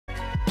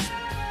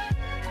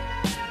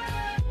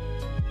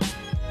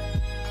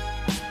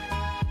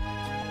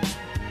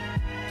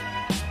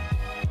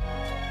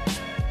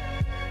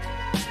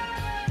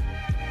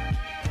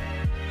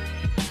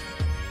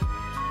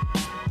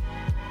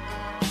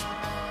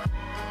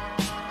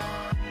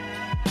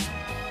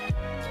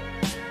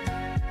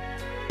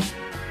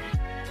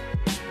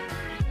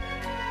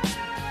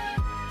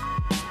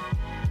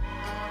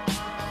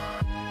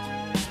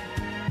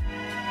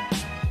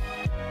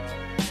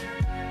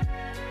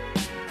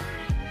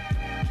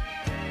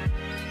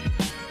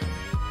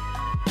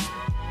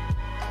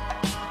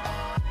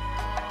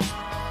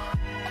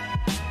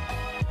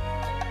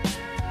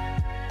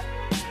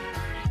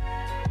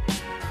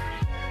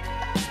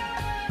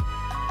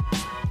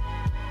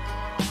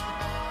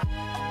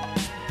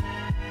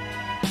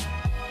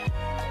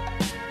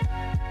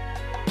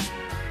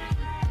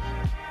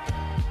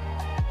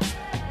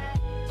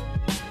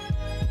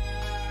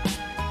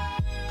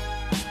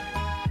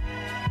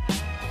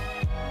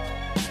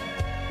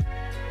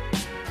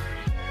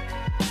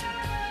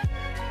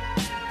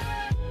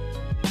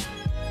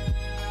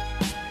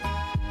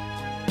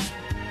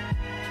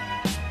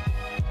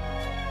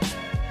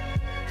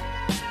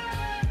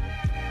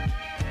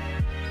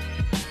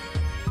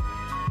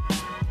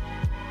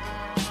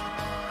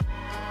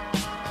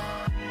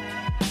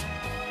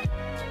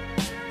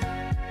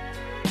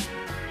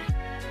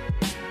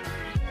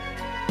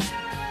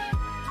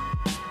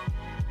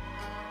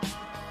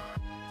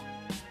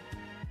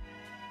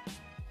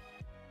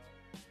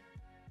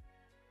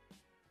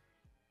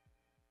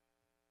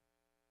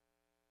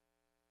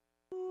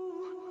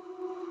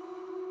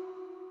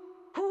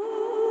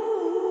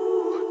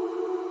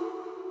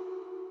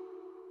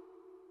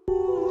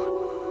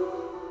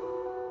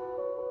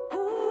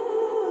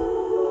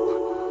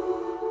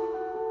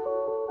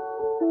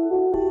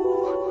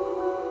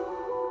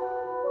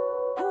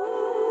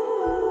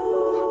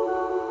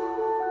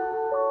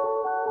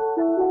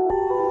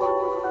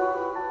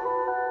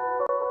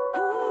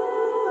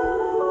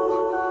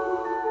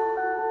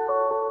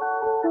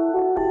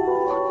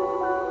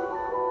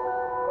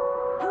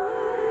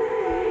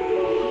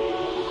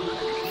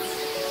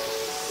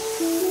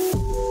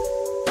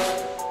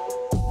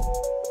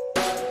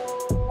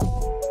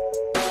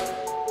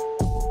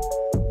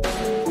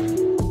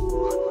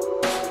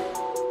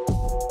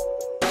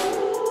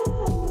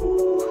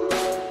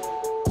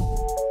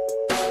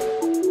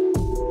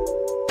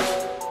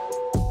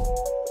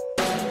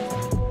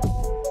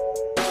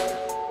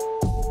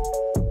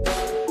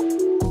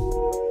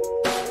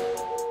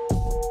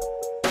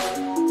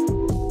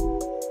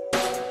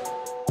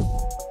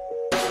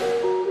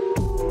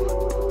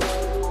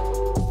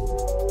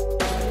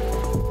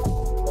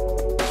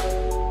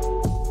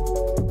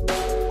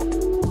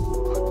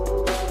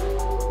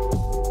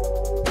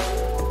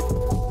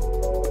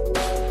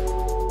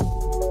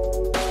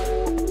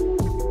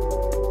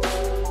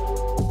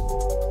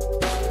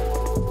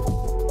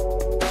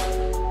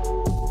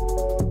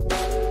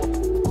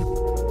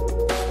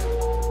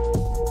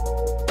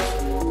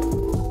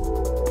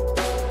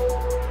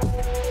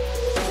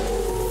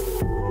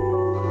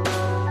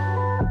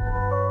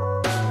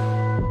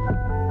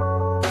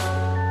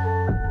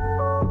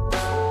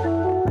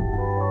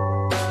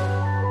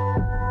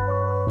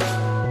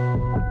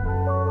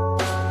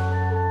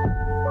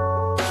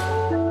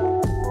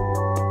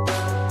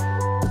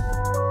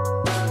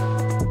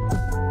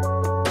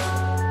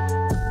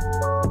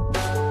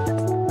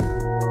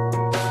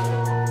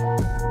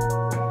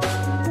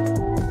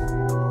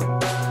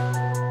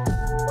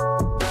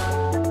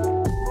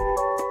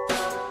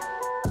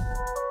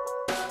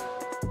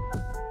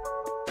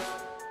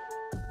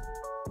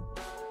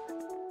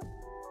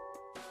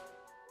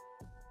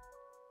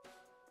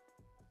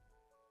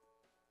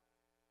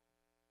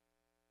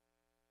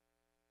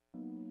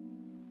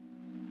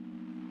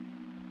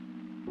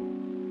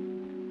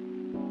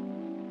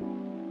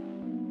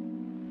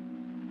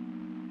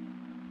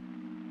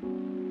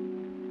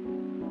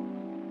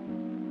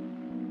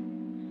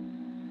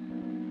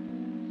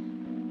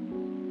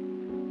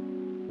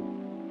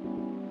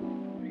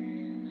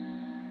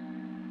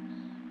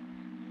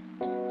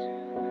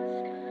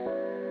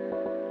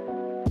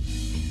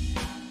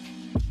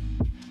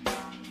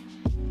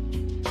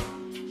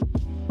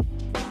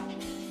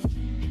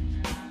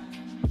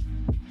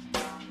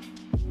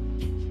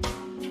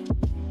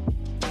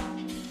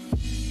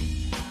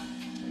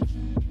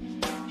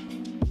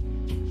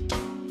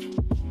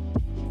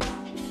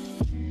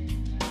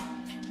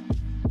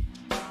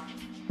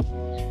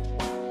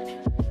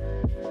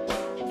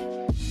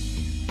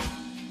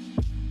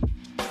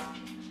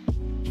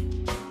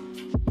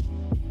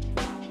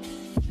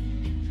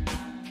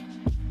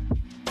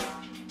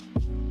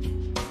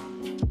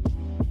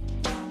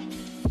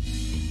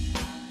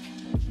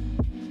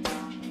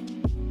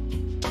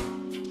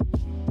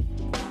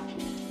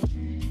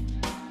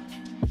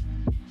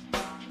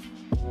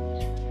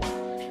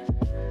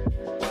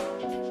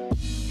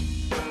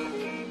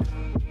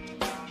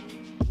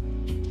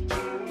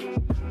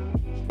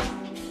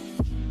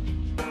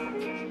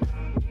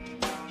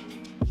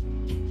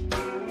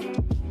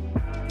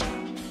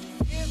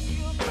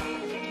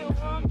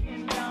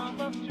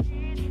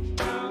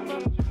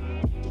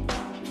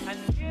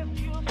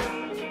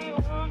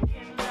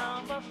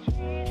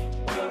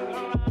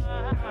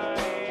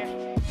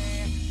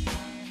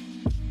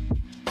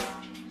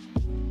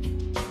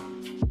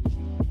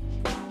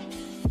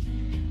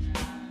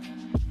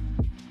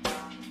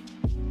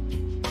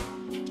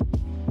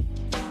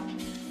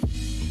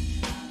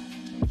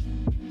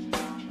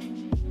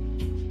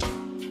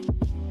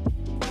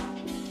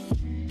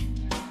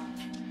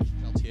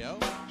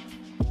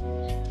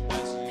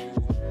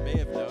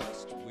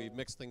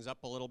mix things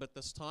up a little bit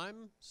this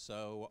time.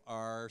 So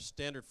our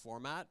standard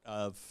format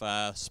of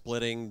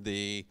splitting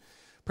the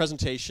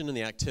presentation and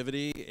the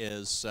activity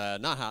is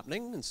not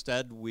happening.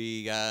 Instead,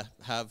 we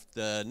have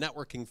the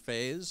networking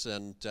phase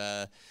and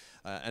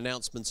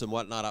announcements and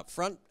whatnot up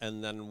front,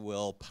 and then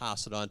we'll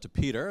pass it on to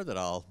Peter that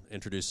I'll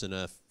introduce in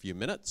a few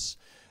minutes.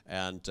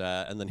 And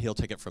then he'll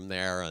take it from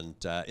there and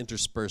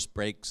intersperse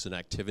breaks and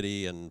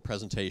activity and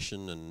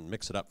presentation and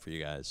mix it up for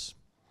you guys.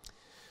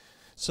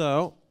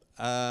 So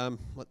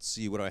let's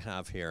see, what do I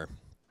have here?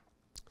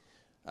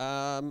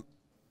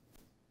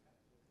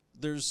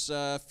 There's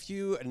a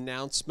few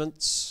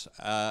announcements,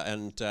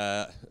 and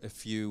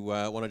if you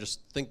want to just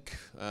think,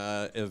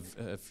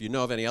 if you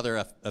know of any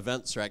other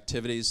events or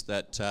activities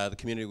that the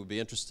community would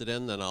be interested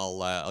in, then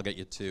I'll get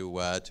you to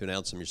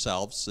announce them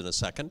yourselves in a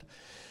second.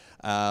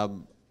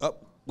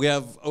 We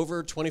have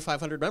over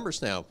 2,500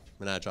 members now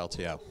in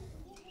AgileTO.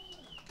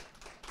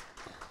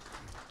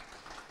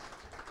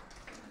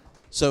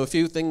 So a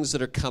few things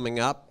that are coming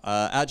up.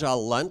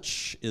 Agile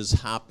Lunch is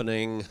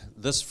happening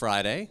this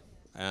Friday,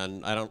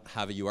 and I don't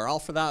have a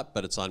URL for that,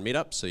 but it's on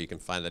Meetup, so you can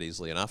find that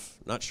easily enough.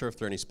 Not sure if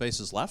there are any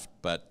spaces left,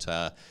 but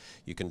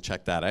you can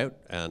check that out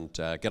and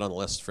get on the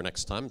list for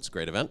next time. It's a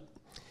great event.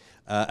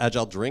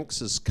 Agile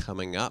Drinks is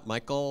coming up.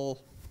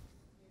 Michael?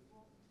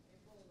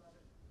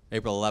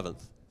 April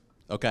 11th.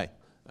 Okay.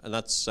 And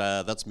that's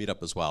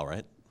Meetup as well,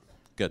 right?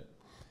 Good.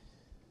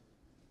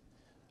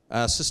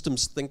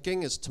 Systems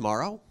Thinking is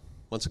tomorrow,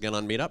 once again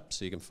on Meetup,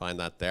 so you can find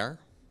that there.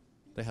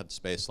 They had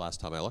space last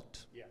time I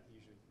looked. Yeah,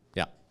 usually.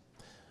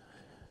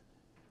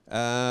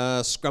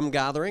 Yeah. Scrum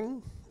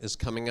Gathering is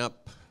coming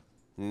up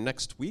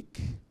next week.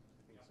 I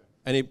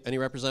think so. Any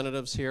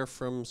representatives here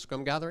from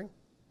Scrum Gathering?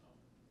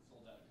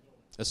 Sold out.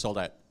 It's sold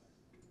out.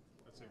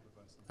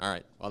 All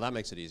right. Well, that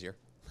makes it easier.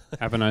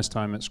 Have a nice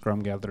time at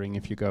Scrum Gathering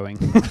if you're going.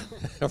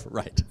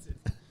 Right.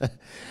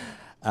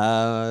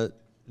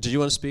 Did you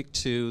want to speak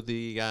to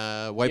the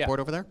whiteboard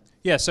over there?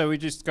 Yeah, so we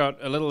just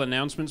got a little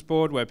announcements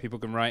board where people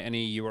can write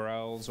any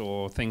URLs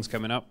or things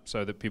coming up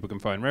so that people can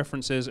find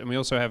references. And we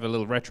also have a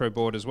little retro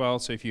board as well.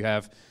 So if you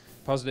have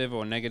positive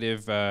or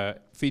negative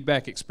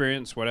feedback,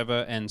 experience,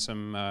 whatever, and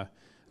some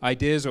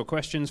ideas or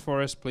questions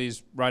for us,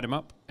 please write them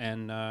up.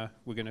 And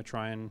we're going to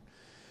try and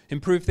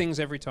improve things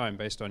every time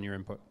based on your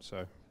input.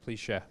 So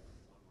please share.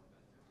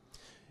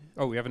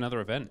 Oh, we have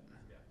another event.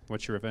 Yeah.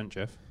 What's your event,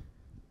 Jeff?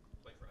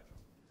 Play for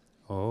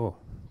Agile. Oh,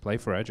 Play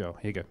for Agile.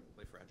 Here you go.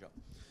 Play for Agile.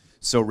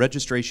 So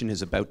registration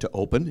is about to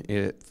open.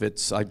 I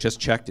just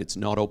checked, it's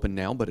not open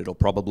now, but it'll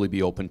probably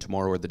be open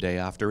tomorrow or the day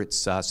after. It's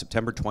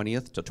September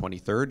 20th to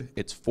 23rd.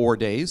 It's 4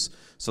 days,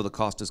 so the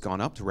cost has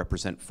gone up to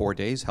represent 4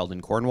 days held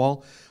in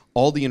Cornwall.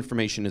 All the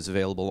information is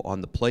available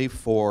on the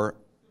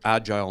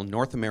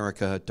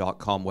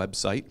play4agilenorthamerica.com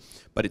website,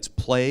 but it's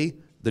play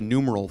the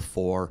numeral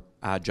 4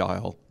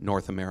 Agile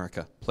North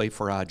America. Play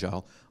for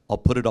Agile. I'll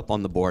put it up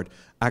on the board.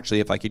 Actually,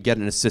 if I could get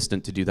an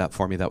assistant to do that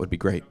for me, that would be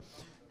great.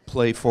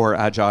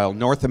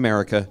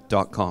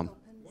 Play4agilenorthamerica.com.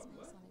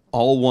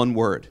 All one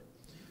word.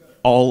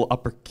 All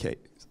uppercase.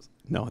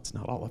 No, it's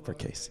not all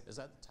uppercase. Is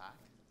that the TAC?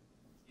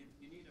 You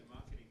need a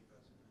marketing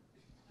person.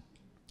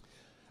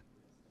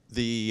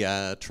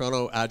 The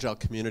Toronto Agile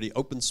Community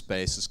Open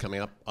Space is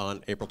coming up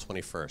on April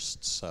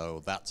 21st.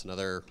 So that's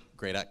another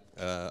great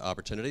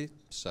opportunity.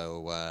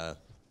 So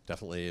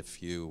definitely,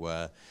 if you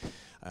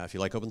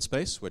like open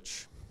space,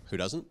 which who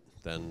doesn't,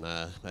 then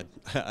I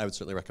would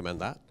certainly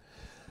recommend that.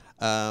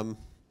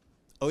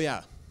 Oh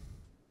yeah,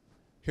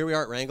 here we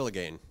are at Wrangle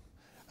again.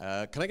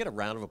 Can I get a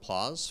round of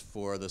applause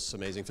for this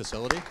amazing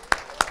facility?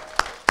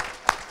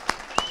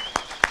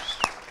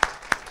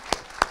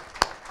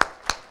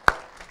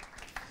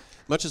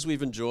 Much as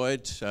we've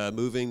enjoyed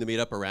moving the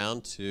Meetup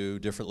around to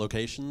different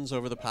locations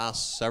over the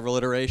past several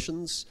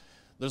iterations,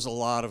 there's a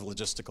lot of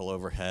logistical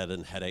overhead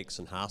and headaches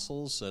and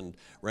hassles, and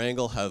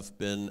Wrangle have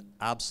been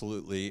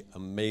absolutely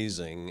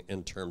amazing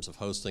in terms of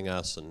hosting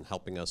us and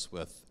helping us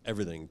with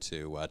everything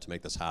to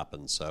make this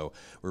happen. So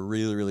we're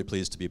really, really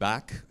pleased to be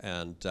back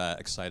and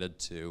excited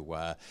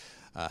to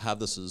have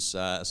this as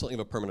something of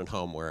a permanent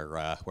home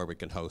where we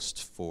can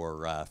host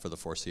for the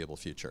foreseeable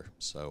future.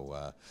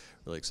 So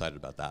really excited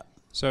about that.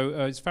 So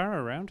is Farah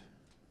around?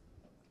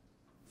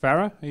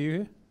 Farah, are you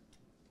here?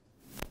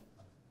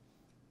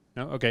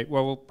 No? Okay,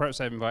 well, we'll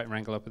perhaps invite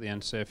Wrangle up at the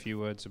end to say a few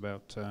words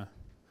about the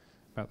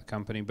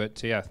company.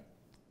 But yeah,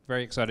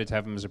 very excited to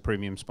have them as a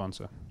premium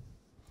sponsor.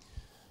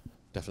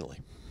 Definitely.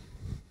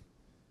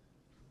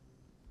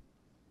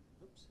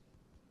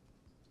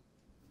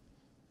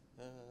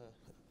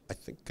 I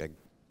think I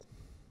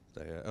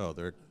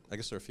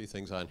guess there are a few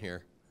things on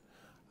here.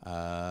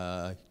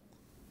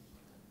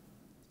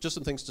 Just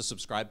some things to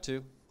subscribe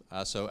to.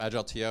 So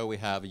AgileTO, we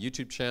have a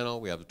YouTube channel,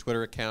 we have a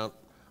Twitter account.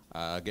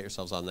 Get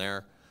yourselves on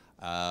there.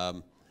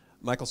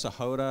 Michael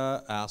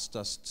Sahota asked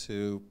us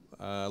to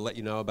let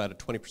you know about a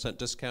 20%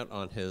 discount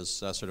on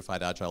his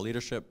Certified Agile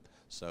Leadership.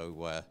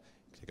 So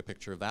take a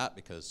picture of that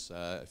because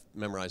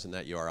memorizing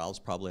that URL is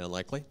probably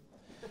unlikely.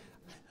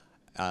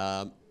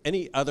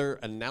 any other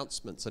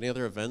announcements, any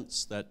other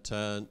events that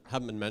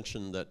haven't been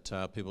mentioned that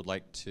people would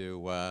like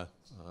to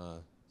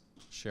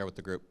share with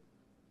the group?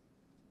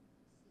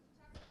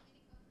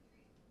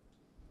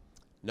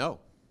 No.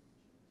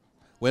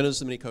 When is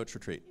the mini coach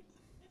retreat?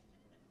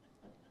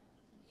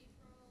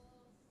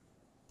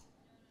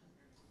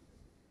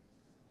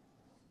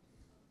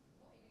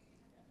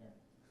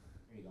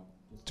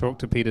 Talk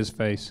to Peter's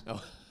face. Oh. I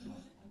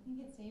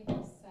think it's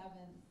April 7th.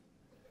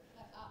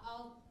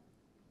 I'll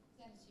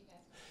send it to you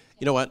guys.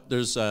 You know what?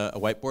 There's a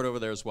whiteboard over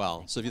there as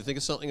well. So if you think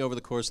of something over the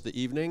course of the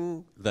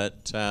evening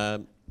that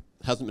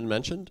hasn't been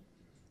mentioned,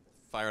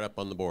 fire it up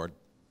on the board.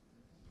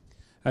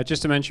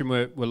 Just to mention,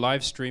 we're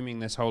live streaming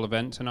this whole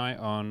event tonight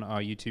on our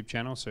YouTube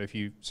channel. So if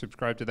you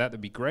subscribe to that,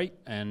 that'd be great.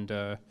 And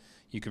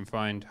you can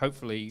find,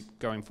 hopefully,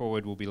 going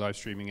forward, we'll be live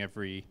streaming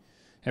every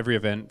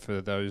event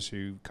for those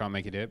who can't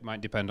make it here. It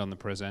might depend on the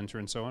presenter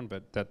and so on,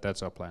 but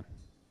that's our plan.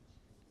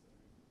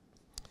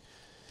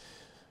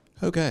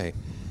 Okay.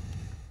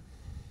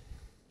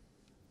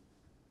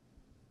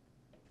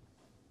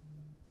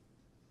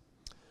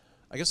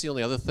 I guess the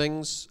only other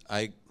things,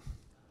 I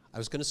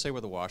was going to say where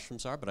the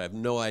washrooms are, but I have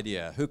no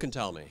idea. Who can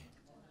tell me?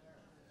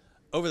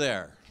 Over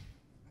there.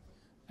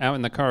 Out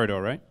in the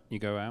corridor, right? You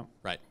go out?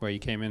 Right. Where you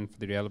came in for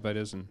the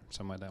elevators and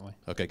somewhere that way.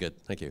 Okay,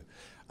 good. Thank you.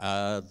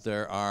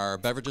 There are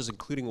beverages,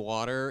 including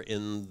water,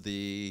 in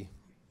the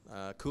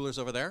coolers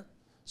over there.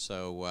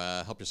 So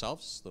help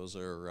yourselves. Those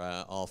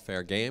are all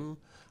fair game.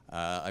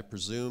 I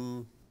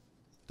presume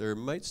there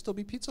might still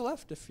be pizza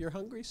left if you're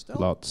hungry still.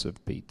 Lots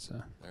of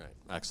pizza. All right,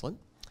 excellent.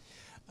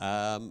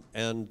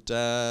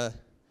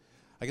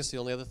 I guess the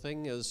only other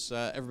thing is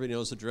everybody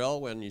knows the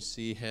drill. When you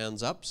see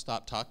hands up,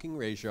 stop talking,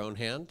 raise your own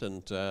hand,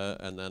 and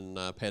then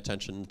pay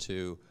attention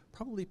to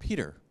probably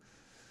Peter.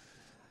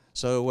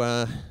 So,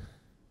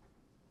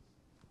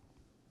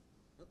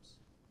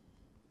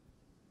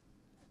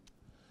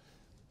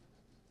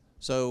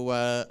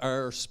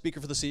 our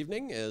speaker for this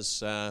evening is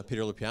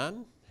Peter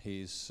LePiane.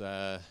 He's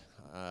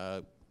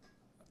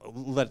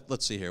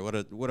let's see here.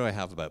 What do I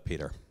have about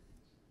Peter?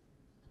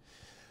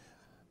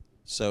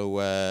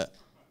 So,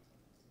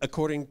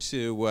 according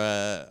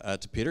to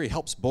Peter, he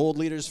helps bold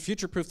leaders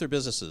future-proof their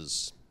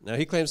businesses. Now,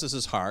 he claims this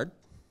is hard,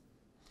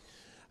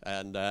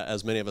 and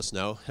as many of us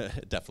know,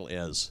 it definitely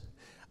is.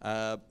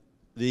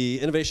 The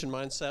innovation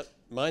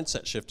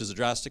mindset shift is a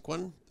drastic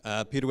one.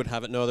 Peter would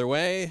have it no other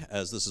way,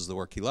 as this is the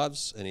work he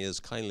loves, and he has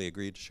kindly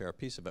agreed to share a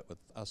piece of it with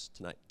us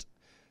tonight.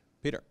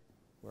 Peter,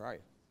 where are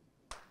you?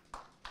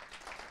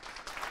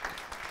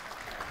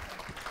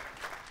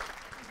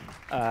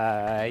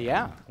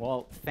 Yeah,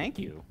 well, thank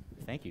you.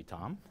 Thank you,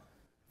 Tom.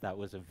 That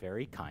was a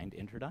very kind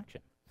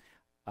introduction.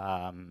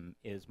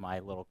 Is my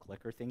little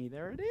clicker thingy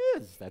there? It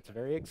is. That's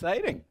very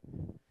exciting.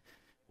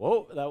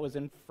 Whoa, that was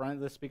in front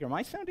of the speaker. Am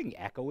I sounding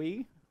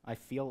echoey? I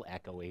feel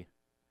echoey.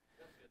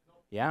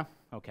 Yeah?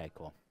 Okay,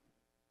 cool.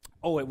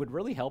 Oh, it would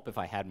really help if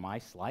I had my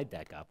slide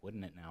deck up,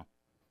 wouldn't it now?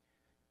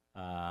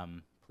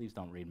 Please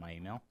don't read my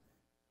email.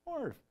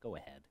 Or go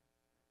ahead.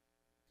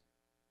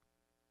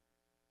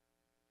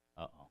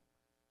 Uh-oh.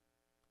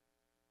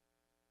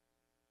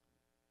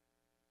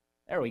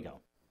 There we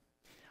go.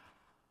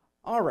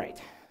 All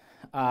right.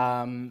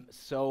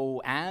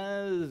 So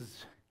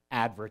as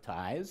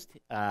advertised,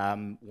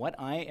 what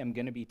I am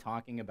going to be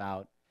talking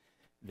about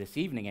this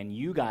evening, and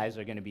you guys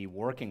are going to be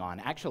working on,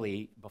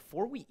 actually,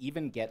 before we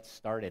even get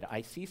started,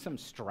 I see some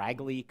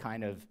straggly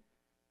kind of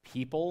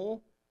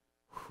people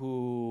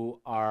who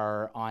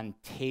are on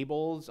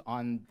tables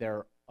on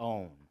their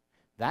own.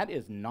 That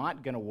is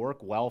not going to work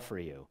well for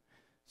you.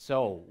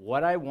 So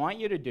what I want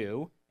you to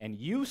do, and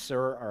you,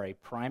 sir, are a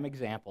prime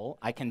example.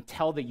 I can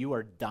tell that you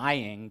are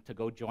dying to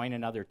go join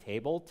another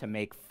table to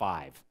make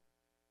 5.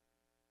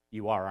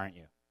 You are, aren't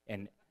you?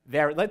 And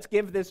there, let's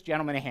give this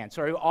gentleman a hand.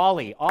 Sorry,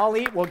 Ollie.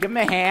 Ollie, we'll give him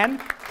a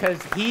hand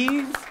because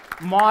he's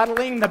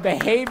modeling the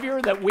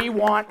behavior that we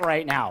want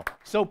right now.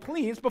 So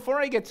please, before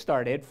I get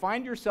started,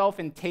 find yourself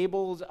in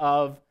tables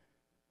of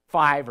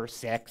 5 or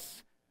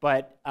 6,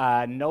 but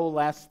no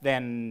less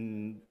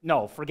than,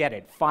 no, forget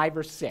it, 5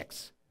 or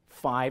 6.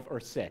 5 or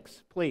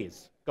 6.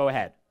 Please, go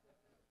ahead.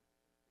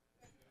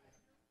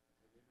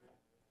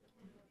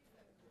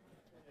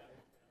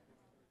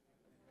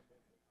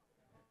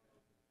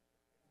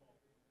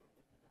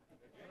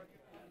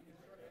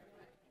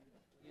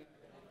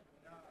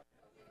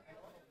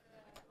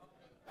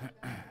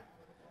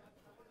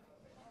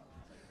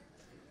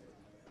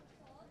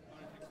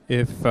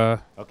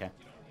 Okay.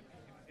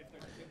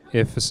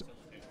 If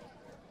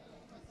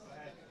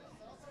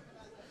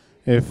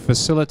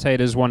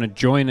facilitators want to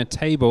join a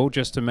table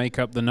just to make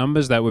up the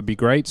numbers, that would be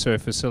great. So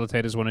if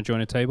facilitators want to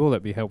join a table,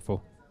 that'd be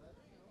helpful.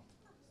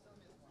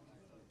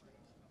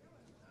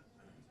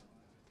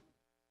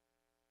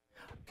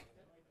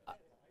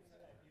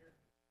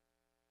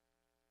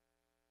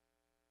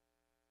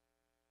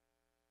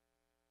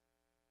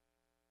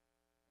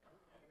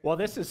 Well,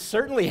 this is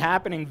certainly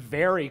happening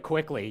very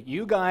quickly.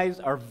 You guys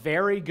are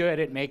very good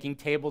at making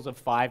tables of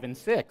 5 and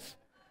 6.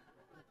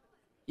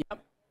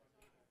 Yep.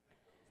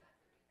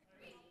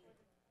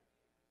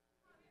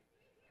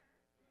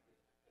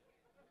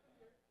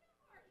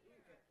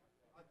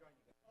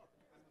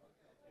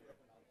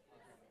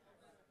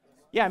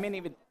 Yeah, I mean,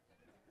 even.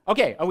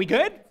 Okay, are we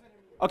good?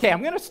 Okay,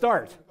 I'm going to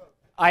start.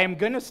 I am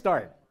going to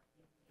start.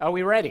 Are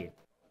we ready?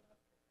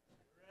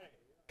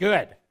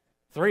 Good.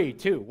 3,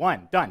 2,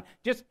 1, done.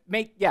 Just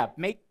make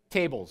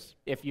tables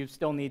if you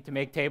still need to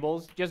make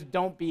tables. Just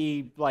don't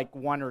be like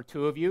 1 or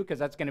 2 of you, because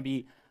that's going to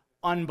be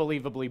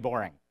unbelievably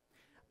boring.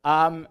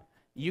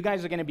 You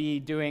guys are going to be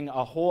doing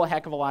a whole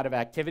heck of a lot of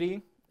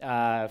activity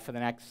for the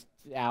next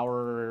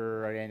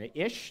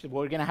hour-ish.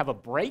 We're going to have a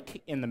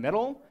break in the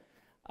middle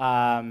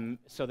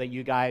so that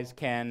you guys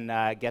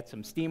can get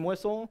some steam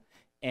whistle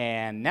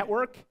and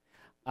network.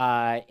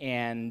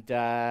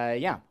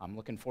 Yeah, I'm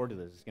looking forward to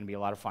this. It's going to be a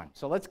lot of fun.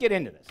 So let's get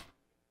into this.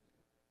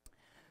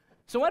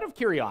 So out of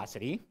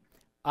curiosity,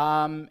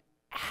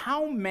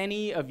 how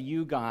many of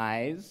you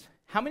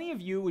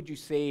would you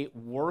say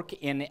work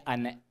in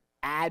an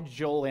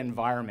agile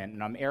environment?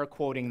 And I'm air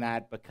quoting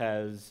that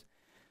because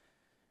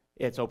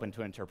it's open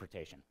to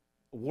interpretation.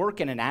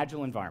 Work in an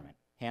agile environment.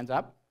 Hands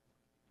up.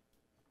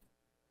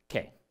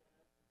 Okay.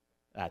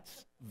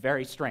 That's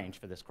very strange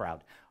for this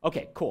crowd.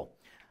 Okay, cool.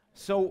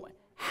 So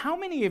how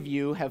many of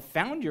you have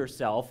found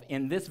yourself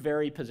in this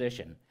very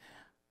position,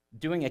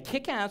 doing a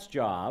kick-ass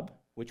job,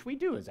 which we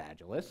do as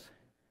Agilists,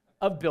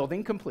 of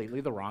building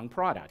completely the wrong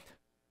product?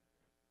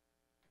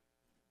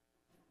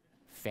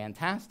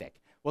 Fantastic.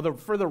 Well,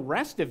 for the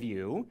rest of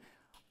you,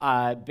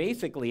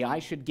 basically, I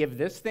should give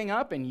this thing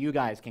up, and you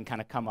guys can kind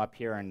of come up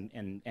here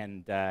and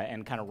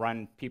kind of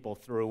run people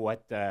through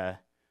what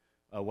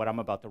I'm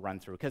about to run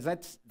through, because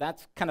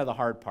that's kind of the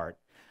hard part.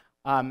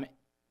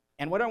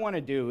 And what I want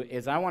to do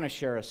is I want to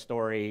share a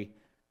story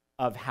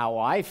of how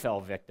I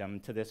fell victim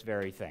to this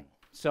very thing.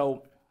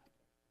 So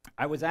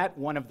I was at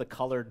one of the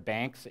colored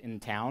banks in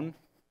town,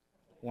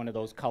 one of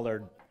those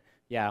colored,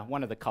 yeah,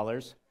 one of the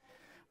colors.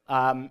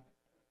 I'm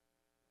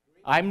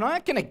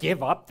not going to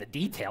give up the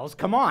details.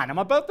 Come on, I'm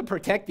about to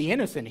protect the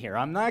innocent here.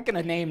 I'm not going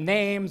to name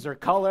names or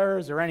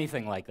colors or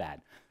anything like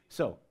that.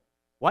 So,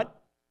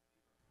 what?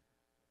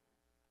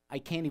 I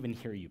can't even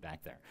hear you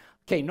back there.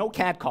 Okay, no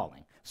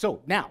catcalling.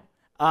 So now,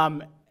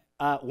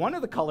 one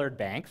of the colored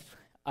banks,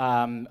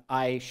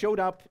 I showed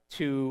up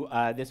to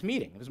this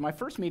meeting. It was my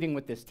first meeting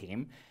with this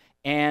team,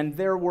 and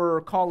there were,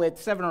 call it,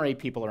 7 or 8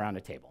 people around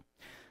a table.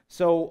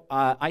 So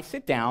I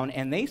sit down,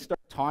 and they start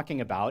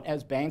talking about,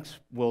 as banks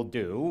will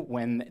do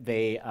when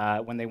they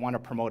want to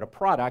promote a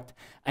product,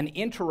 an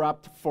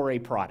interrupt for a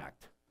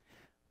product.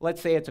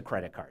 Let's say it's a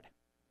credit card.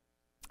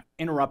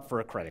 Interrupt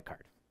for a credit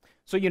card.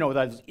 So you know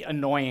those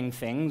annoying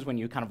things when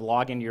you kind of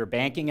log into your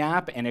banking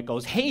app and it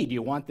goes, hey, do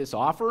you want this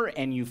offer?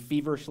 And you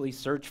feverishly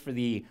search for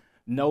the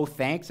no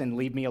thanks and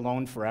leave me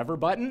alone forever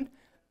button.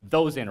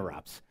 Those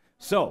interrupts.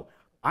 So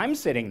I'm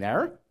sitting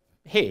there.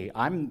 Hey,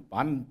 I'm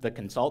the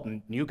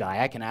consultant, new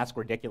guy. I can ask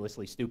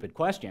ridiculously stupid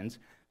questions.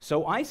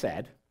 So I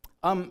said,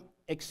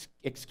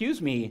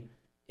 excuse me,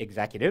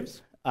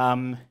 executives,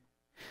 what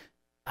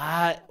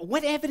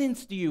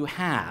evidence do you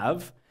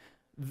have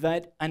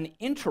that an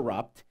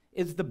interrupt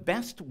is the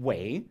best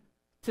way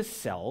to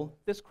sell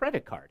this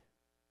credit card?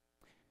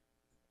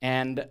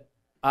 And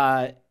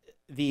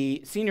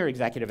the senior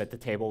executive at the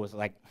table was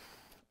like,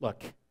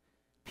 look,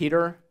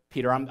 Peter,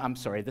 I'm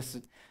sorry,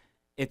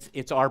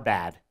 it's our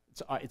bad.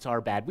 It's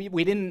our bad.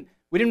 We didn't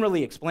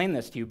really explain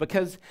this to you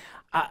because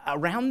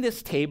around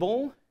this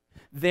table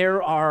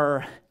there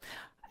are,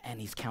 and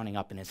he's counting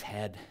up in his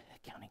head,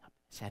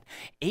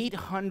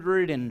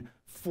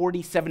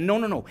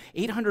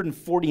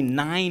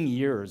 849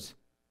 years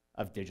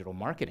of digital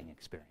marketing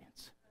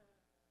experience.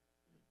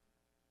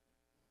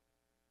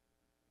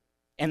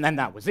 And then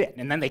that was it.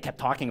 And then they kept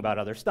talking about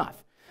other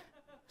stuff.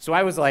 So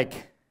I was like,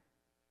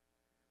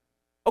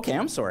 okay,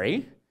 I'm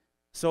sorry.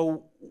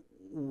 So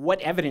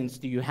what evidence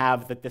do you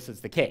have that this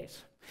is the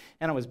case?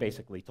 And I was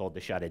basically told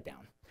to shut it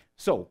down.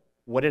 So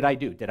what did I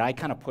do? Did I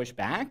kind of push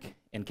back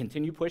and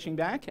continue pushing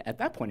back? At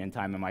that point in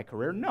time in my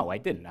career, no, I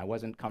didn't. I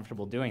wasn't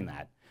comfortable doing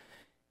that.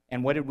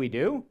 And what did we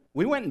do?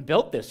 We went and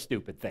built this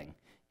stupid thing.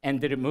 And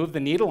did it move the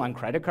needle on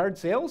credit card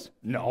sales?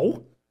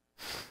 No.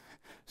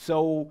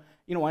 So,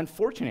 you know,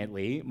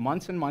 unfortunately,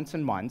 months and months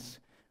and months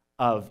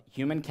of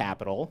human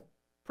capital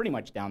pretty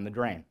much down the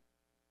drain.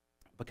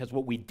 Because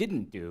what we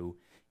didn't do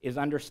is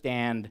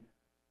understand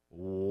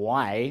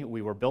why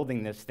we were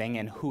building this thing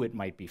and who it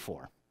might be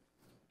for.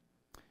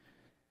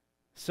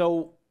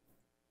 So,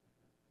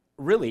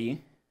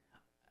 really,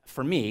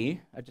 for me,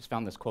 I just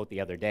found this quote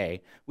the other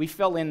day, we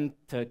fell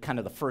into kind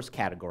of the first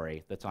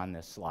category that's on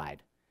this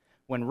slide.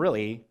 When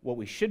really, what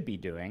we should be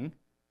doing,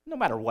 no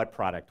matter what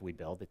product we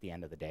build at the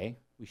end of the day,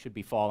 we should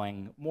be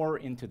falling more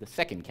into the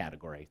second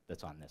category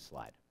that's on this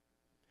slide.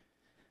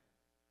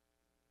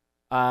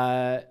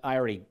 I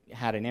already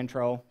had an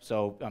intro,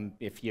 so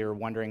if you're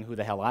wondering who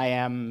the hell I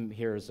am,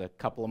 here's a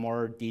couple of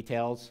more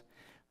details,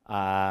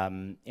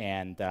 and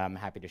I'm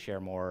happy to share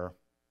more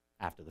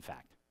after the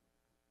fact.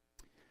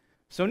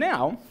 So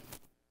now,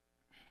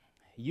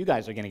 you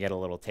guys are going to get a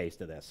little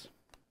taste of this.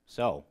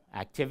 So,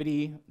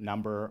 activity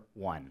number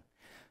 1.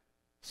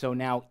 So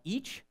now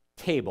each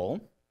table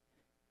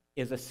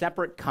is a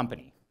separate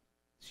company.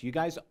 So you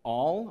guys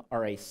all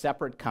are a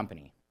separate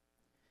company.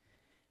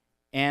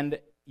 And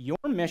your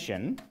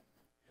mission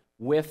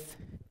with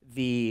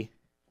the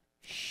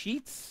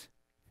sheets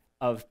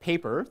of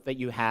paper that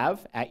you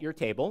have at your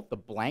table, the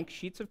blank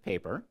sheets of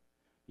paper,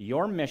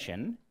 your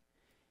mission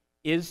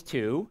is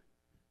to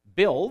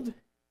build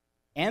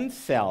and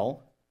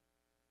sell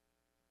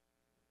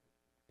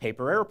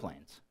paper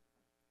airplanes.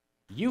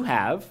 You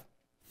have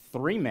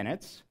 3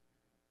 minutes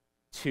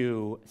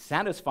to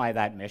satisfy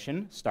that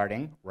mission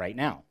starting right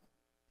now.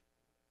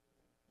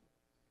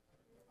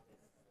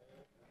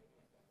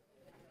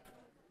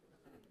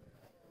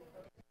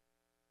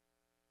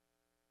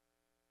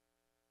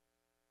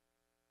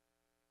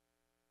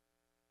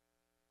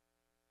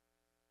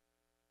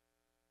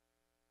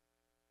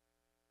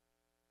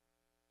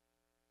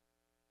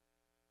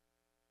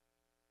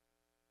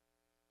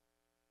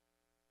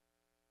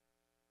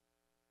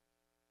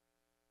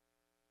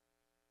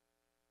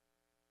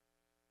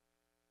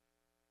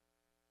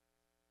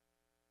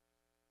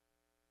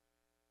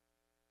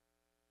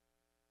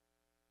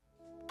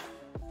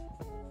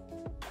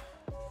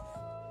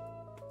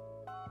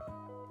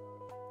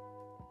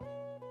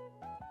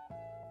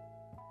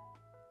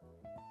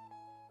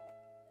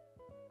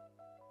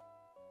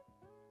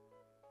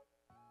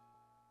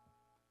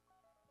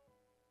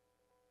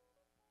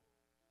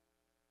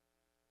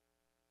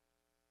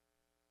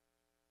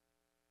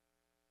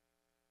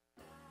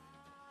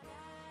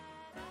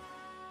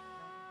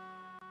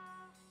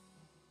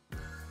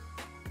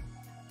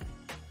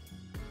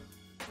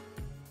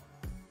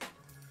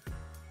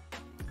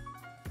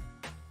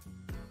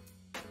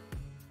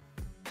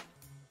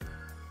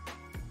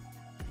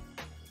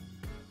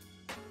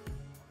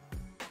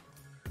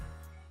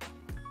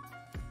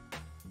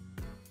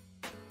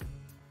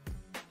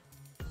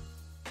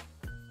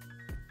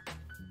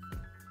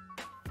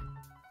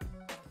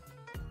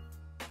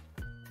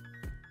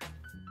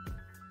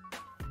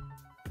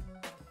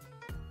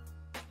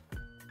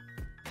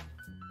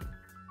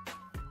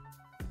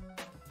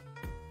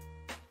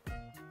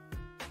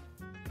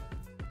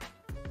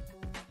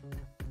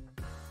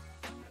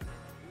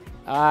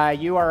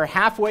 You are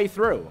halfway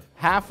through.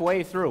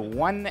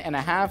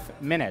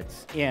 1.5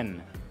 minutes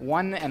in.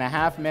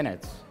 1.5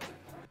 minutes.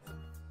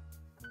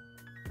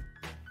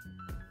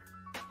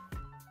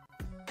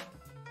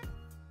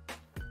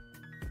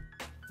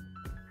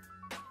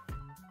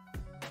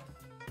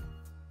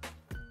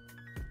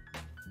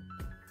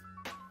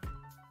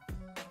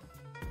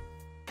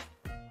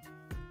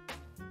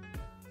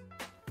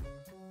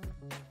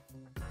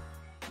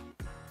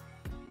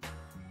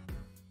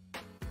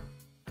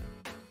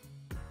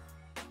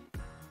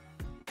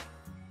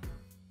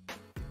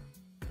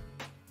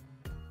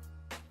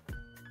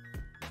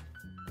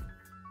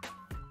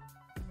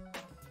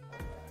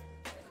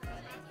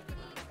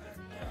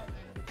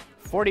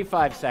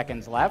 "45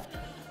 seconds left.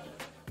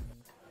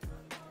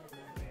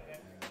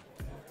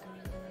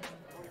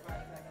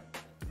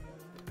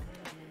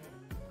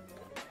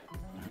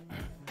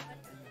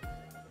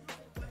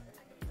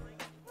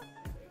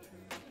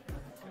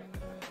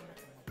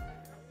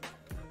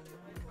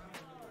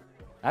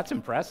 That's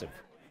impressive.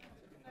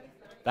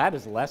 That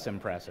is less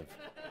impressive.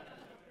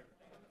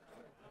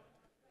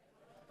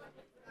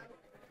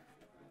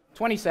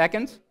 20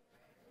 seconds.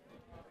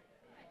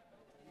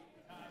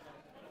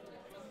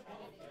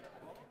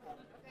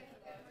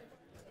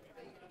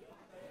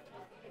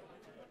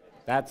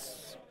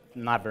 That's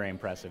not very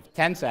impressive.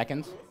 10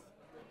 seconds.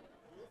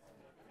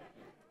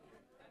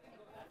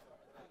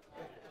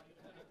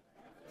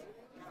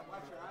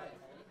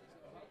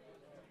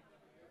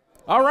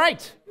 All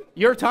right,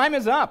 your time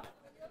is up.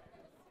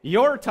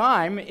 Your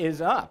time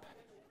is up.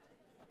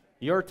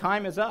 Your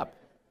time is up.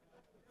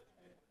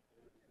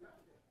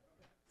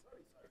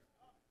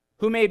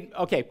 Who made,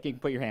 okay, you can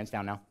put your hands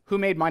down now. Who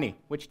made money?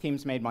 Which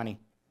teams made money?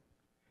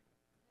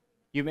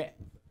 You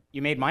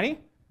made money?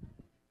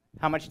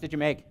 How much did you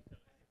make?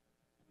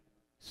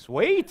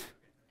 Sweet.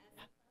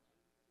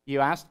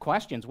 You asked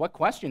questions. What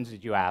questions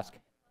did you ask?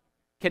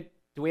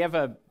 Do we have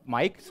a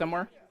mic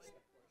somewhere?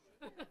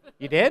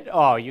 You did?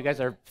 Oh, you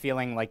guys are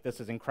feeling like this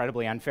is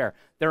incredibly unfair.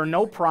 There are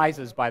no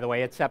prizes, by the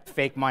way, except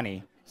fake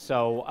money.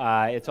 So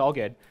it's all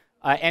good.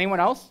 Anyone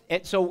else?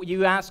 So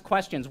you asked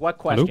questions. What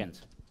questions?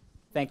 Hello?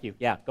 Thank you.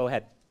 Yeah, go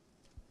ahead.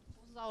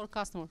 Who's our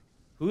customer?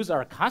 Who's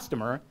our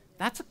customer?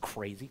 That's a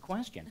crazy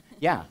question.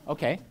 Yeah,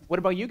 okay. What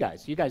about you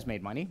guys? You guys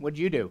made money. What did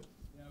you do?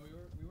 Yeah,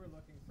 we were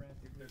looking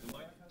frantically. There's a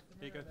mic.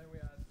 And then we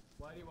asked,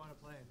 why do you want a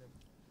plane?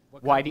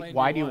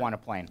 Why do you want a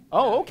plane?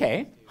 Oh,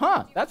 okay.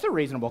 Huh, that's a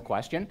reasonable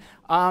question.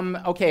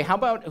 Okay, how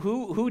about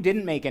who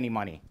didn't make any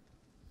money?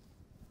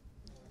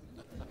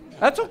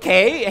 That's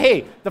okay.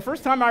 Hey, the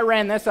first time I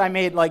ran this, I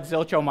made like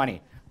zilcho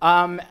money.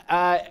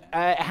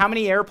 How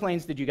many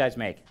airplanes did you guys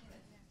make?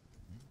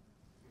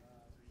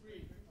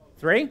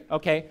 3?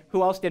 Okay.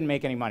 Who else didn't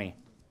make any money?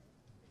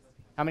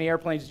 How many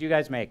airplanes did you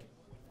guys make?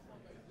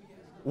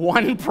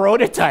 1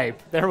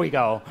 prototype. There we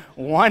go.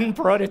 1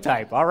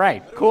 prototype. All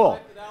right, cool.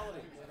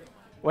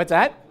 What's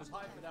that? It was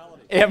high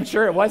fidelity. I'm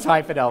sure it was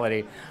high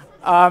fidelity.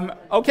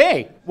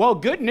 Okay, well,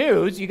 good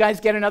news. You guys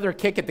get another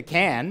kick at the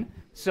can.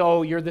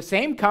 So you're the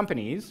same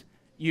companies.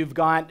 You've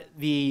got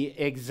the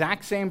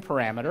exact same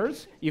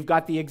parameters. You've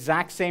got the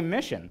exact same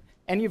mission.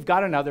 And you've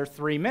got another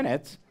 3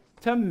 minutes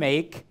to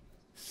make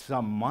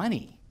some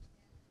money.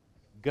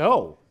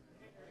 Go.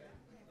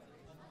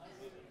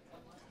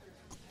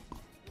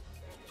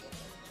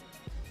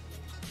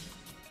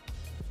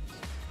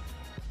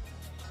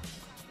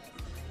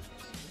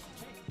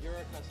 You're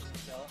a customer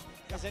still.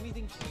 Has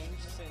anything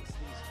changed since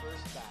these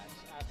first batch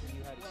after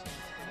you had a chance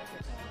to connect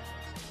with them?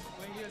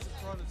 Well, here's a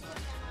prototype.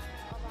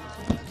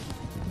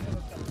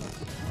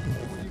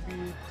 Would you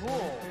be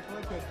cool? Take a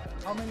look at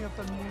how many of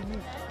them do you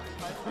need?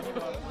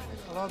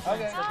 A lot of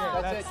things. Okay,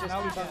 that's it. Just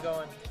keep on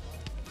going.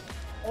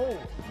 Oh,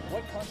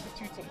 what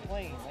constitutes a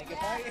plane? Like if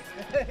I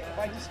if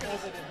I just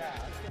close it in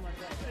half.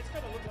 It's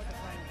gonna look like a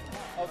plane.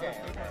 Okay.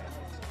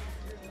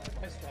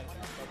 Let's try to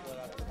pull it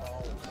out of the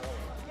ball and throw it.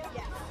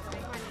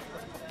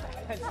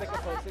 And stick a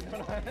post-it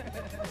note on it.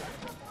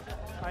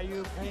 Are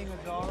you paying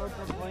 $1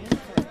 per plane?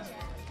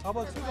 How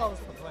about $2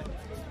 per plane?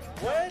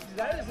 What?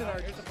 That isn't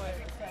our good to play.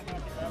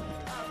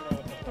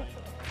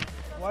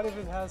 What if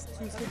it has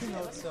 2 sticky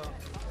notes though?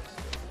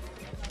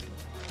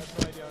 That's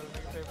no idea how to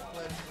make a paper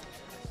plane.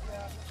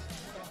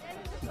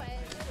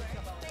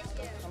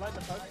 I like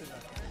the post-it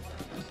note.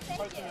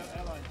 Post-it note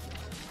airline.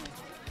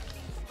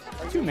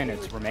 2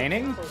 minutes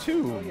remaining.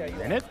 2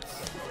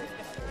 minutes.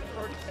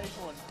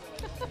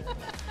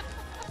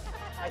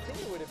 I think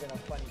it would have been a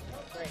funny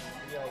train to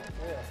be like,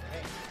 oh,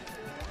 hey,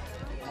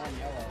 on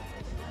yellow.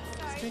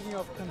 Speaking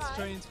of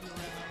constraints, we ran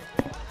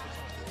out of.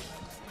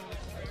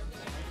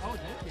 Oh,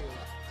 thank you.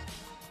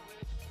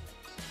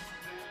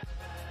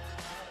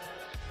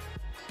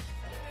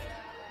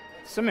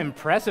 Some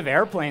impressive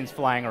airplanes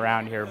flying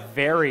around here.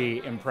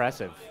 Very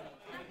impressive.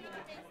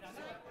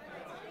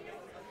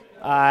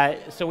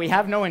 So we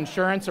have no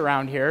insurance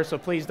around here, so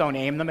please don't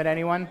aim them at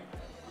anyone,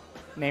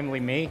 namely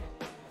me.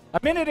 1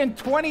 minute and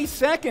 20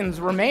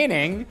 seconds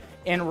remaining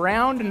in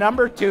round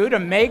number 2 to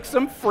make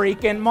some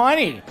freaking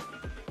money.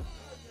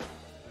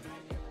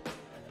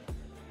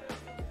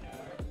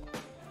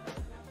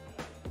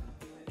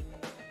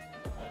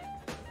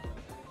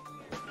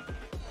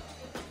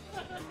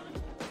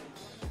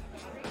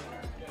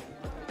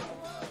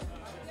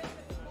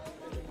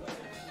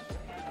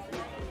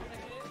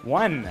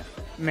 One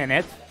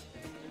minute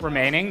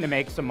remaining to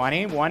make some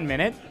money. 1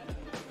 minute.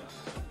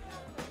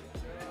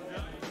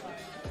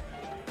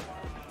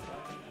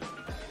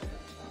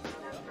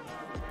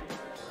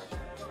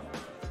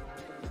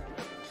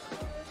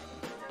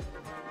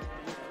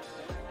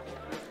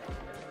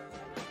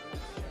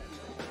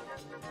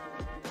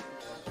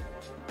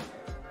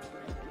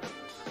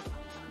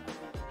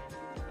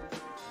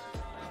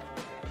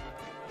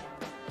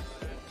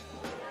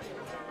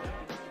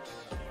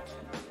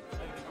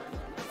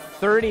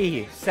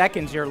 $30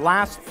 seconds, your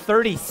last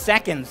 30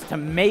 seconds to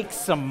make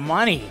some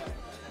money.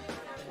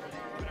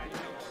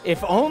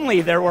 If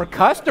only there were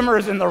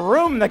customers in the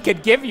room that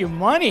could give you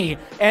money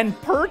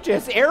and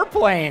purchase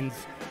airplanes.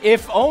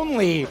 If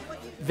only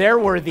there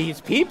were these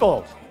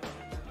people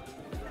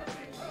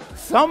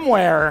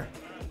somewhere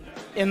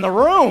in the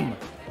room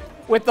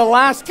with the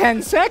last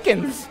 10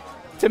 seconds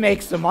to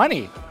make some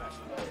money.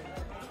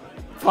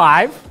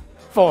 5,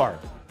 4,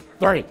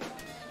 3,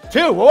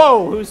 2.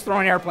 Whoa, who's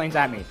throwing airplanes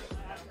at me?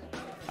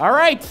 All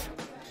right.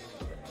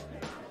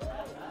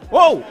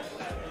 Whoa.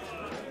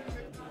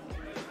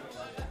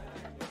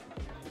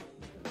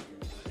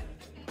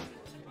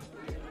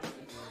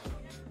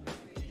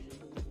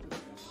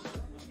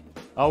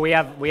 Oh, we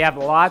have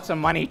lots of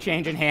money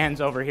changing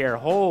hands over here.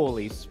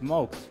 Holy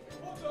smokes.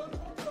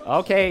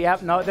 Okay,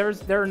 yep. No,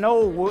 there's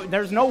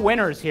no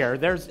winners here.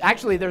 There's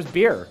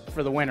beer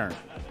for the winner.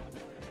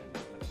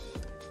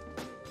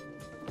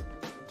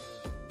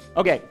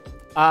 Okay.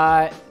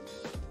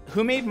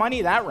 Who made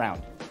money that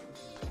round?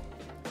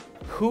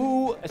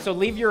 So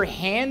leave your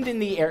hand in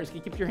the air.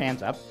 Keep your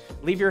hands up.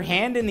 Leave your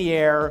hand in the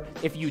air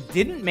if you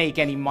didn't make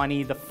any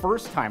money the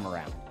first time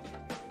around.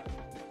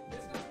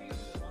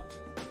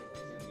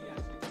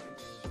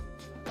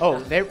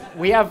 Oh,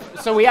 we have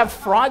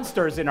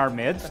fraudsters in our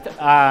midst,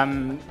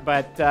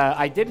 but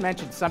I did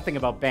mention something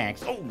about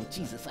banks. Oh,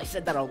 Jesus, I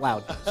said that out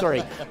loud.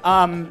 Sorry.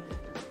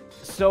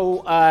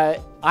 So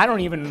I don't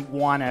even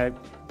want to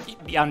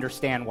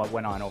understand what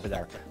went on over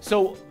there.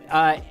 So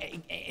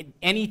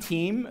any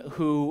team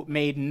who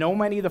made no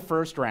money the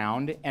first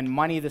round and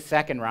money the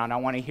second round, I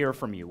want to hear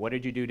from you. What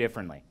did you do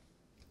differently?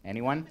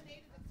 Anyone?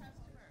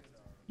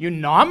 You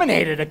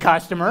nominated a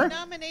customer? I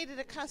nominated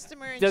a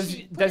customer. And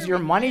does your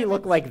money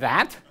look like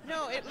that?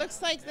 No, it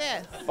looks like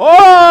this.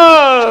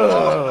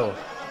 Oh!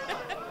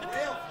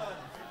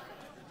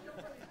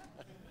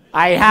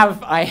 I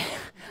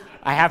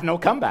have no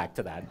comeback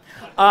to that.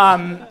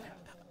 I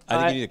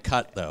think you need a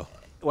cut, though.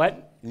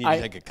 What? You need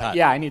to take a cut.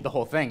 Yeah, I need the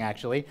whole thing,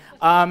 actually.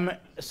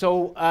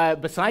 So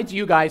besides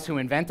you guys who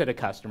invented a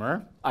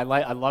customer, I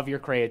love your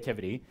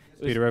creativity.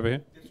 Peter over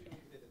here.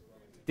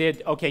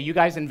 Okay, you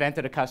guys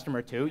invented a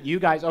customer too. You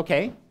guys,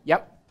 okay,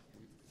 yep.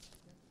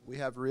 We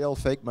have real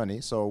fake money,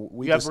 so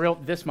you have real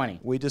this money.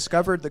 We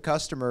discovered the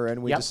customer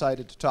and we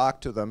decided to talk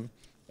to them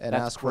and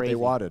ask what they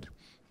wanted.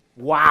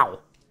 Wow.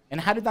 And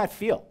how did that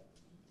feel?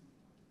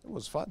 It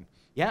was fun.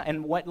 Yeah,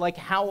 and what, like,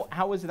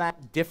 how was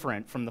that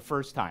different from the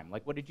first time?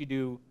 Like, what did you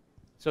do?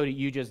 So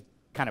you just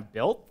kind of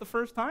built the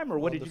first time, or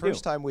what did you do? The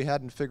first time we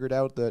hadn't figured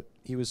out that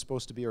he was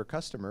supposed to be our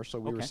customer, so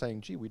we were Okay.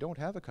 saying, gee, we don't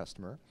have a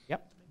customer,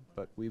 Yep.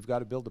 but we've got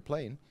to build a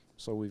plane.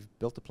 So we've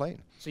built a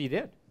plane. So you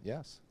did.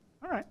 Yes.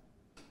 All right.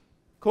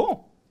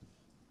 Cool.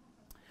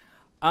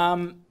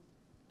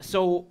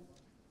 So,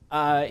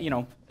 you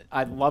know,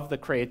 I love the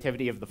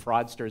creativity of the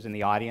fraudsters in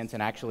the audience,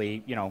 and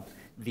actually, you know,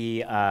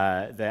 the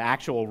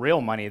actual real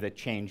money that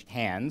changed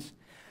hands.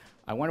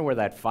 I wonder where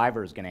that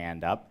 $5 is going to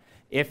end up.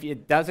 If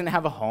it doesn't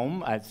have a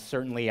home,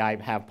 certainly I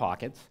have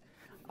pockets.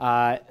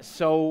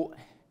 So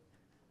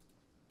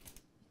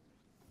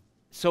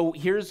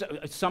here's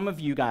some of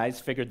you guys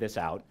figured this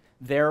out.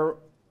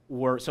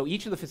 So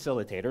each of the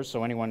facilitators,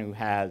 so anyone who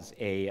has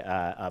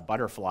a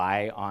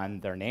butterfly on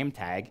their name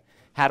tag,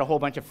 had a whole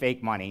bunch of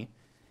fake money,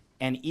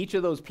 and each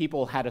of those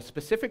people had a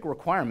specific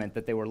requirement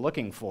that they were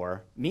looking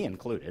for, me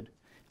included.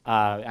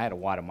 I had a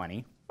wad of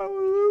money.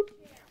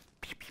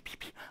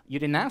 You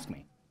didn't ask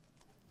me.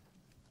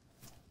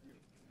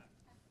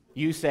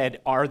 You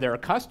said, are there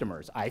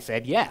customers? I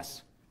said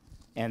yes.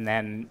 And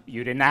then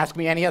you didn't ask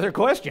me any other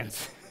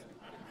questions.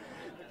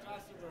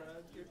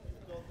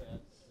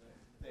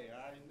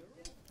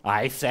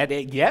 I said,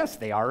 yes,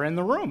 they are in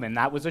the room, and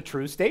that was a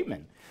true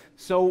statement.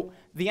 So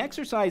the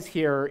exercise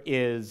here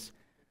is,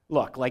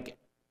 look, like,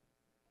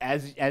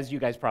 as you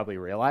guys probably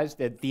realized,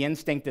 that the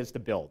instinct is to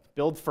build.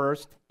 Build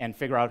first and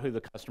figure out who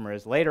the customer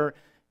is later.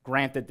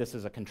 Granted, this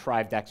is a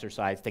contrived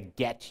exercise to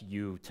get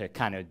you to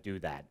kind of do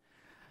that.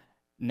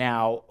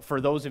 Now, for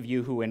those of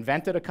you who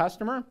invented a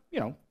customer, you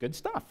know, good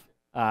stuff.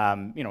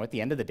 You know, at the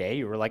end of the day,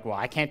 you were like, well,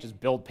 I can't just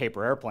build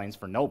paper airplanes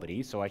for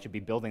nobody, so I should be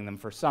building them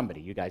for somebody.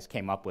 You guys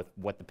came up with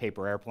what the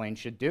paper airplane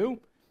should do.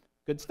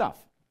 Good stuff.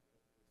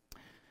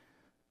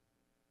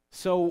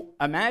 So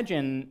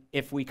imagine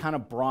if we kind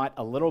of brought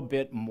a little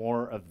bit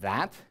more of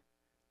that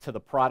to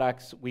the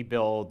products we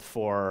build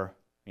for,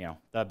 you know,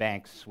 the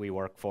banks we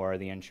work for,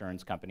 the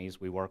insurance companies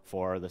we work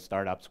for, the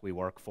startups we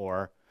work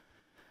for,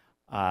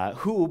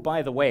 who,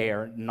 by the way,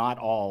 are not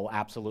all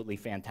absolutely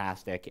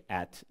fantastic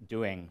at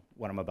doing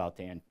what I'm about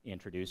to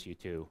introduce you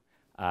to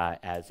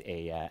as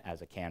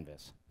a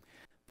canvas.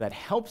 That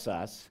helps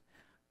us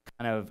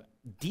kind of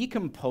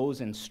decompose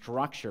and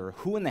structure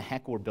who in the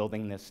heck we're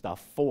building this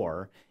stuff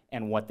for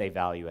and what they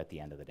value at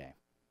the end of the day.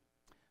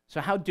 So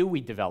how do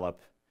we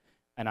develop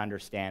an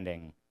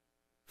understanding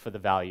for the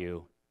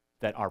value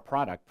that our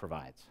product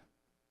provides?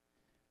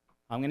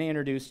 I'm going to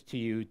introduce to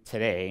you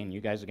today, and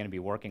you guys are going to be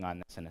working on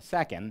this in a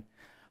second,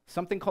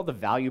 something called the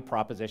Value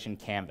Proposition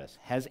Canvas.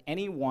 Has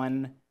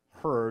anyone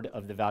heard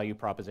of the Value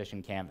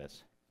Proposition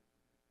Canvas?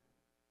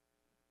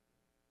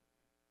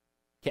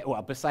 Okay,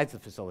 well, besides the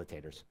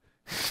facilitators.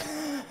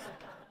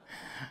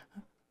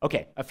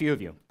 Okay, a few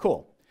of you.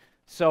 Cool.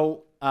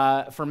 So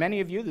for many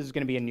of you, this is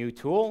going to be a new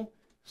tool.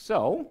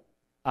 So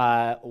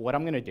what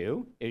I'm going to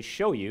do is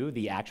show you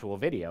the actual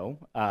video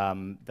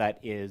that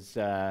is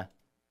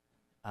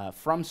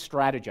from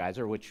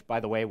Strategizer, which, by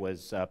the way,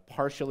 was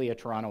partially a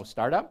Toronto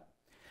startup.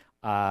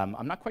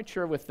 I'm not quite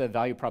sure if the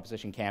Value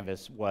Proposition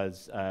Canvas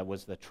was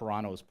the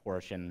Toronto's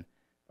portion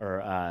or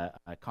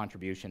a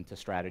contribution to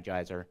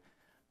Strategizer,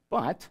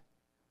 but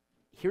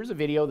here's a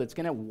video that's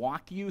going to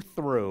walk you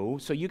through.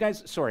 So you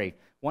guys, sorry,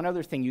 one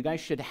other thing, you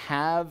guys should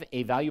have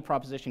a Value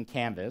Proposition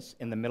Canvas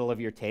in the middle of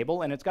your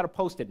table, and it's got a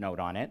Post-it note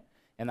on it,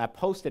 and that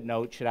Post-it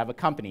note should have a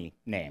company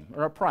name,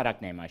 or a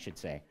product name, I should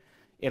say.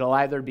 It'll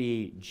either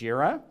be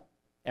Jira,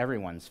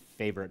 everyone's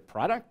favorite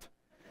product,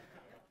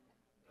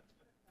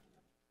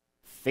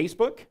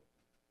 Facebook,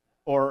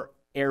 or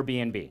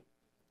Airbnb.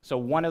 So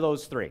one of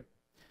those three.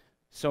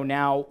 So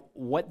now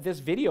what this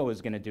video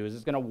is going to do is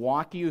it's going to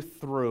walk you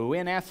through,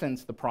 in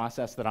essence, the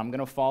process that I'm going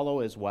to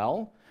follow as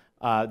well.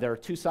 There are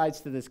two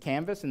sides to this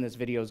canvas, and this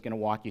video is going to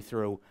walk you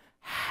through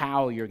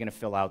how you're going to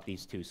fill out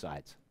these two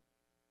sides.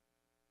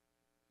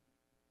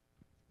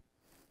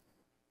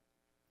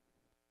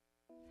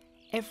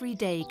 Every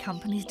day,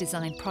 companies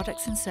design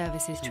products and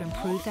services to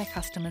improve their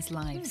customers'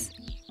 lives.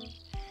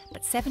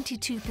 But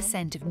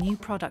 72% of new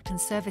product and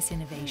service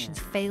innovations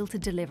fail to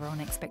deliver on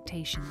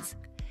expectations.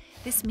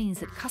 This means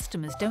that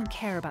customers don't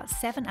care about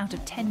 7 out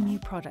of 10 new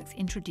products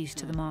introduced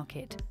to the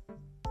market.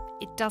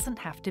 It doesn't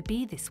have to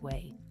be this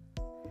way.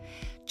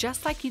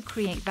 Just like you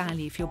create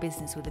value for your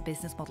business with a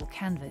business model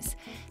canvas,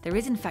 there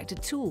is in fact a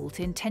tool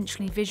to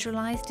intentionally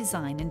visualize,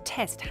 design, and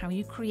test how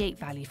you create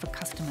value for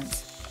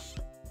customers.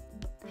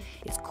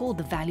 It's called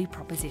the Value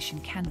Proposition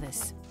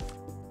Canvas.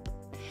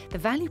 The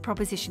Value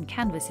Proposition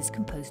Canvas is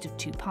composed of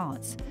 2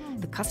 parts,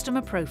 the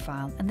customer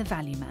profile and the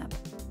value map.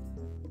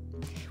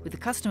 With the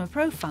customer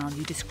profile,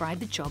 you describe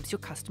the jobs your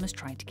customers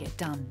try to get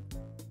done.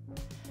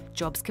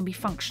 Jobs can be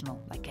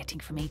functional, like getting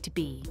from A to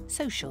B,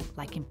 social,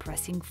 like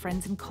impressing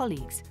friends and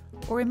colleagues,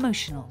 or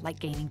emotional, like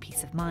gaining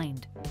peace of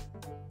mind.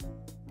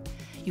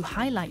 You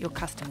highlight your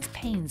customers'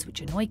 pains,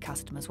 which annoy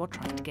customers while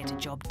trying to get a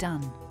job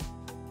done.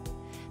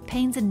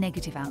 pains and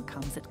negative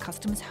outcomes that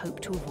customers hope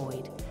to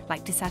avoid,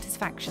 like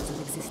dissatisfactions with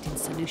existing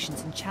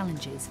solutions and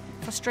challenges,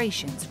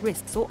 frustrations,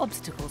 risks, or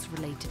obstacles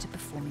related to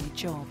performing a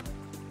job.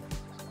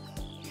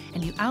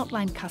 And you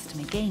outline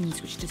customer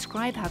gains, which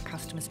describe how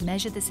customers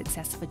measure the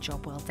success of a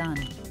job well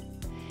done.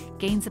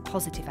 Gains are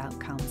positive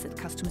outcomes that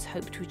customers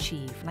hope to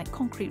achieve, like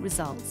concrete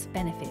results,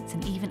 benefits,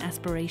 and even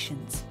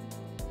aspirations.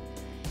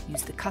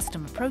 Use the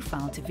customer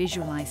profile to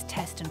visualize,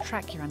 test, and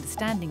track your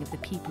understanding of the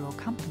people or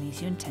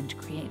companies you intend to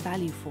create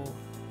value for.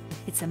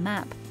 It's a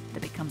map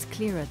that becomes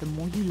clearer the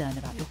more you learn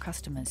about your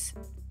customers.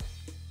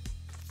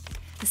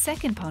 The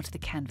second part of the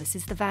canvas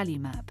is the value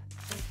map.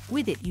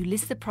 With it, you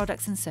list the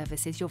products and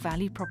services your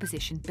value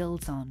proposition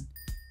builds on.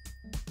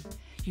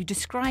 You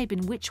describe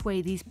in which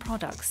way these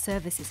products,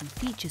 services, and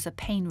features are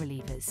pain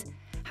relievers,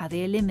 how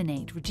they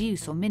eliminate,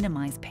 reduce, or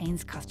minimize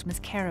pains customers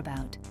care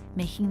about,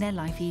 making their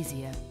life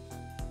easier.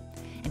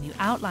 And you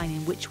outline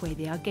in which way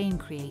they are gain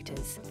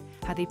creators,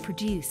 how they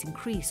produce,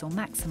 increase, or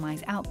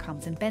maximize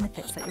outcomes and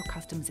benefits that your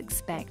customers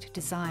expect,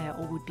 desire,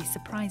 or would be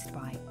surprised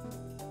by.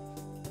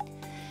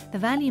 The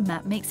value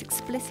map makes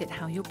explicit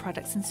how your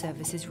products and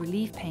services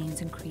relieve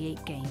pains and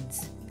create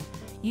gains.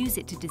 Use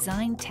it to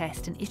design,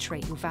 test, and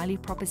iterate your value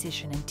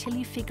proposition until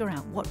you figure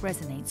out what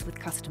resonates with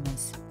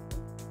customers.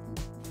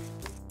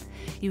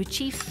 You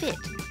achieve fit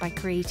by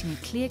creating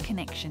a clear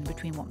connection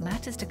between what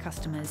matters to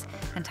customers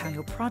and how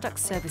your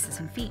products, services,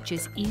 and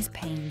features ease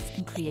pains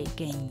and create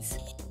gains.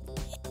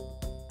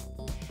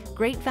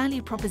 Great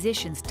value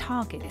propositions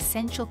target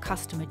essential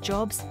customer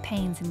jobs,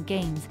 pains, and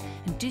gains,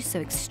 and do so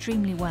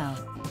extremely well.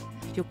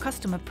 Your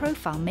customer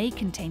profile may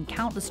contain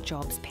countless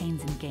jobs,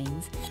 pains, and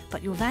gains,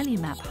 but your value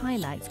map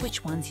highlights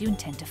which ones you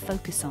intend to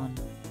focus on.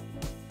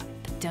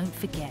 But don't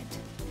forget,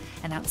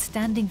 an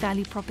outstanding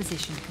value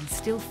proposition can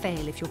still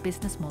fail if your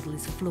business model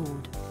is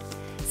flawed.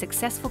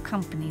 Successful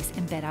companies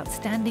embed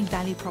outstanding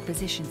value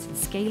propositions in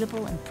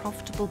scalable and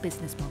profitable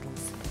business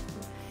models.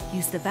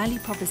 Use the value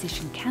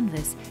proposition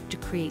canvas to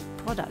create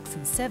products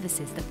and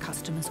services that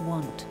customers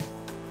want.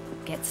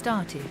 Get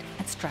started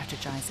at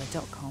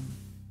strategizer.com.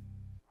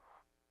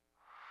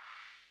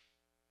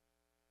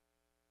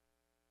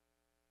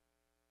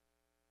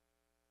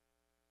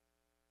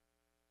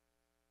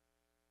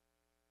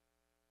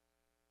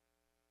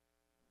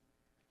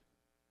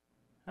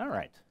 All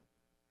right,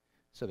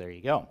 so there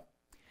you go.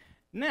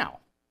 Now,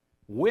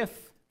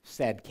 with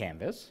said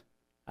canvas,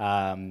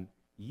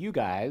 you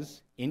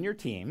guys in your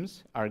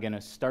teams are going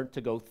to start to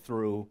go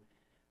through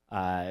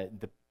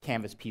the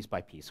canvas piece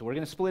by piece. So we're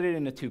going to split it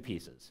into two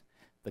pieces,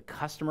 the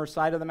customer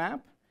side of the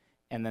map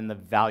and then the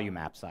value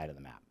map side of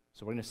the map.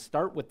 So we're going to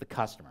start with the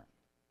customer.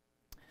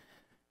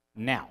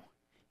 Now,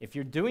 if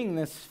you're doing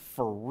this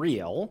for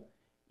real,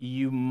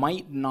 you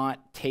might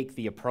not take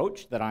the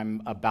approach that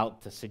I'm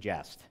about to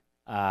suggest.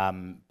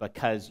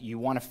 Because you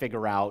want to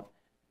figure out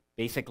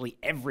basically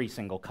every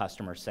single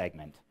customer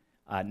segment,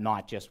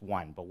 not just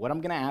one. But what I'm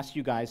going to ask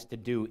you guys to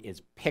do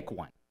is pick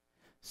one.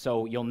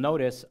 So you'll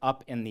notice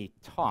up in the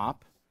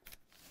top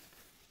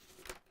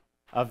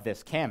of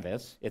this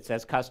canvas, it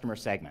says customer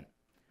segment.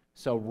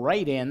 So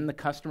write in the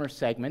customer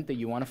segment that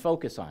you want to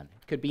focus on.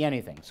 It could be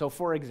anything. So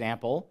for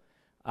example,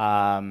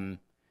 Airbnb.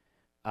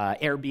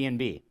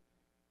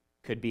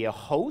 Could be a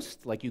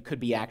host, like you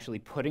could be actually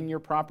putting your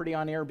property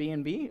on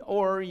Airbnb,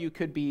 or you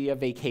could be a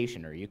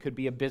vacationer, you could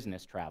be a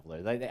business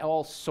traveler.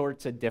 All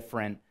sorts of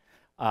different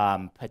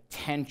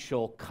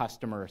potential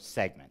customer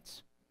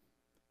segments.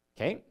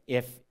 Okay,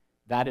 if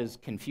that is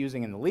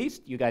confusing in the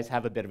least, you guys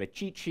have a bit of a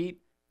cheat sheet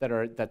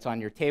that's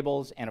on your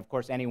tables, and of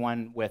course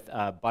anyone with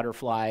a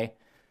butterfly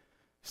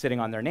sitting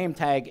on their name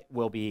tag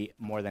will be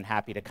more than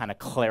happy to kind of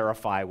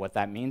clarify what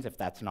that means if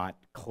that's not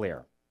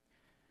clear.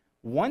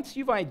 Once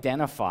you've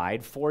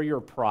identified for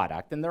your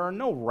product, and there are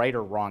no right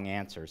or wrong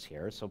answers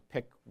here, so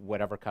pick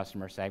whatever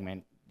customer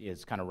segment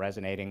is kind of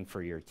resonating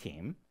for your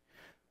team.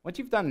 Once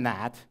you've done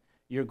that,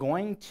 you're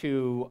going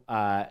to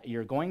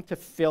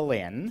fill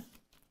in,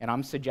 and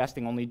I'm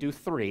suggesting only do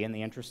 3 in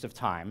the interest of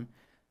time,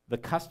 the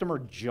customer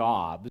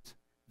jobs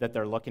that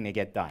they're looking to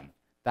get done.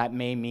 That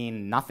may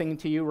mean nothing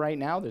to you right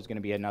now. There's going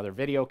to be another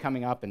video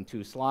coming up in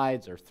 2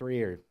 slides or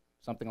 3 or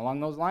something along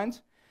those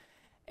lines.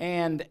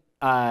 And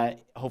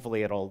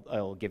hopefully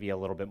it'll give you a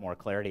little bit more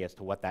clarity as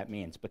to what that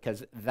means,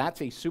 because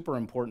that's a super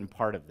important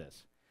part of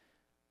this.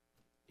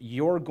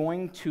 You're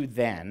going to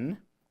then,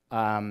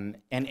 and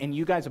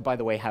you guys, by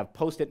the way, have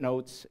Post-it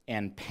notes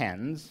and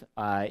pens.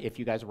 If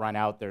you guys run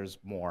out, there's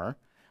more.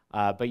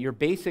 But you're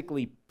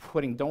basically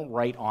don't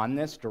write on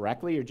this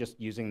directly. You're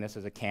just using this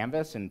as a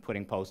canvas and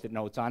putting Post-it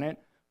notes on it.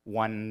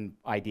 1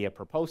 idea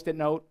per Post-it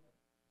note.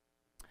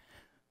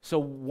 So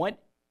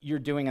what you're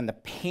doing in the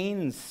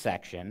pains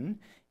section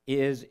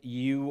is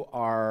you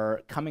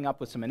are coming up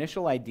with some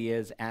initial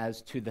ideas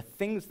as to the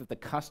things that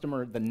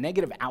the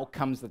negative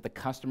outcomes that the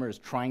customer is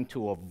trying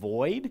to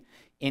avoid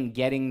in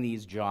getting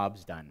these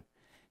jobs done.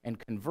 And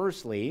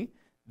conversely,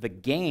 the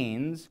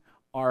gains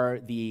are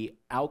the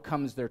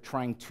outcomes they're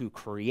trying to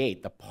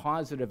create, the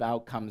positive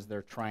outcomes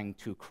they're trying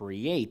to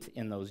create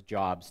in those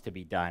jobs to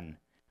be done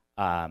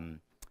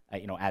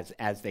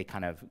as they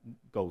kind of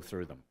go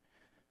through them.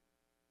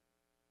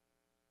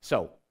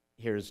 So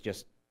here's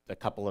just a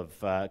couple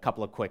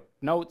of quick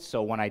notes.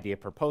 So one idea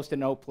per Post-it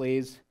note,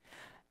 please.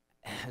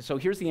 So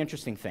here's the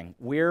interesting thing.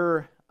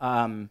 We've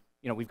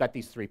got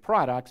these 3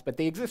 products, but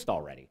they exist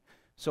already.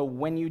 So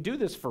when you do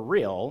this for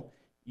real,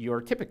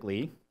 you're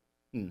typically,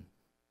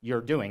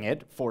 you're doing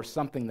it for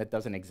something that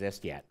doesn't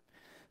exist yet.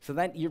 So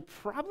that you're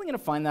probably going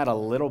to find that a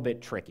little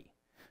bit tricky.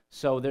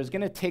 So there's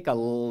going to take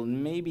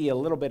maybe a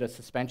little bit of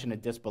suspension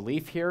of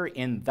disbelief here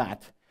in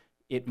that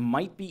it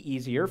might be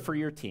easier for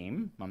your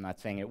team. I'm not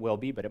saying it will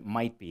be, but it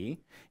might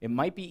be. It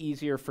might be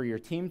easier for your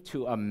team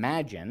to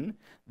imagine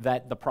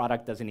that the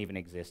product doesn't even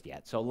exist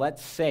yet. So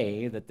let's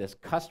say that this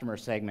customer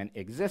segment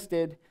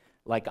existed,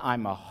 like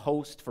I'm a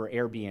host for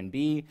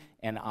Airbnb,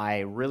 and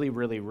I really,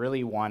 really,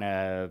 really want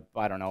to,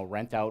 I don't know,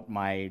 rent out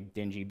my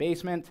dingy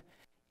basement,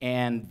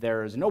 and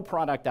there's no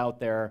product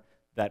out there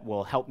that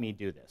will help me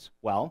do this.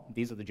 Well,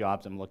 these are the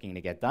jobs I'm looking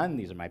to get done.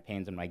 These are my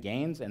pains and my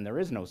gains, and there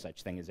is no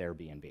such thing as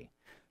Airbnb.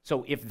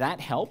 So if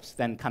that helps,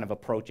 then kind of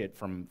approach it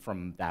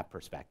from that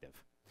perspective.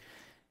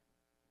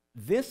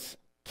 This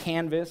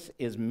canvas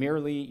is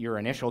merely your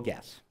initial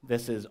guess.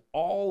 This is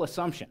all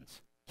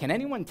assumptions. Can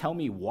anyone tell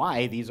me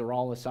why these are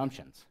all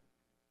assumptions?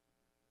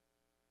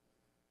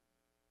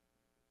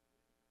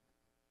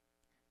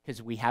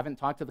 Because we haven't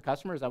talked to the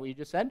customer, is that what you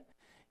just said?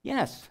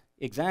 Yes,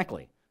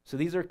 exactly. So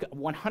these are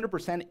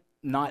 100%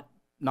 not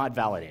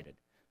validated.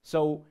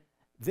 So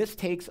this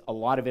takes a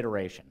lot of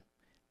iteration.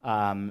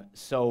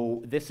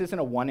 So this isn't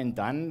a one and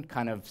done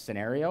kind of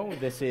scenario.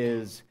 This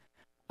is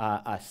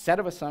a set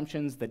of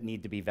assumptions that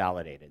need to be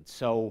validated.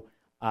 So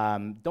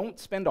don't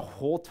spend a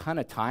whole ton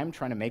of time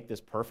trying to make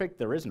this perfect.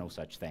 There is no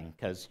such thing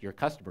because your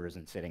customer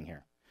isn't sitting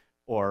here.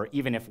 Or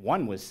even if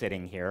one was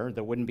sitting here,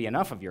 there wouldn't be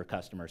enough of your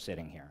customers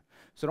sitting here.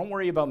 So don't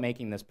worry about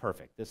making this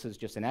perfect. This is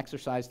just an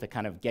exercise to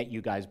kind of get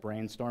you guys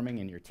brainstorming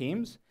in your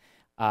teams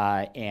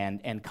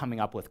and coming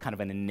up with kind of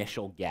an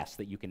initial guess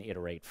that you can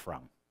iterate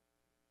from.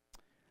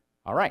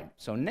 All right,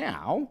 so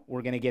now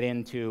we're going to get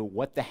into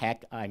what the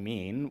heck I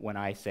mean when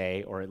I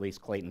say, or at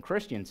least Clayton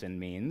Christensen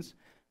means,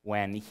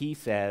 when he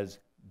says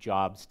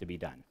jobs to be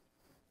done.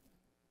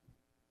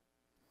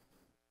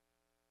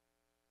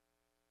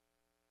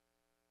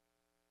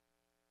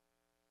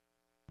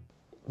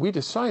 We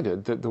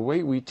decided that the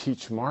way we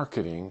teach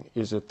marketing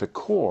is at the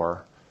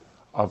core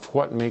of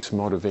what makes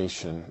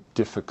motivation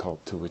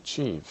difficult to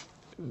achieve.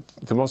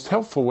 The most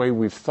helpful way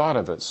we've thought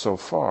of it so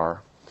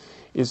far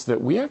is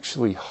that we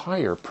actually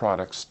hire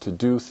products to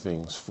do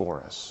things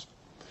for us.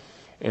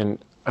 And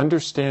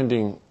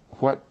understanding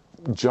what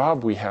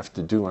job we have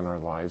to do in our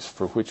lives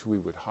for which we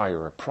would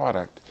hire a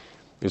product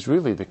is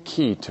really the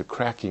key to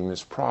cracking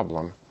this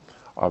problem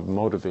of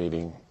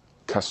motivating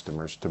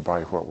customers to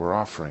buy what we're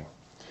offering.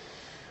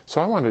 So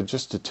I wanted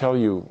just to tell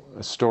you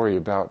a story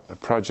about a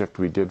project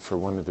we did for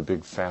one of the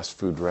big fast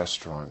food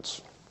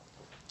restaurants.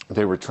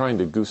 They were trying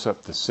to goose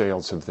up the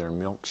sales of their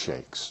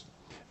milkshakes.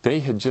 They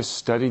had just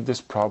studied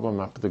this problem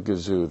up the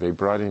gazoo. They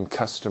brought in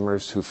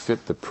customers who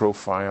fit the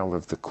profile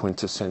of the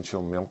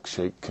quintessential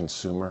milkshake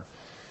consumer.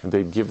 And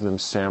they'd give them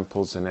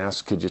samples and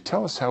ask, could you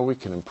tell us how we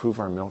can improve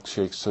our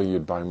milkshakes so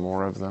you'd buy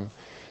more of them?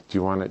 Do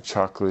you want it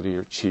chocolatey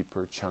or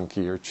cheaper,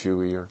 chunky or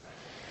chewier?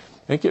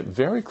 They get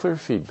very clear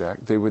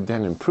feedback. They would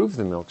then improve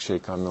the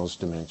milkshake on those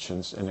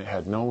dimensions, and it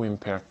had no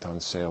impact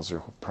on sales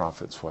or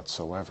profits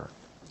whatsoever.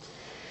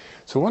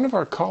 So one of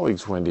our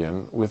colleagues went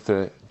in with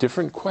a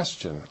different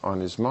question on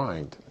his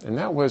mind, and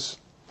that was,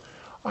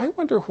 I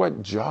wonder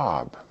what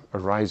job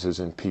arises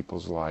in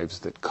people's lives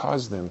that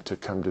cause them to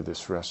come to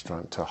this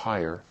restaurant to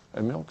hire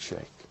a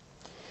milkshake.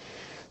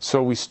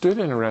 So we stood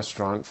in a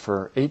restaurant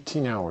for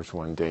 18 hours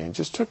one day and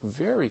just took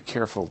very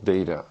careful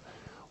data.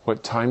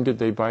 What time did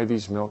they buy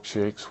these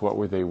milkshakes? What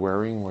were they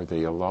wearing? Were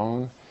they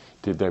alone?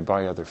 Did they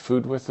buy other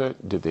food with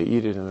it? Did they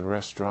eat it in the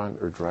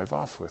restaurant or drive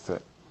off with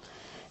it?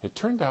 It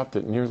turned out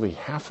that nearly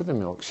half of the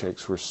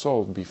milkshakes were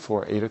sold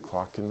before 8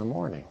 o'clock in the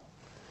morning.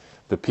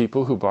 The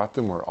people who bought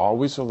them were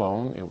always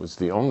alone. It was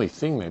the only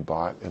thing they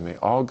bought, and they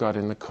all got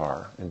in the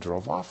car and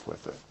drove off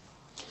with it.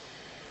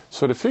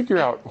 So to figure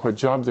out what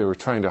job they were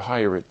trying to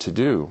hire it to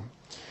do,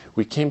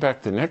 we came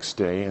back the next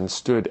day and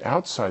stood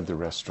outside the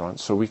restaurant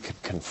so we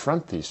could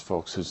confront these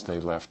folks as they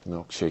left,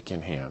 milkshake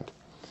in hand.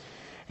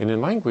 And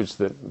in language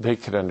that they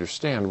could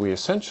understand, we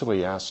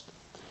essentially asked,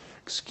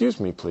 excuse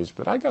me, please,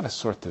 but I got to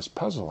sort this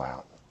puzzle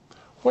out.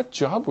 What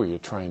job were you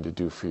trying to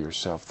do for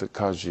yourself that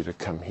caused you to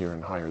come here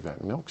and hire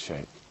that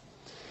milkshake?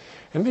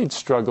 And they'd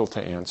struggle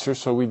to answer,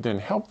 so we'd then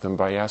help them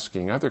by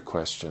asking other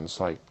questions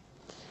like,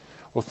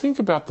 well, think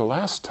about the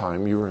last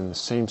time you were in the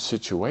same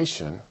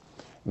situation,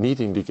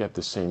 needing to get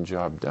the same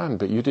job done,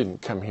 but you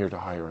didn't come here to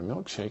hire a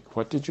milkshake.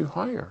 What did you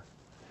hire?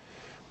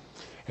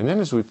 And then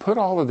as we put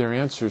all of their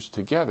answers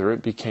together,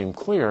 it became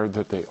clear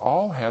that they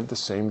all had the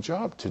same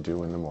job to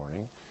do in the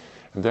morning,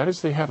 and that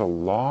is they had a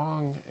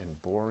long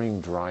and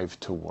boring drive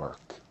to work.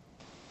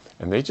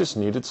 And they just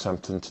needed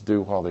something to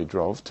do while they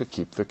drove to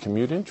keep the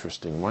commute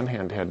interesting. One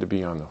hand had to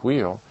be on the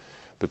wheel,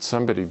 but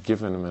somebody had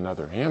given them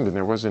another hand, and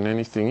there wasn't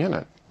anything in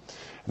it.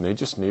 and they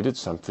just needed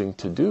something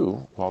to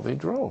do while they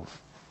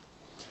drove.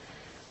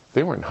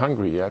 They weren't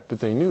hungry yet, but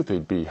they knew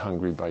they'd be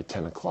hungry by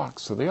 10 o'clock,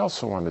 so they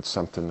also wanted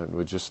something that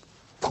would just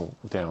go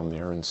down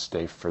there and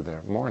stay for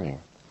their morning.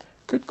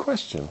 Good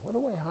question. What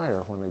do I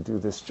hire when I do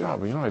this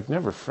job? You know, I've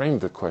never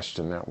framed the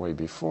question that way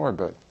before,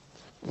 but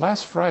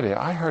last Friday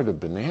I hired a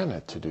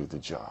banana to do the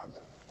job.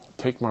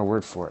 Take my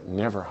word for it,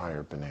 never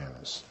hire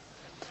bananas.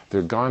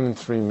 They're gone in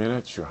 3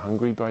 minutes, you're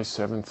hungry by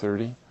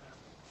 7:30.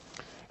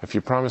 If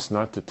you promise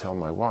not to tell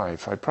my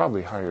wife, I'd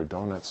probably hire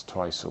donuts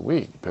twice a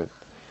week, but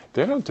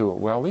they don't do it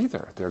well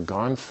either. They're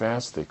gone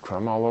fast, they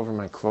crumb all over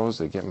my clothes,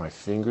 they get my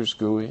fingers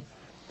gooey.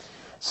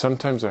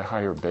 Sometimes I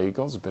hire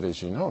bagels, but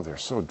as you know, they're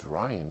so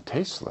dry and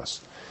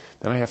tasteless.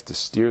 Then I have to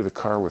steer the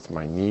car with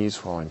my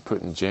knees while I'm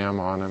putting jam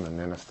on them, and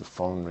then if the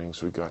phone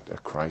rings, we got a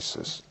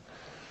crisis.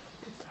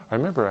 I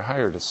remember I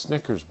hired a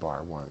Snickers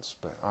bar once,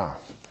 but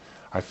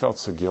I felt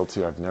so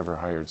guilty I've never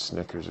hired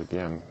Snickers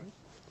again.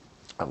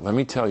 Let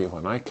me tell you,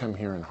 when I come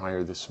here and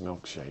hire this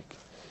milkshake,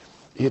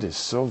 it is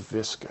so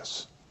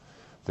viscous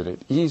that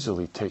it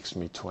easily takes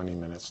me 20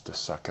 minutes to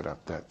suck it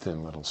up that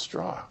thin little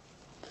straw.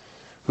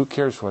 Who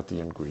cares what the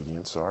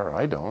ingredients are?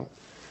 I don't.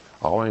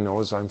 All I know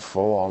is I'm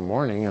full all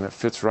morning and it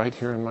fits right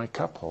here in my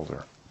cup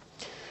holder.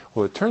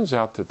 Well, it turns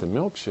out that the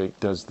milkshake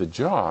does the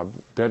job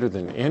better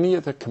than any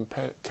of the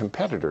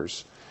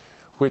competitors,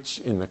 which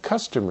in the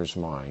customers'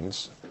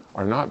 minds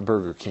are not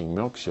Burger King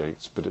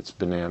milkshakes, but it's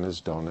bananas,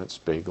 donuts,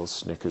 bagels,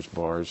 Snickers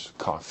bars,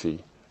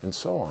 coffee, and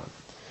so on.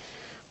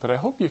 But I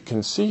hope you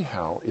can see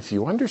how, if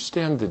you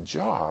understand the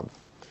job,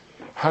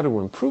 how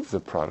to improve the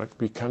product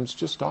becomes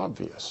just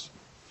obvious.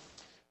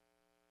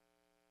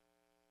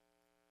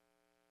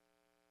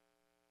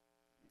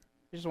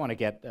 I just want to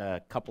get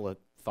a couple of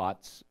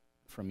thoughts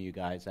from you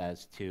guys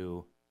as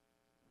to,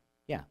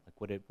 like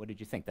what did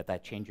you think?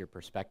 That changed your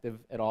perspective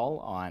at all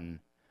on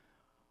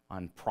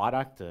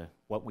product,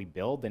 what we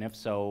build, and if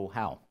so,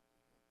 how?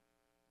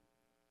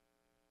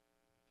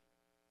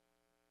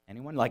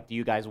 Anyone? Like, do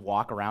you guys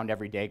walk around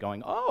every day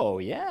going, oh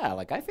yeah,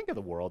 like I think of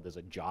the world as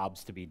a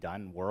jobs to be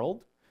done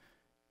world?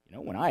 You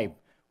know, when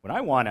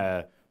I want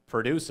to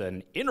produce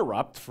an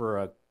interrupt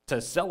to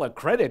sell a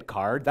credit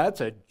card, that's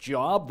a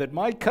job that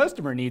my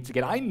customer needs to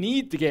get. I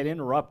need to get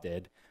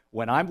interrupted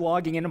when I'm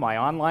logging into my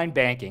online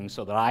banking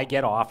so that I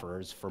get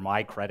offers for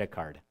my credit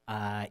card.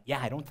 Yeah,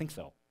 I don't think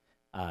so.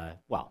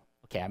 Well,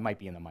 okay, I might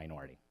be in the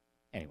minority.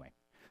 Anyway,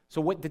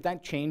 so what did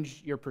that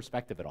change your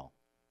perspective at all?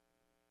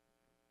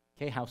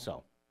 Okay, how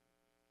so?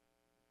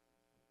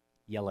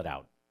 Yell it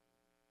out.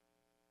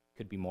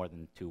 Could be more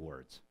than 2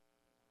 words.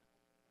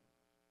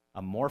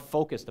 A more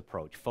focused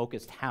approach.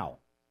 Focused how?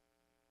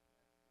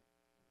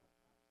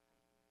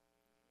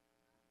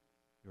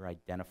 You're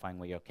identifying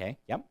what you okay?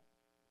 Yep.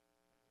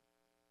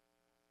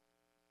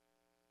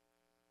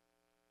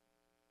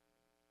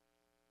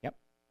 Yep.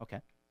 Okay.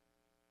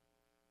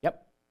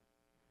 Yep.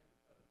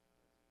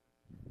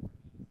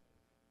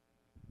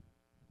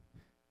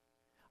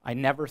 I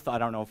never thought, I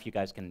don't know if you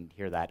guys can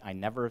hear that, I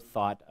never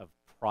thought of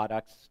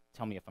products,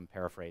 tell me if I'm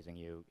paraphrasing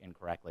you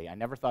incorrectly, I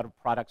never thought of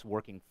products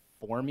working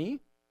for me.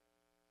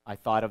 I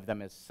thought of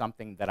them as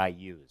something that I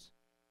use.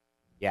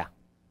 Yeah.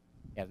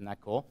 Isn't that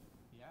cool?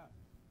 Yeah.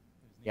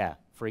 Yeah,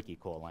 freaky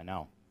cool, I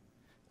know.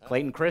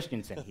 Clayton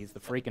Christensen, he's the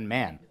freaking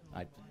man.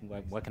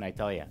 What can I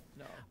tell you?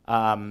 No.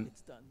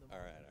 It's done. All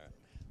right.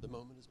 The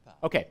moment is past.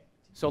 Okay,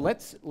 so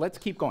let's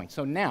keep going.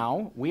 So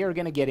now we are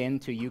going to get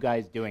into you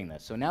guys doing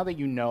this. So now that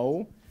you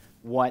know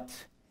what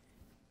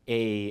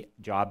a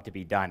job to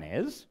be done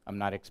is, I'm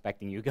not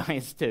expecting you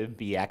guys to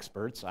be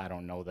experts. I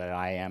don't know that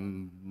I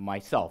am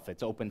myself.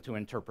 It's open to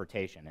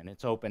interpretation, and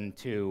it's open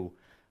to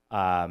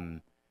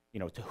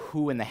to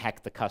who in the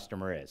heck the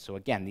customer is. So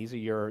again, these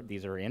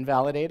are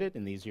invalidated,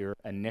 and these are your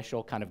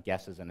initial kind of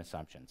guesses and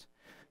assumptions.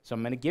 So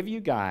I'm going to give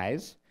you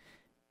guys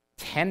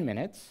 10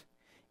 minutes,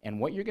 and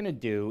what you're going to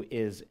do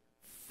is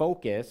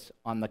focus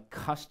on the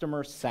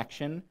customer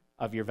section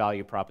of your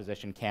value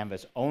proposition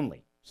canvas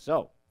only.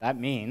 So that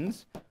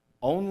means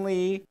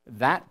only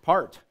that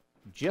part,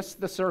 just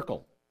the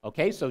circle.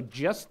 Okay, so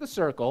just the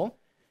circle.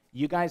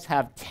 You guys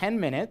have 10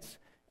 minutes.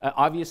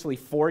 Obviously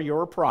for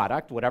your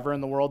product, whatever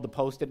in the world the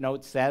Post-it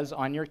note says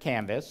on your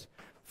canvas,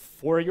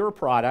 for your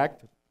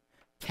product,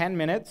 10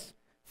 minutes,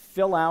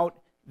 fill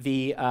out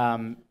the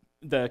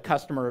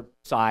customer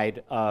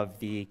side of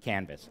the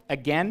canvas.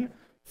 Again,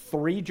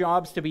 3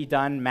 jobs to be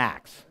done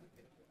max.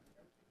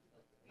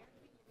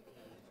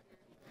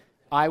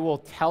 I will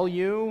tell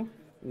you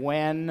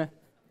when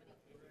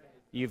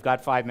you've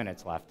got 5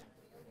 minutes left.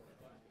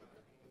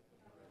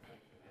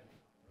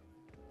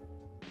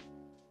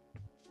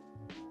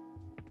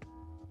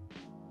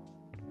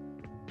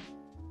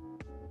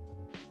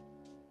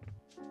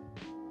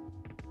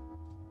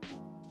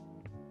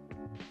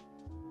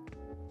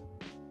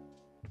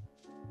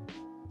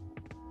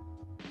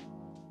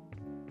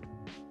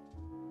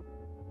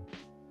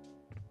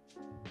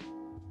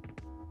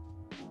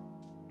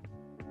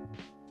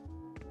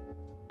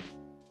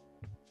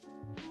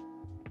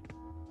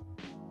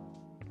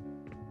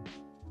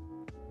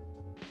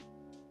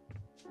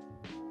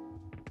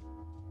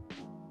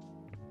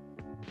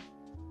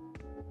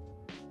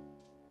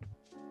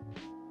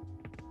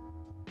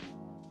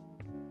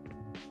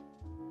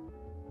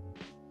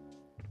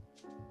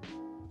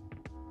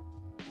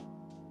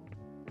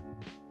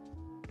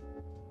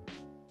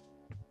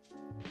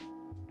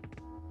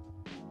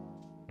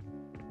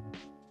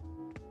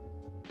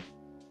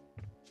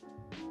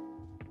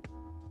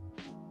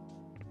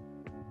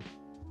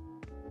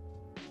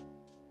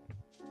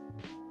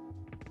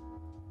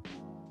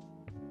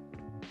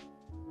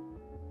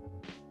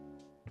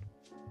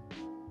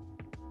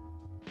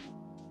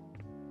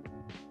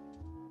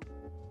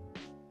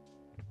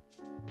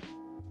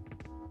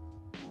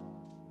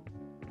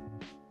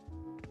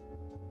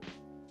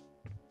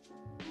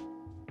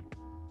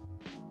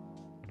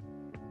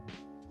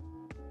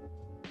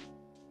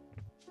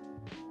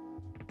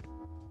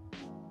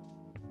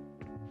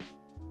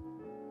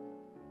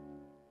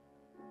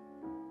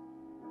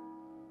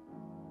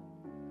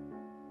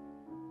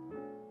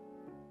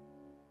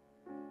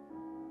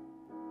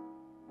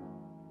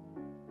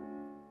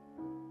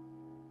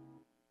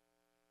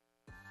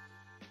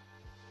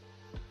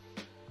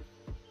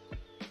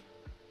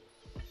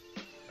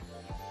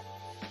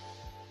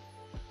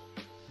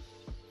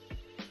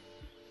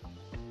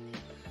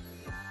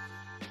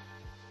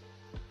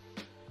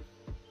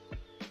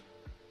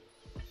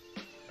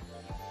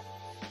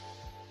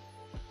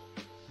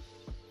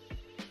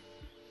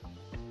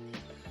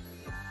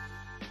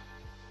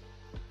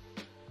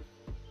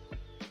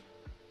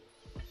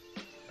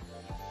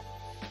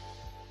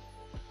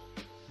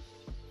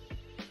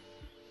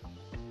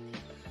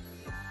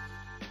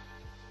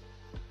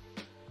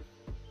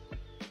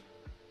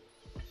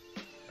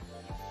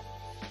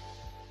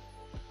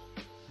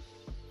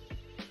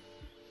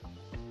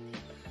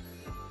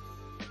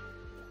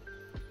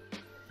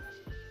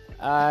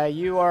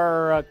 You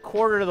are a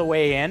quarter of the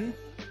way in.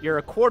 You're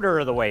a quarter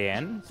of the way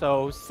in,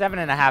 so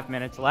 7.5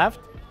 minutes left.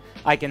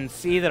 I can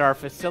see that our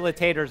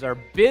facilitators are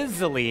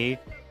busily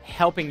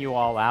helping you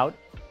all out.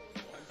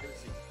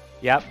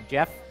 Yep,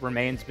 Jeff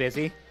remains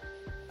busy.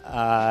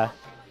 Wow,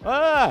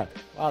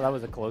 that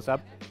was a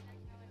close-up.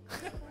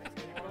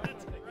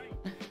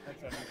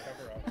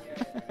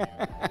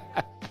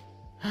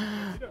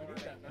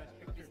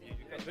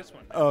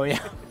 Oh, yeah,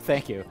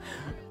 thank you.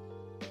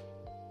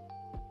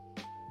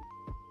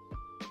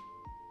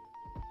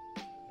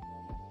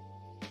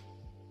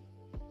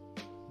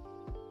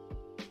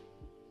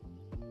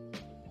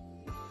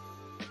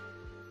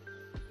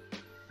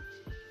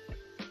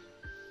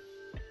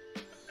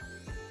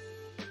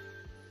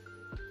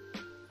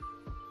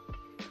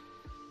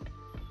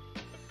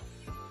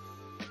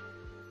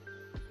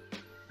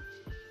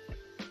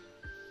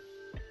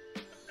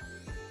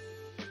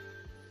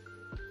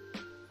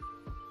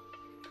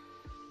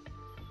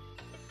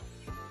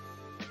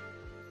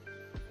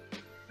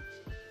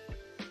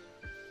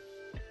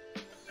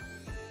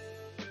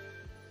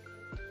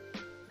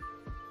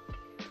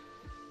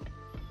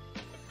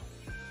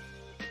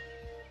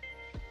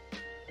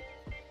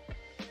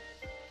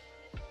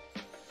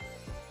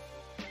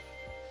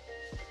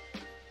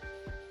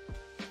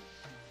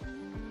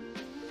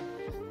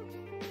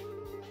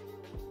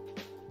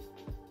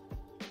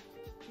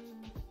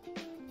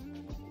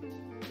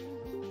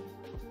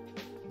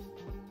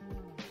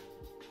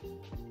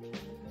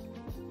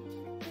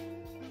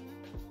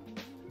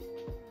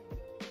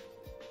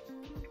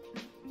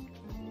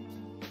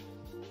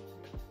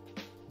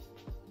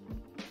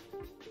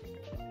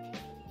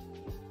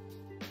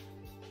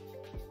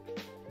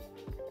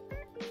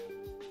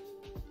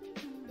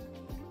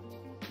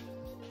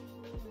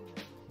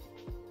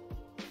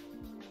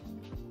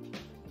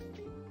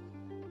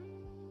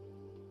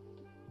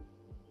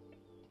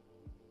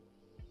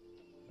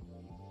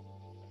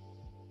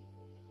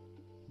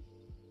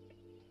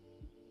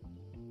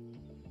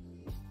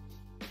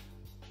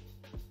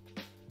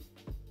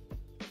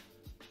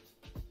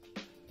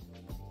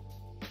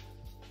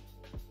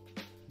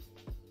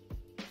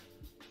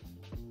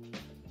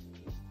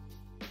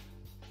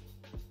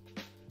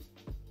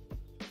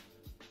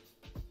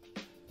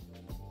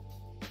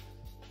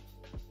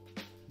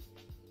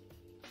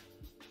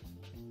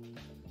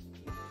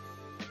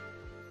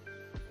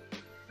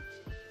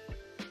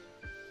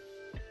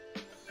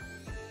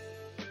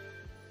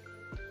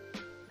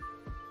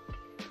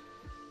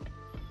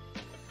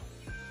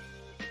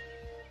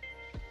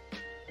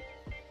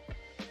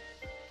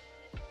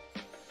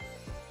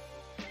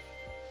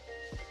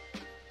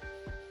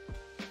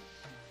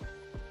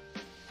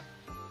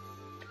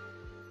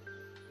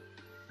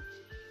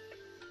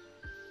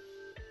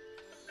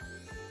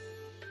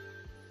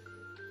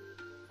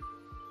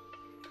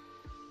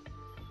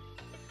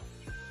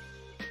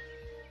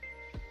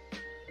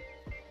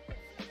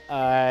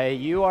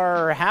 You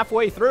are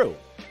halfway through.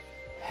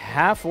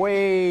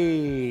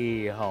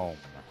 Halfway home.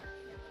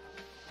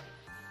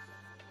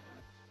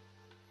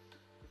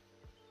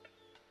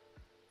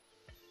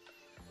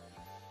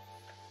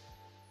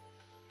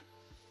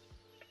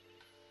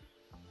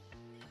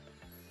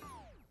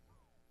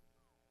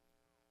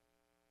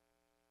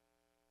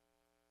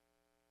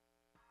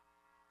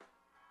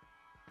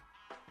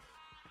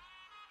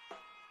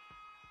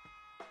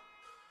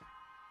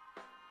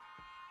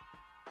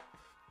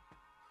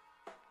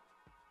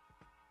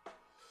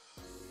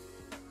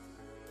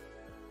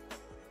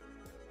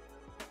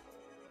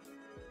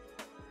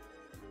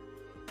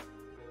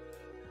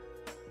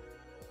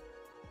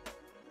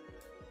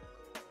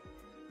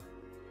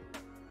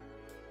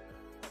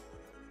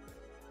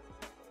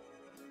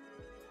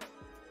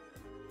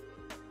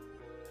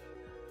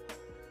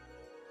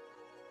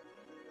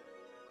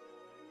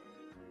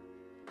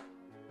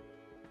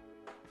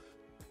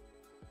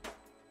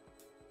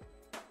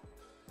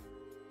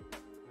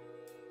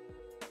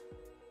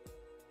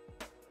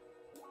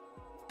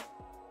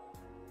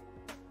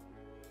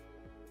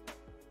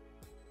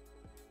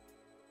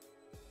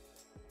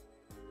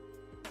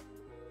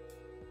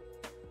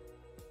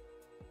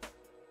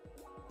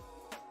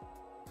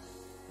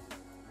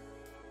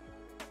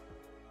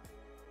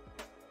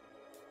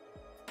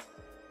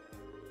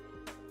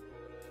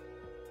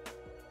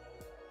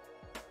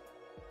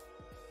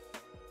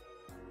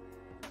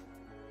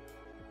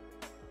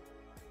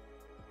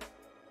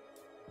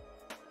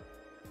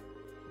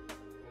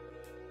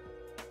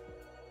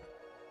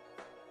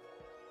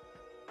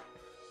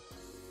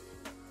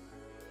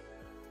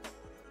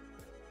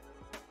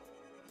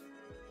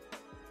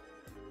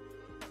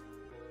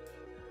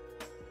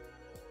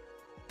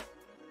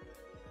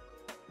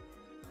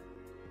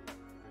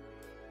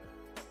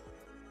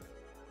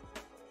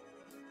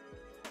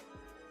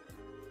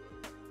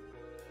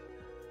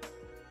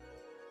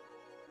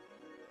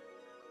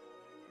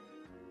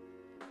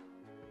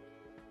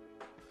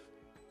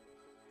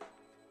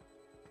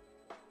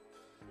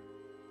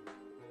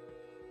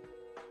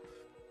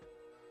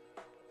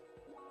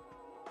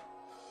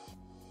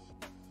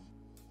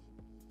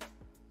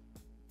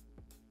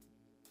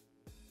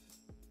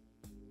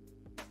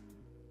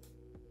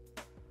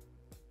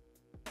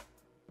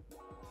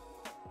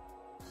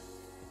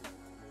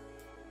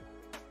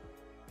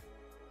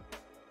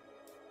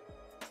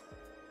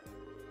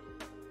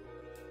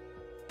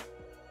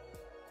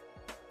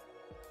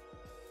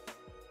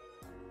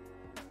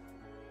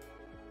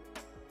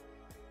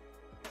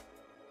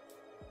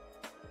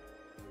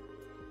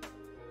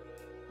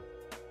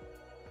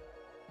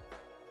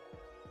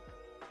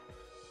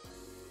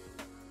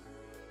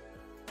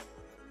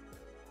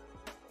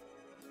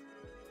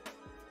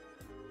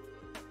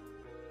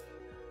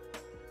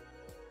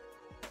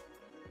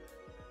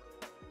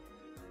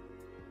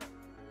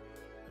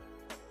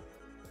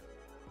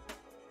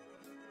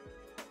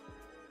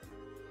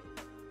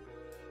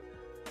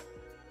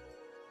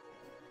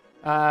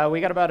 We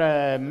got about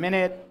a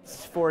minute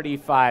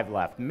 45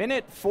 left.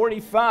 Minute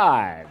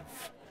 45.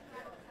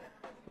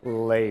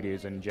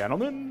 Ladies and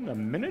gentlemen, a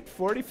minute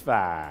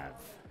 45.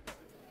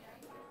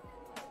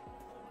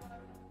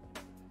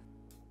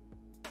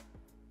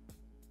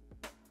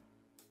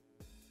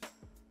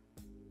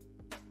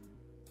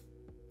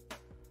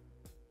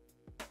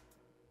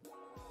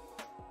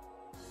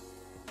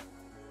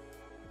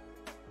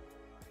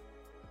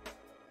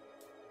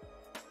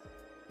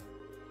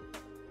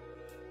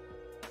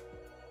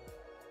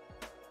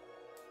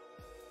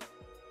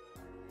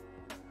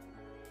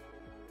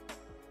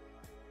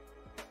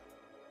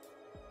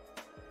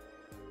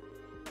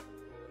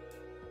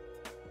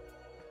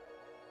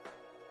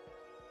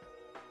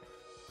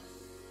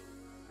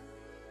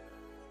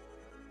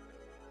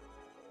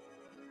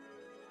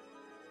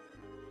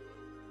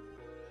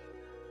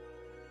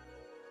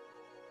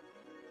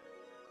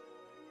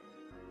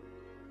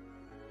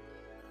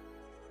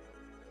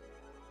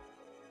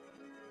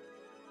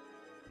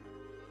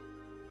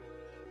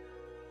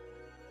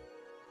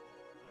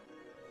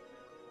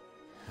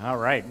 All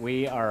right,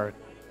 we are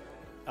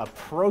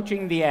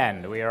approaching the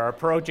end. We are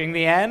approaching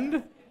the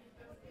end.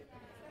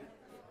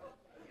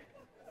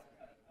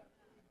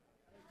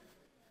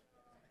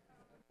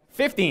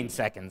 "15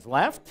 seconds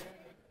left.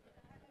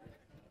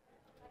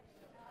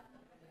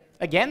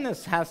 Again,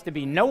 this has to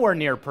be nowhere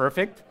near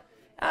perfect.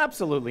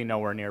 Absolutely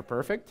nowhere near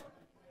perfect.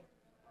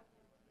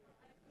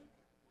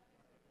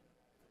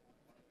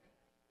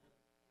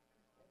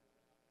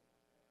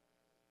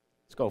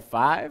 Let's go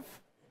 5,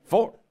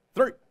 4,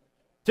 3,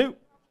 2,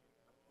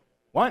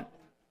 1,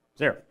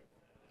 0.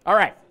 All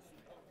right.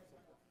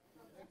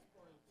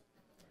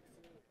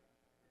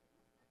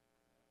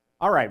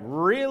 All right,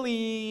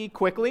 really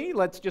quickly,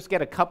 let's just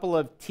get a couple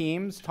of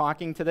teams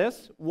talking to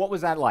this. What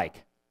was that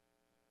like?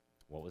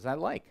 What was that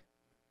like?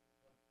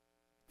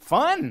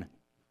 Fun.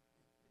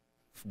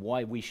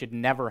 Why we should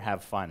never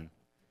have fun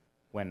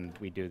when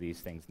we do these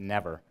things.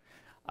 Never.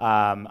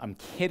 I'm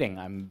kidding.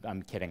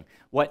 I'm kidding.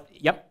 What?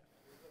 Yep.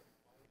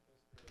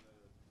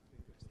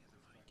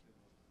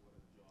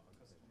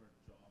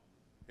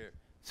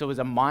 So it was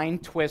a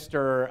mind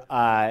twister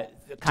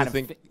kind of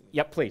thing.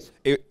 Yep, please.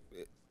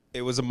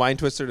 It was a mind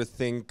twister to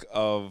think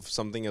of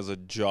something as a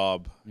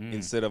job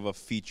instead of a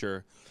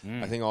feature.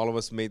 I think all of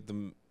us made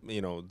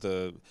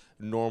the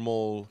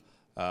normal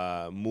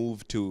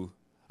move to,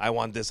 I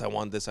want this, I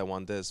want this, I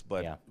want this,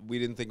 but we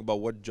didn't think about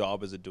what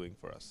job is it doing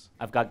for us.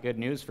 I've got good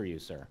news for you,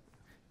 sir.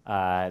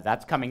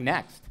 That's coming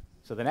next.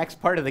 So the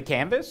next part of the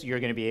canvas, you're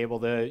going to be able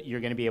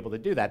to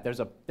do that.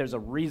 There's a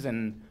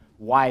reason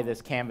why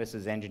this canvas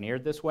is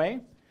engineered this way,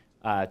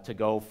 to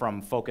go from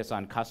focus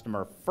on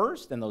customer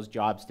first and those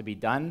jobs to be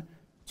done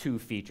to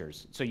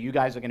features. So you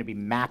guys are going to be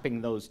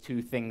mapping those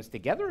two things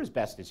together as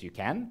best as you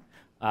can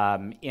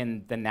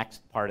in the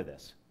next part of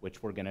this,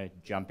 which we're going to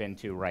jump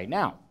into right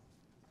now.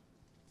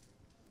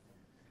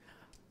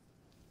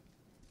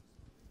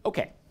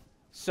 Okay,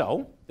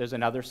 so there's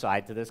another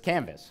side to this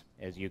canvas,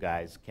 as you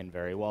guys can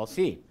very well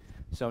see.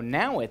 So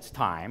now it's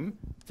time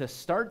to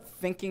start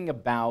thinking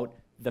about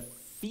the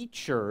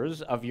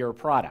features of your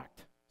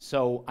product.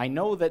 So I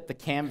know that the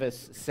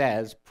canvas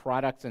says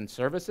products and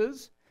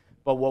services,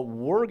 but what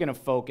we're going to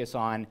focus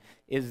on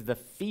is the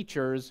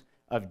features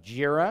of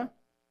Jira,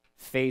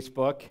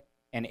 Facebook,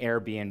 and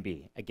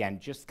Airbnb. Again,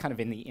 just kind of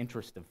in the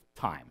interest of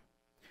time.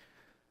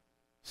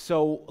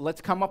 So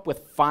let's come up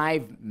with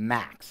 5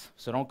 max.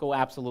 So don't go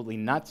absolutely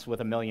nuts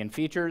with a million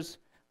features.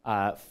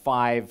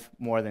 5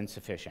 more than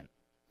sufficient.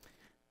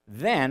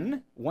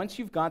 Then, once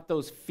you've got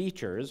those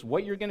features,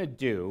 what you're going to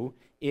do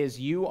is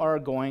you are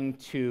going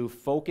to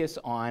focus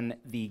on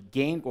the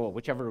gain, well,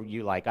 whichever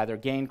you like, either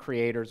gain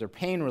creators or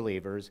pain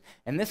relievers,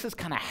 and this is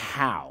kind of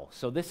how.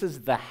 So this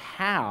is the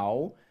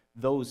how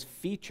those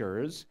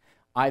features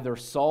either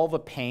solve a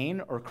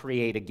pain or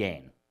create a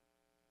gain.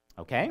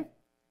 Okay?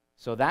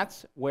 So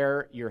that's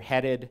where you're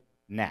headed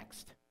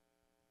next.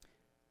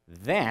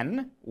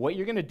 Then, what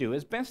you're going to do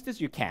as best as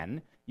you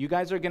can, you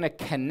guys are going to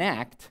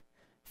connect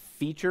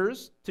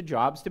features to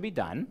jobs to be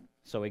done.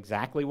 So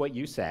exactly what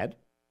you said.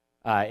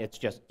 It's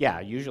just,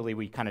 usually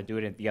we kind of do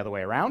it the other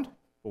way around,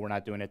 but we're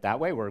not doing it that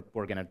way. We're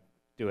going to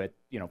do it,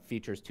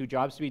 features to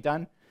jobs to be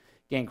done,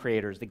 gain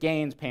creators to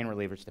gains, pain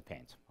relievers to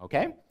pains.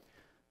 Okay?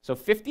 So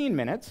 15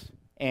 minutes,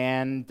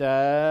 and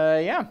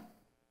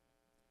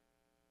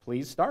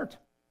please start.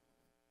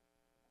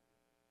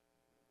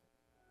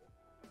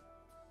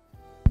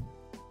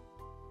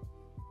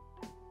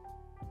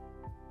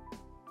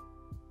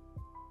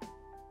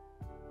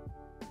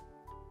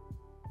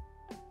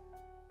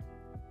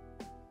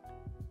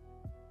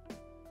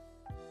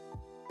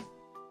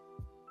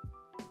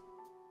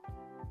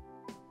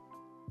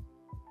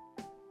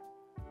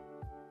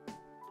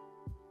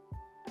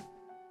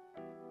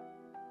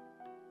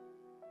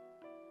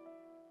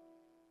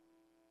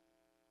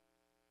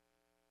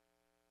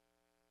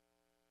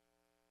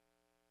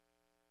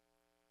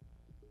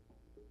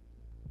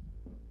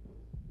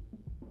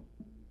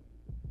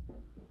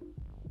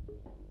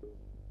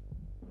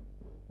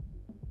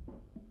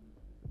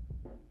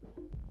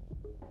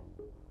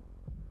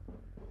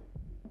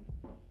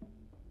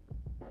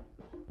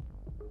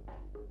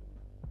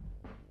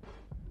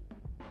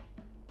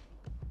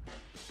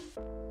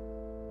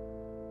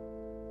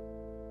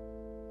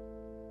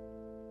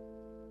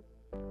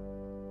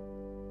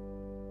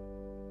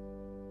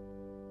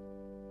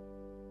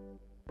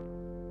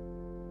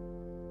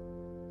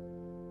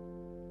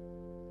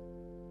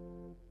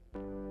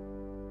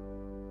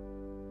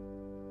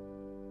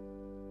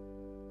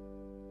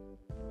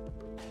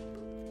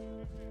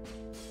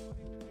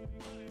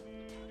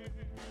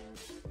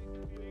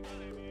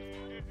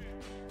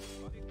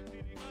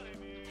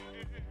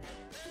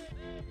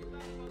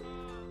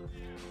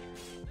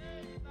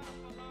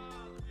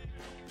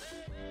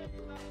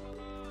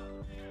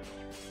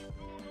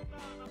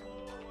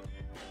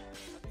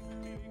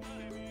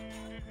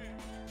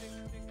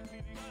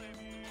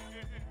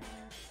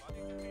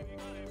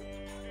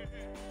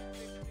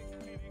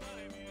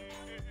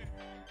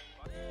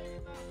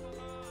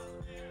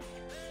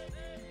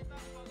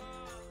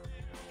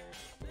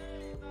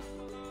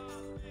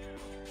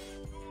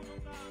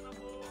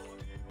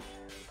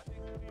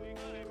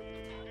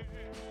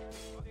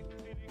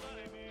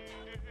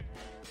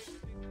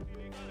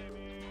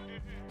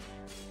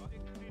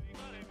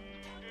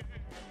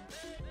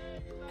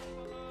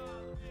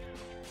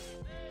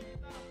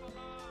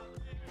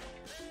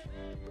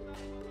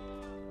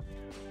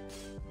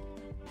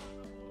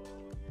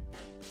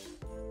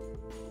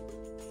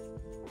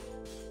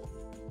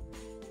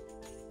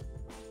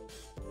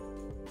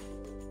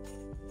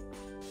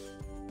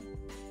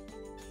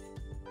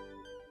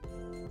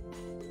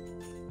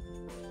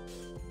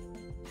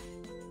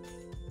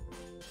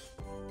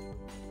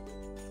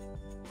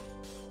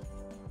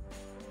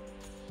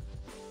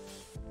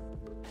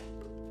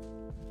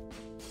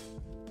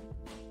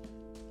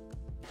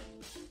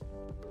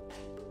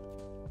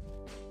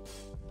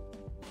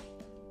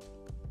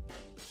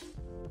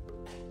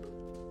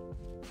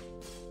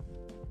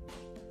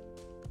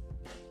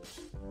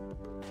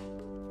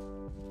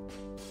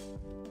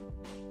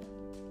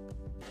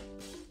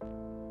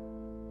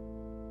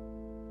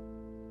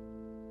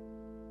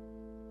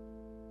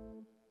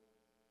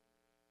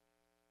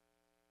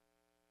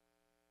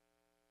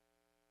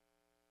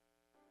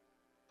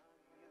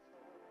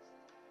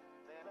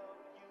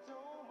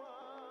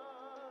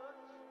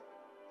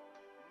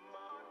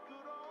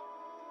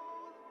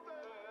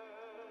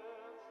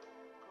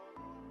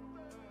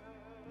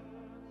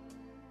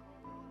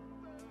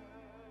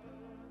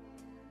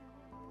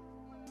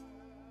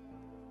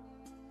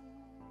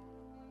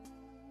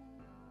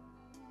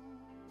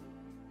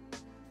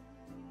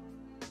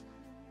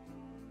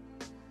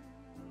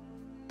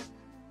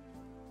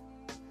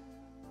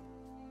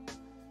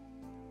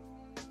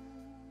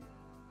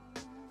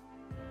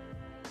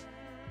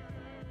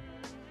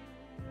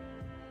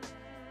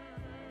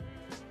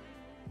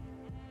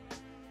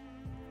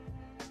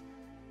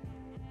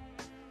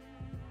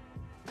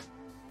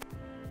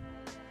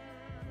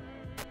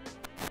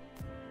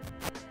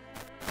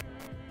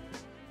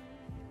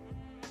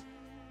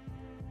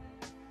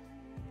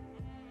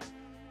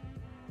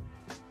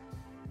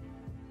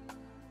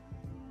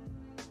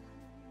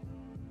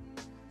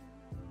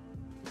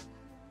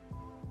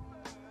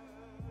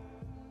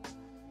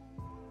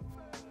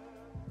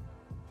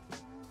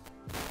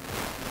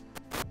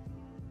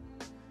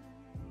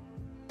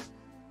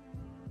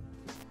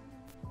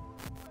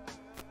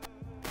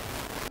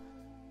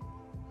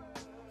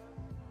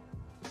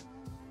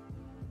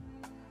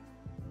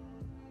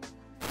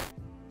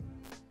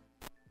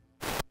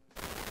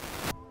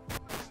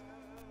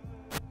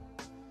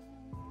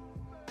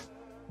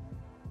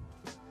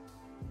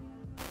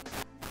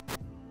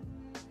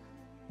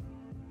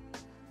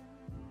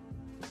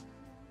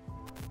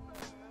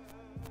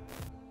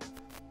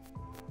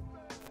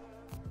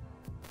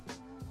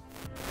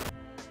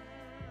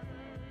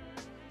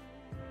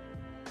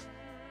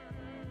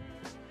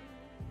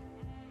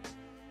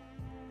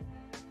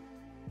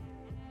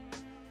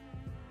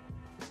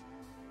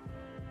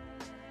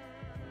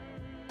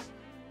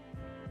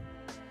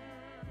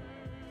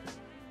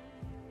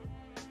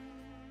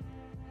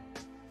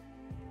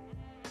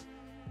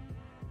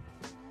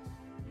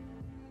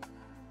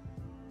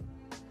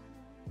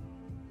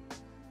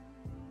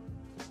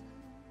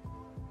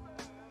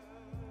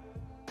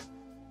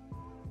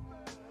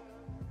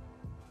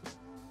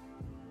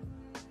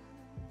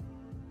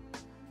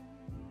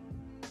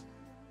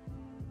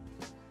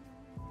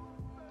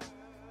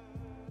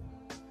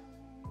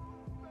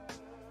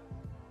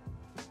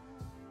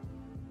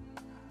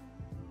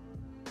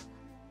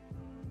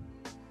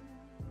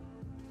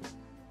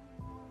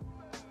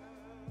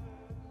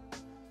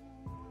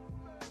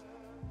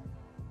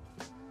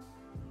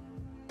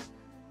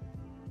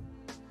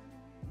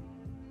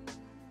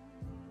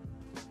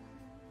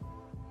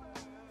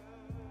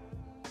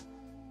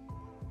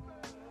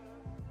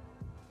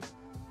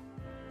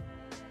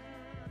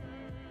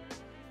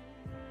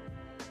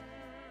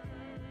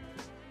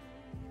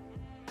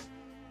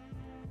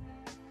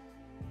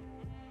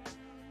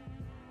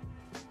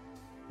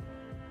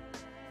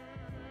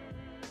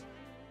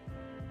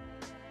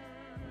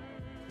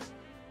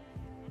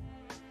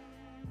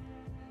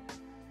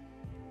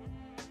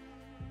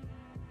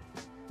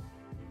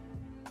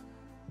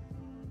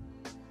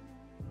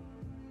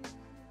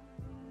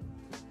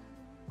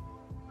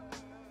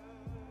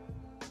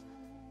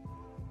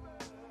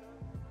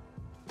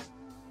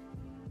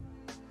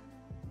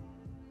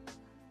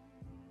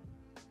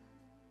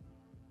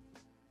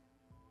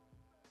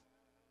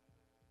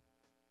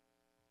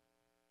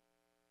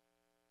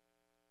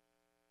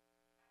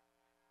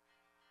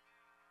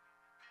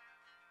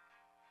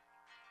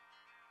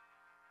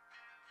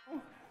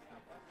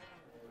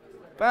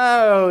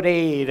 About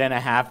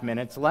 8.5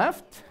 minutes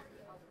left.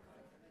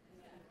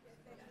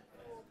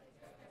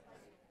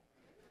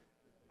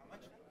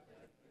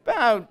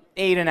 About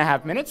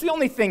 8.5 minutes. The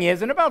only thing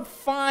is, in about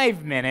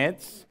 5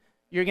 minutes,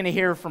 you're going to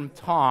hear from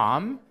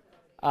Tom.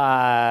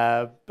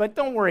 But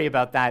don't worry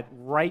about that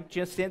right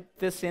just in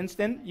this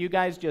instant. You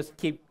guys just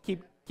keep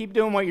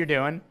doing what you're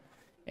doing,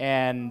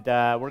 and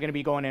we're going to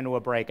be going into a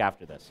break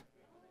after this.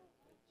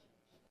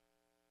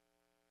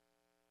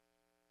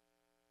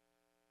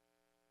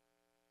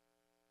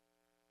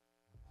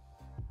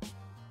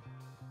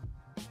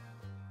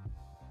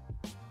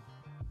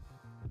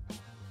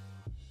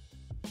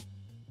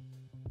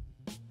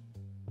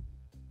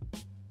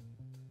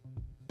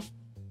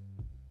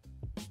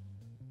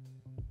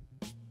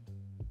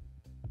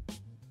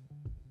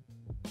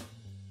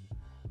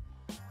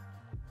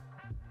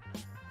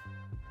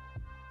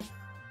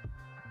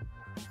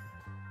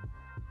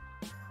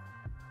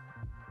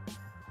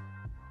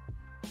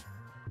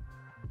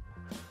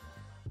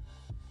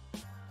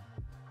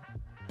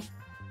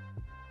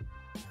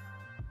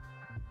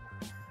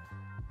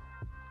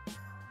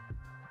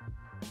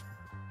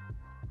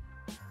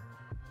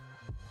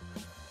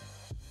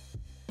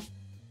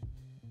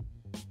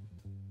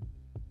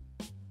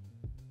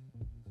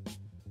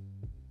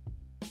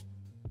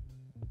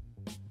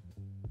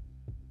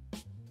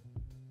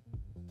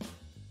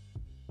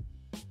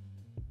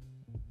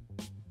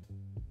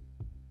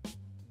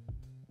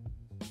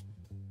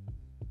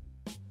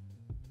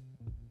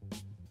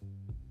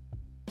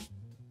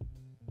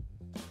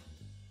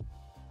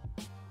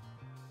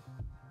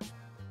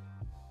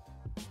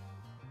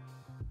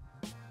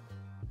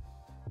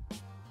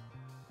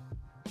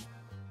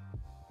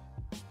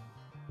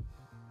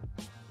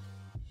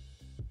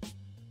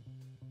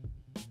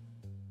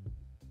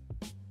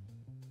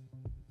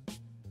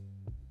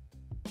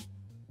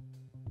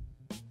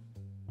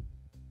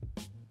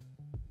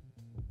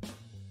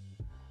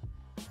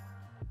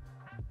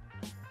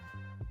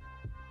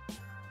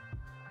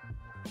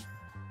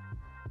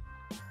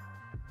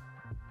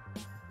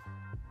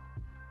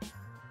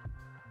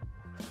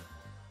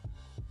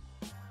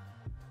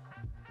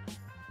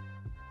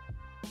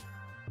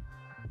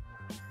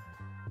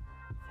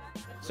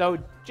 So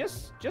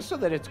just so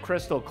that it's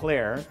crystal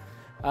clear,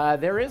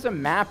 there is a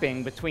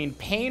mapping between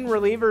pain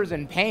relievers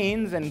and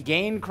pains and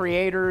gain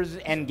creators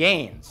and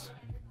gains.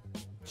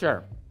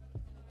 Sure.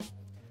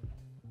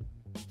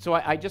 So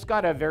I just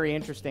got a very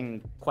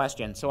interesting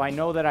question. So I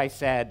know that I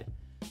said,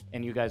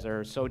 and you guys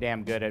are so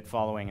damn good at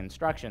following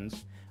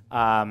instructions,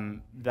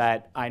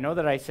 that I know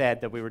that I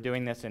said that we were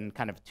doing this in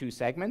kind of 2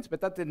 segments,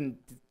 but that didn't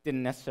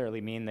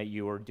necessarily mean that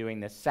you were doing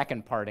this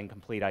second part in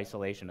complete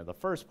isolation of the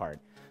first part.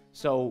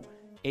 So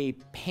a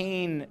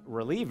pain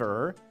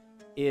reliever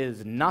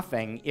is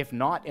nothing if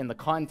not in the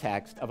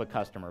context of a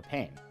customer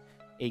pain.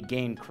 A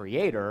gain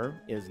creator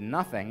is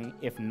nothing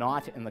if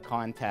not in the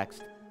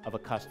context of a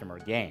customer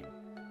gain.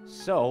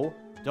 So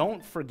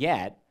don't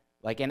forget,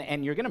 like,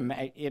 and you're going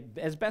to,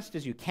 as best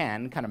as you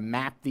can, kind of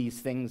map these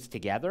things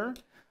together.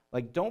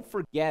 Like, don't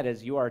forget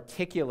as you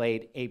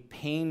articulate a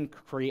pain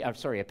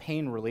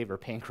reliever,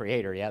 pain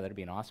creator. Yeah, that'd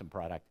be an awesome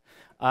product.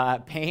 A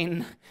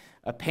pain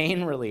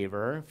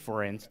reliever,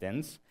 for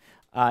instance.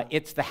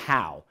 It's the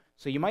how.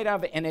 So you might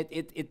have, and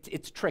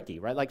it's tricky,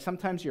 right? Like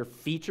sometimes your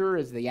feature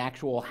is the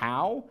actual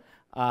how.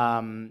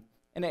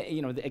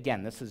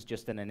 Again, this is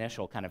just an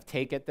initial kind of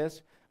take at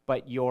this,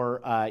 but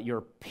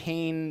your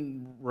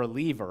pain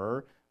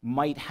reliever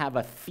might have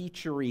a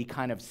featurey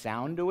kind of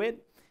sound to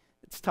it.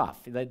 It's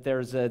tough.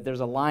 There's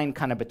a line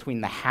kind of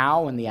between the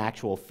how and the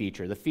actual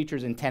feature. The feature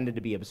is intended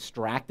to be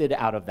abstracted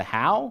out of the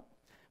how,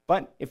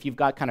 but if you've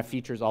got kind of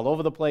features all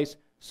over the place,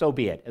 so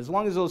be it. As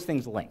long as those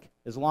things link,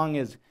 as long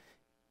as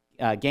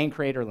gain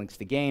creator links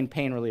to gain,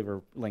 pain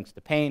reliever links to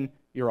pain,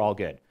 you're all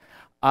good.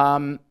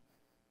 I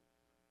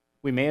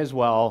may as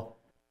well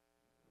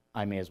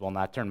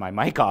not turn my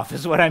mic off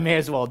is what I may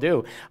as well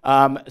do.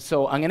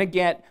 So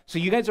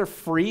you guys are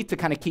free to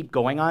kind of keep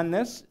going on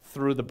this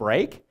through the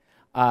break.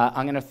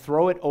 I'm going to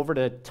throw it over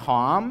to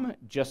Tom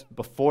just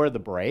before the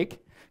break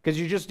because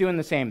you're just doing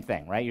the same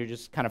thing, right? You're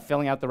just kind of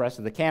filling out the rest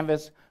of the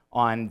canvas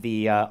on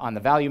the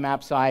value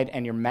map side,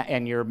 and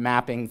you're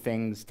mapping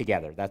things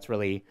together. That's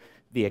really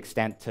the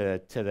extent to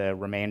the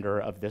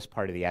remainder of this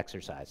part of the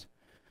exercise.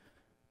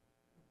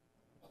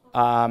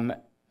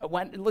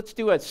 Let's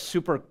do a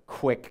super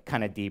quick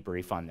kind of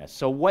debrief on this.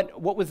 So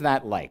what was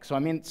that like? So I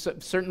mean,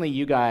 certainly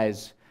you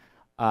guys,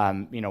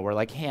 were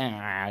like,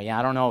 yeah,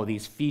 I don't know,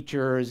 these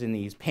features and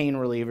these pain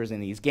relievers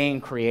and these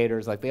gain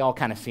creators, like they all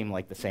kind of seem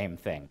like the same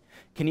thing.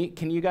 Can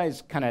you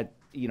guys kind of,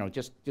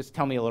 just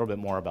tell me a little bit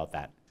more about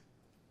that?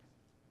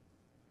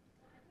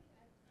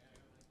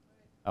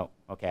 Oh,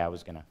 okay, I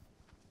was gonna.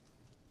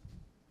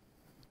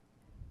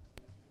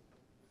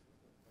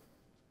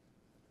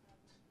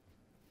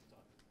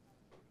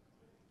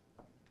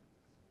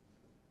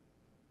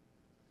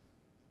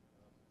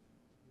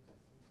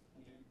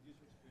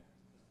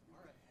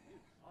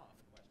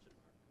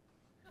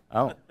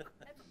 Oh,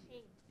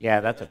 yeah,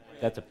 that's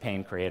a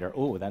pain creator.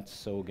 Oh, that's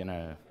so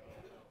gonna.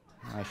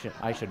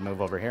 I should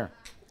move over here.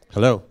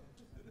 Hello.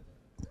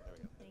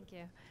 Thank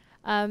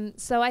you.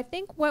 So I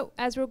think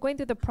as we were going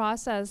through the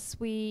process,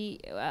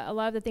 a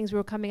lot of the things we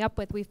were coming up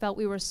with, we felt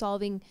we were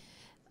solving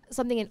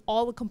something in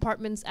all the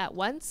compartments at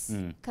once,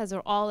 because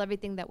they're all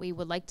everything that we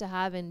would like to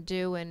have and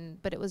do,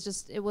 but it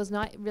was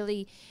not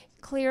really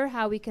clear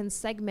how we can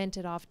segment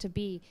it off to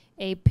be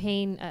a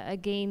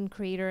gain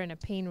creator and a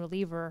pain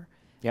reliever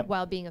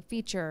while being a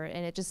feature,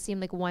 and it just seemed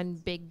like one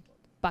big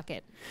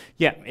bucket.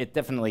 Yeah, it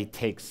definitely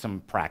takes some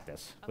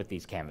practice with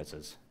these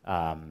canvases. It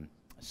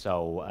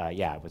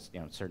was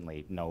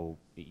certainly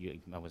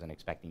I wasn't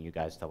expecting you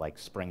guys to like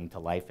spring to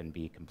life and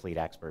be complete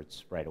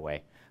experts right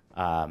away.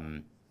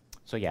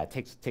 So yeah, it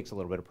takes a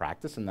little bit of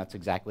practice, and that's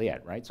exactly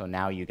it, right? So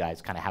now you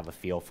guys kind of have a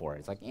feel for it.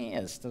 It's like,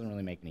 this doesn't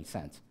really make any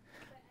sense.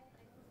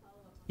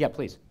 Yeah,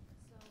 please.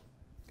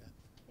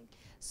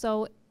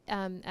 So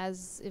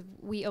as if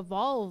we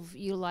evolve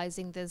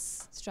utilizing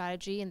this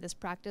strategy and this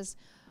practice,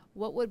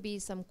 what would be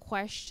some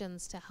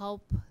questions to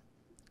help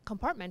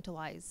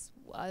compartmentalize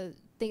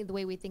the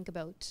way we think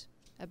about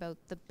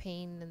the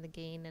pain and the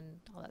gain and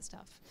all that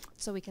stuff,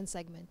 so we can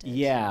segment it?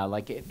 Yeah,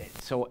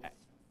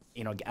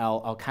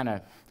 I'll kind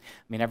of,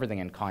 everything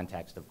in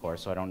context, of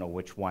course, so I don't know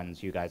which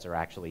ones you guys are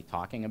actually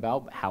talking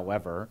about.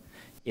 However,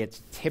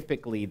 it's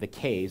typically the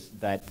case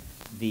that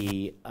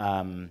the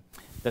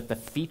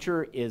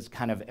feature is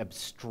kind of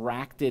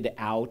abstracted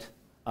out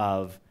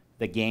of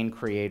the gain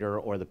creator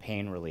or the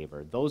pain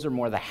reliever. Those are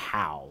more the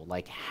how,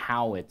 like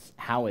how it's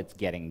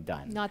getting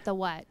done. Not the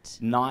what.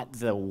 Not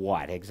the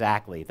what,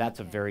 exactly. That's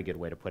a very good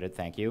way to put it,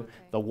 thank you.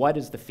 The what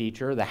is the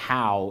feature, the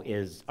how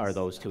are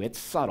those two. It's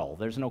subtle,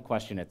 there's no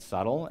question it's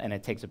subtle, and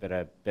it takes a bit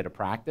of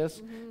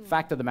practice.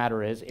 Fact of the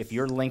matter is, if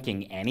you're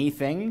linking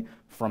anything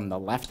from the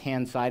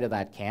left-hand side of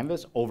that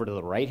canvas over to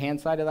the right-hand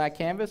side of that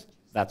canvas,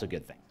 that's a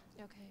good thing.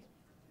 Okay.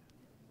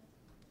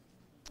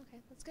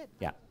 Okay, that's good.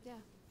 Yeah. Yeah.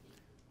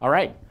 All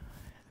right.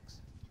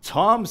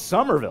 Tom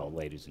Somerville,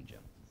 ladies and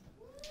gentlemen.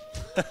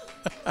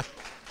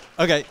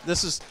 Okay,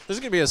 this is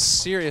going to be a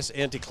serious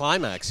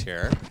anticlimax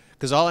here,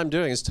 because all I'm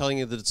doing is telling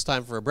you that it's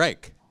time for a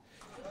break.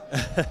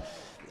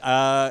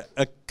 A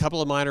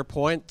couple of minor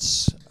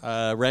points.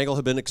 Wrangle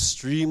have been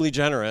extremely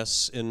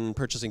generous in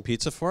purchasing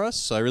pizza for us,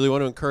 so I really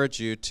want to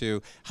encourage you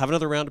to have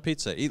another round of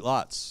pizza. Eat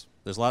lots.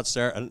 There's lots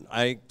there, and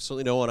I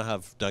certainly don't want to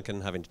have Duncan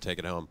having to take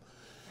it home.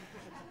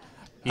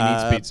 He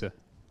needs pizza.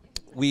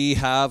 We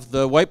have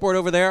the whiteboard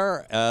over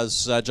there,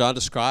 as John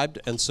described,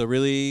 and so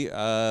really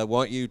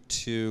want you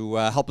to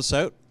help us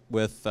out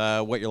with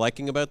what you're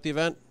liking about the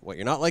event, what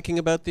you're not liking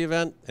about the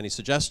event, any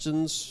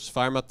suggestions,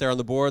 fire them up there on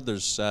the board.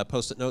 There's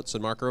post-it notes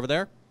and marker over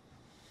there.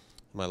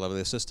 My lovely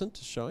assistant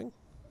is showing.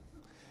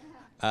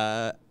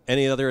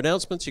 Any other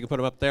announcements, you can put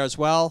them up there as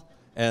well.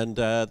 And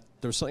there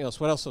was something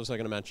else. What else was I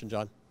going to mention,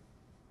 John?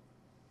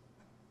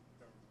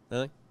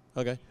 Anything?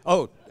 Okay.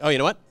 Oh, you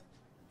know what?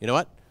 You know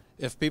what?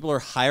 If people are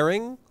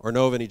hiring or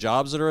know of any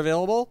jobs that are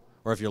available,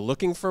 or if you're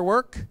looking for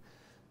work,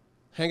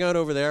 hang out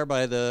over there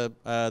by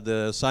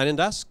the sign-in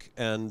desk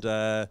and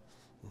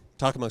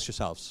talk amongst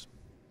yourselves.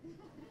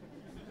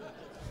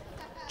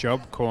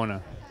 Job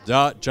corner.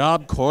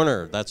 Job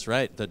corner. That's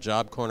right, the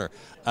job corner.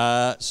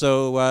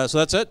 So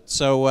that's it.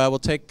 So we'll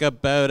take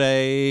about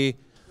a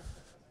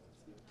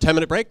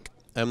 10-minute break,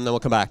 and then we'll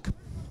come back.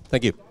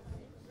 Thank you.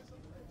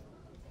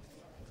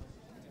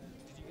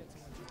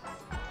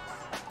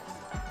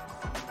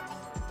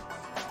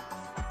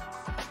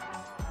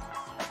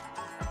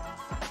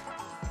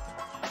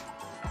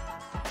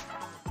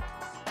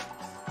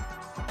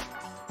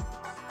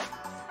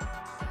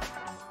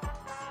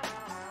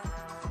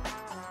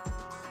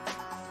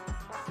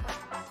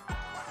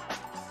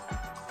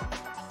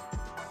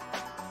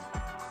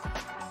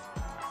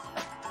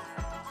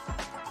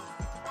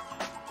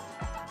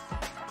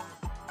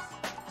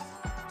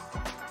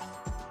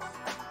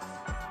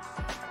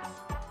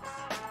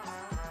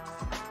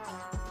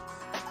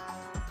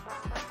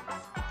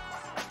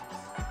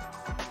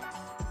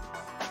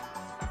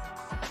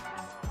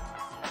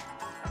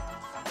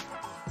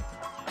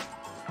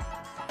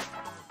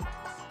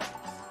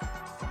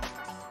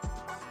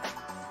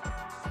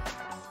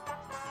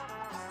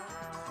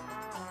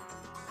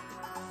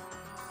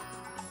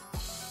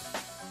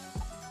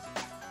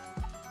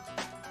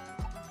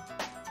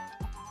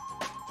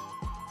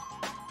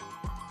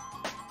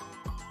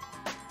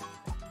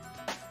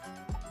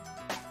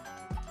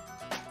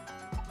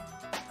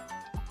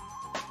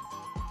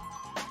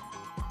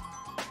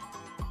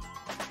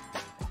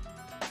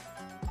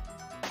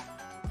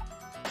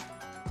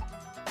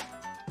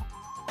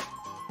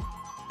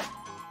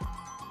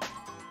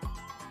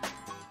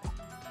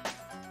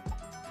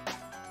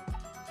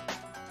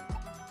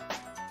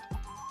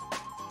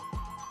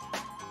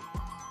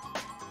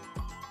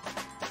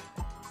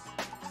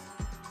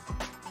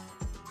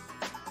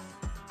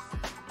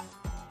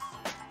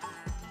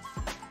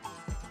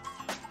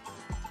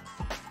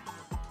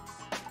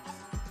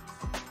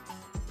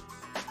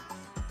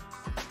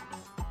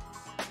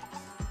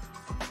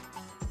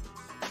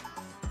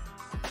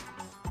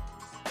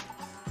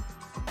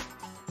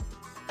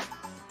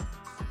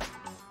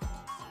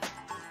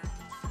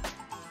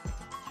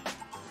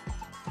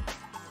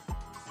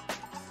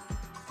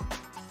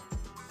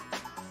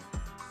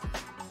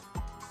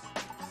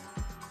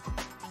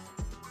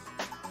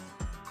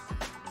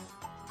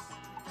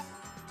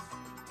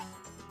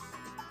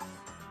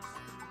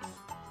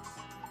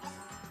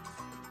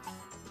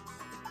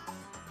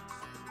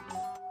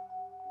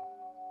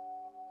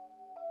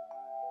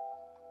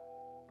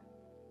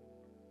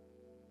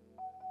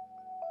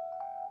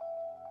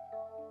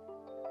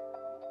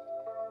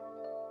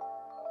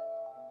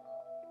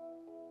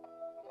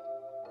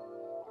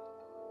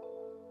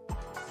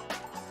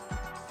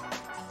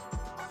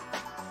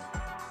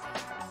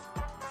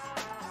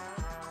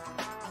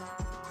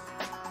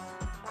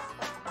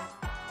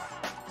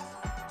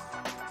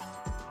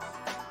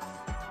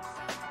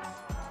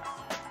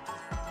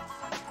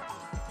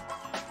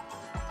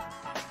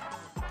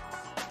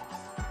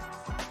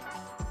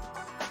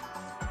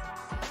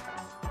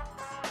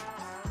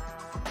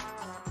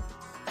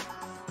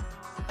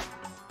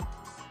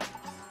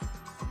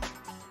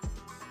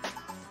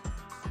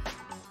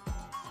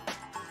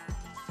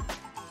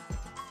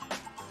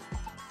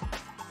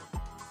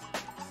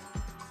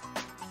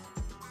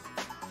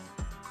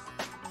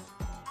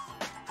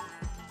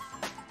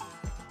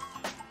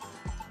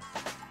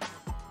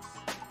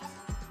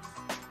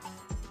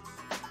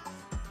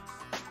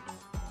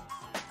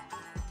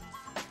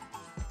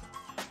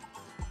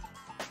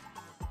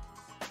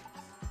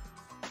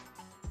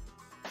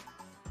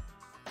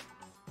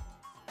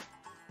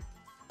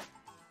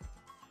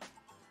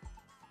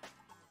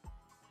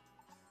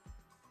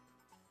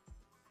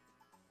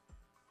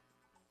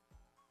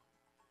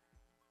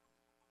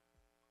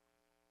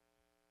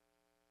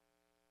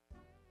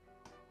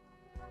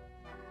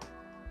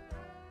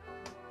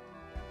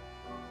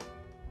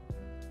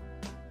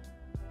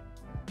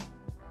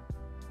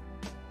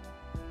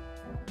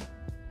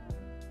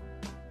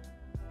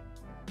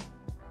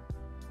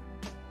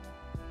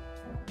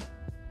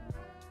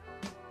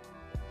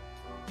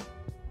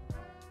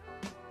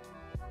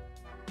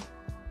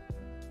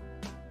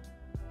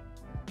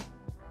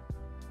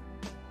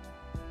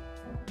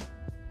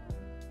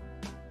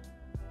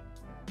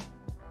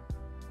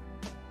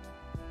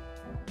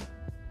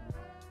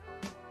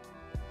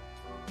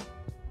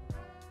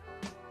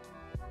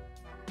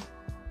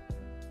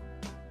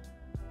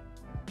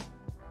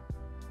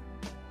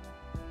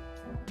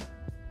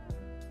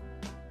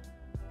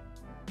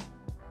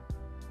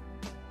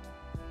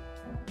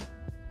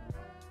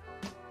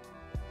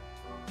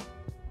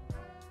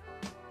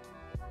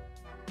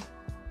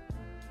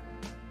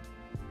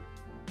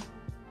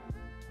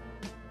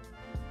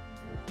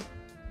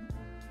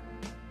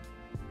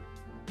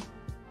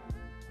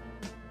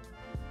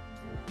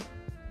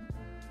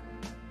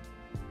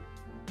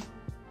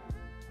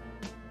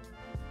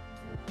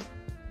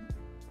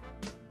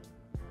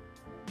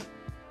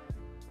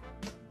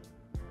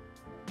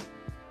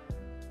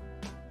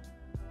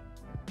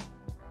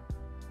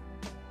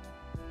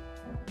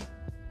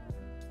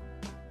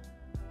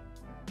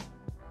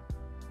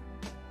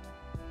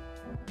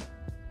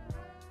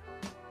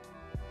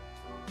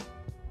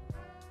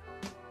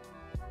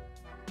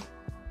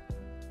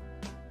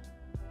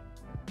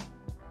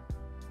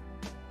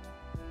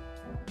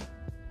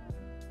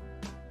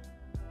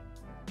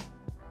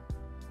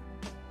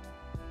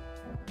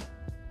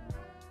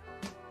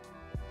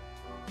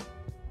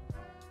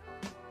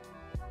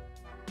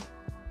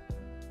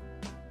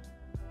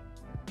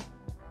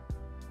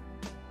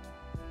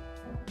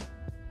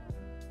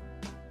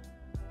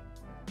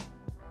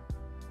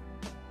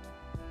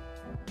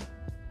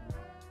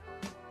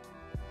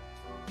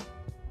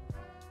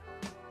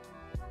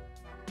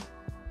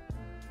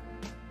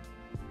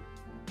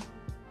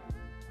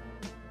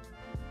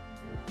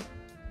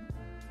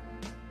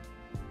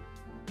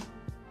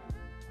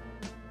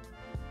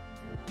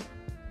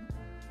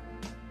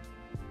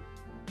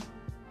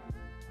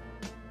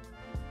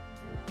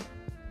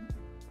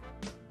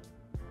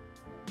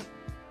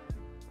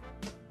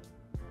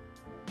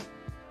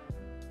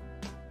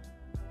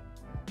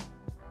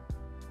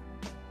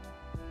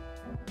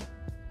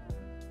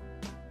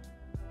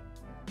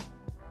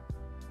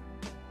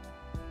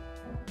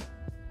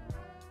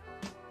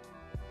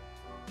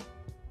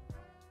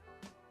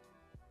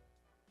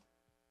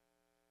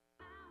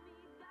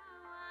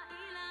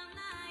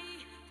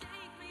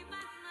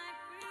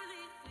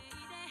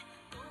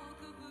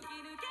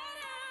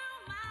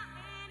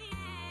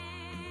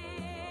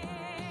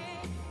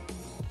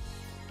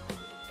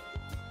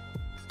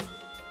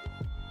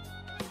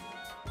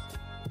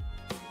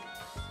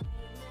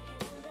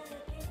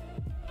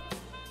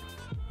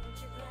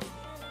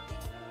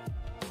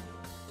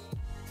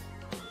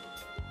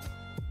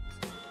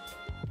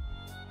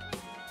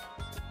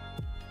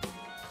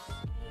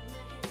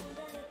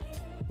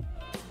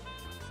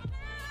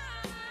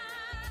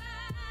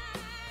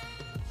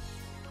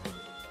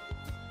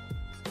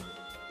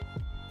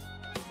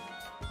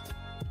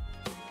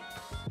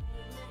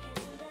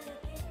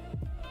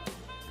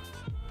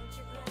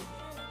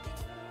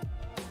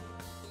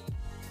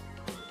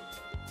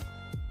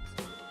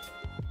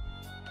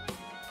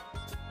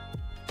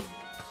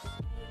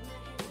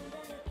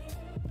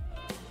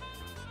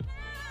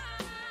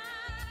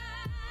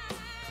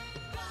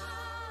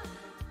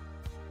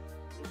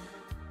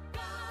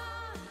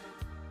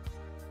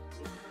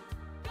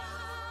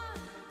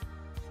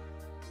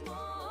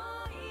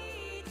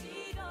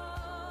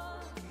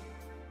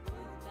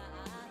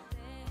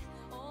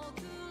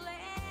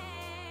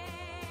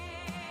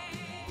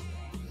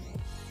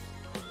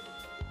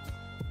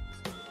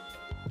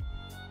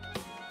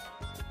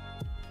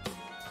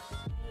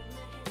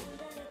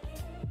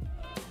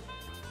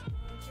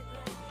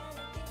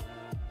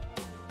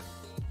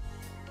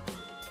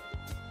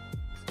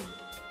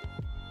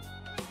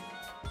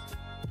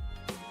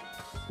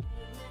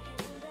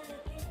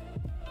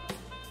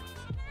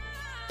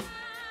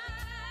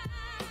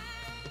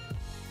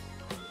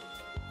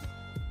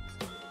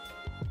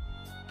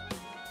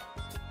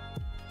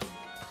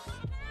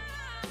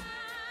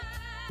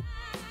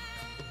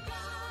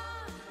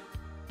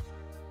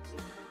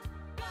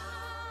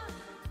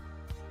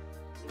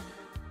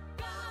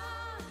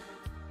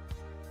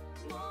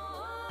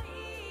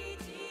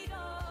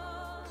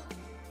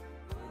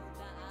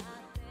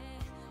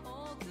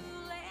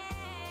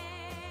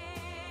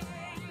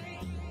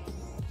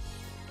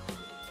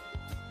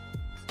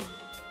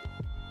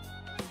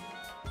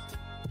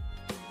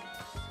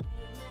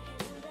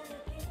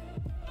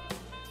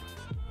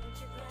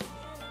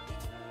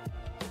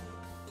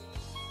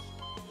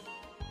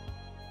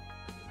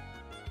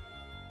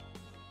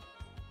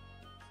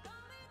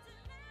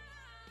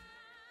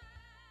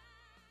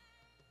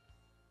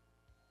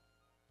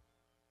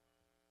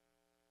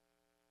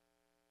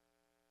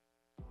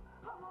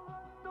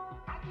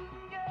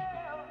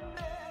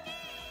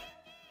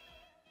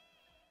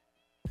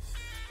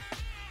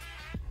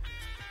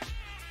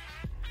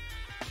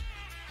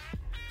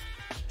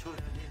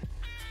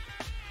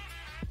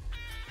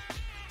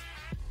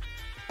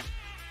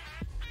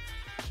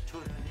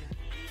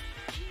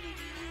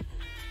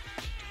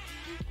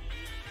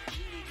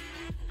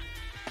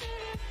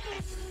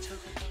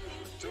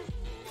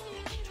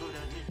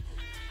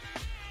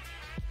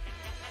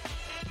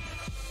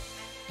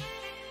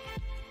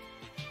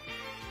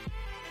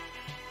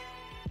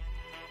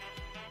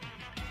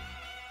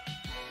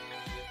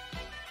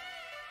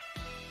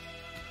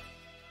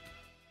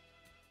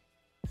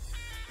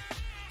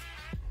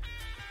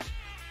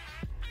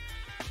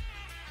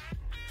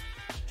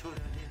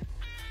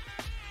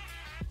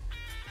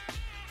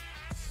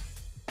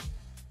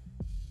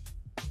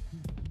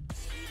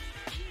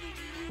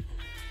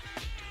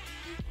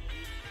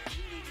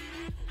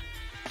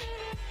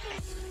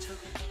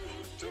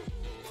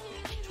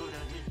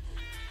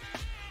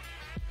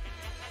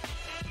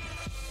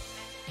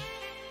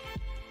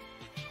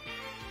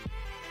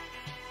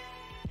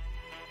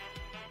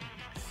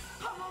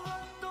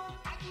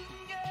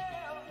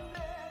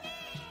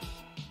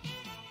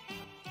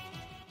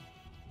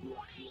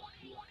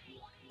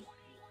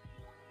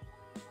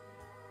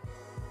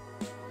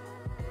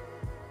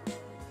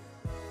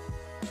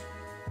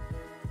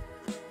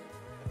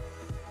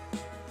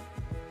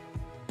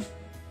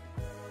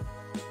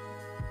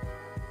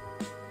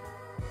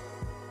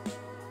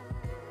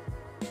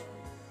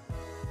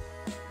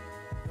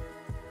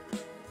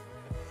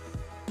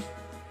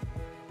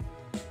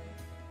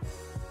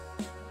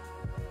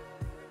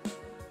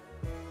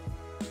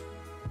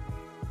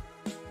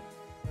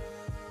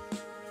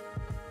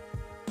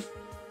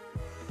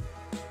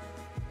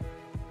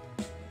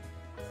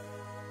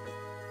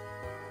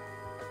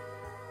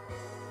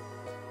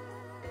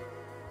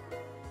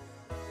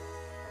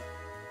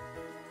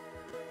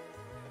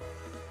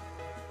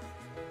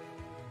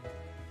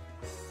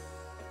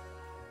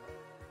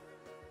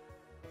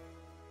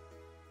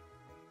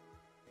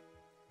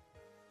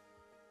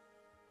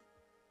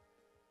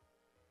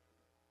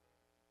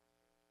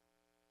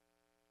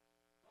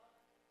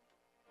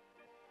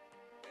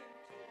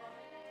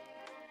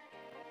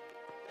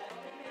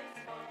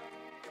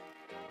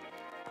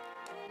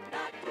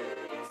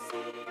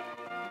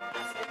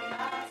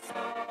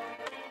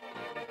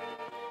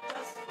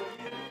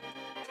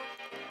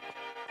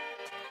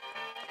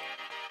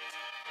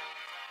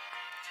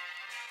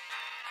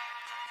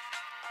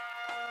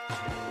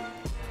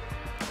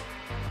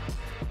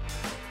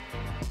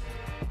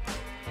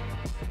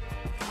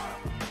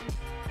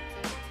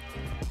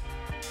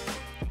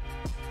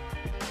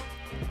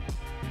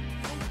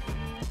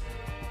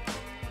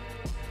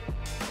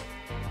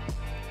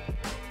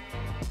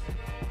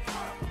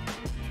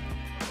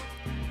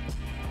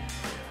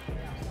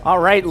 All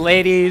right,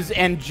 ladies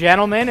and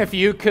gentlemen, if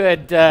you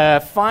could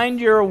find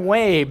your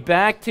way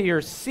back to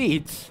your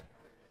seats,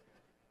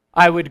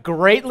 I would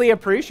greatly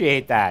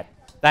appreciate that.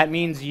 That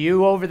means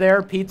you over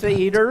there, pizza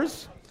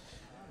eaters.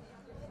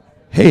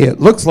 Hey, it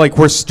looks like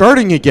we're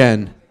starting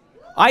again.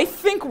 I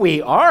think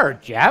we are,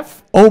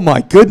 Jeff. Oh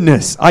my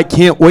goodness, I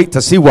can't wait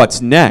to see what's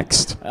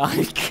next.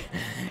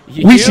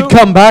 We should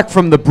come back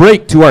from the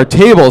break to our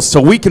tables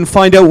so we can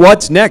find out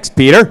what's next,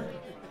 Peter.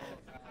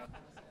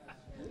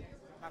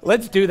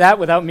 Let's do that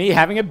without me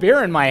having a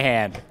beer in my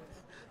hand.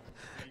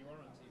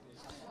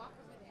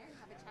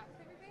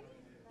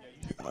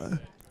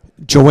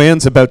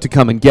 Joanne's about to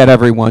come and get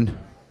everyone.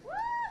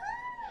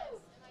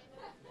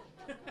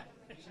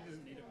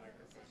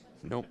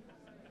 Nope.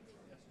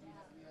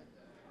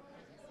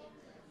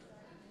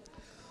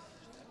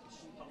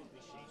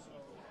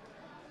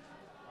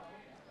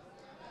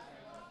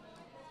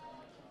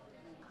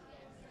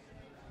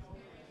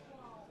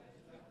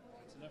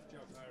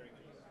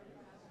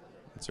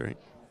 That's right.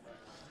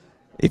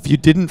 If you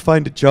didn't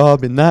find a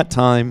job in that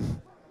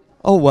time,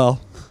 oh well.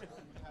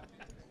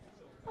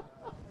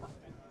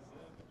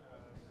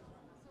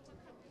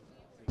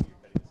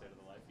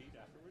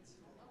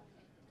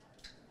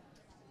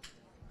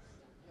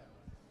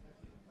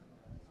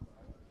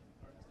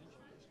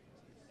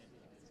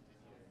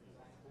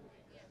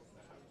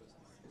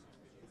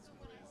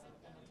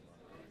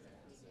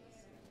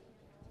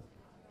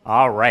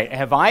 All right.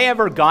 Have I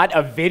ever got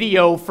a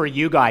video for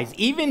you guys?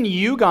 Even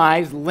you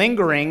guys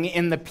lingering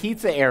in the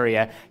pizza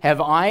area, have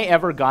I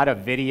ever got a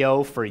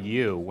video for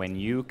you when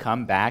you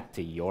come back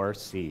to your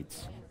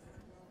seats?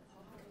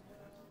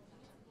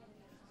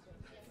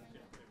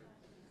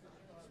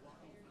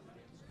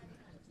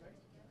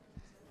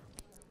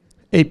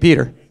 Hey,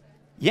 Peter.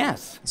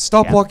 Yes.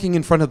 Stop Yeah. walking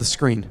in front of the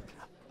screen.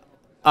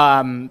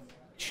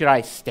 Should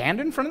I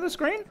stand in front of the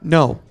screen?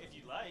 No.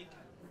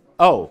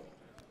 Oh.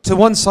 To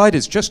one side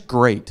is just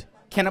great.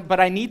 But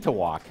I need to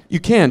walk. You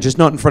can, just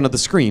not in front of the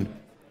screen.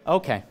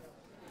 Okay.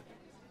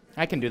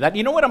 I can do that.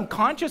 You know what? I'm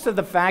conscious of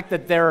the fact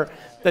that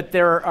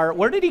there are.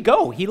 Where did he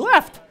go? He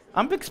left.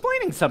 I'm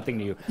explaining something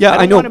to you. Yeah,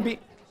 I know. Want to be,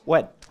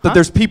 what? But Huh?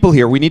 there's people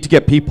here. We need to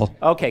get people.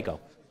 Okay,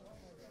 go.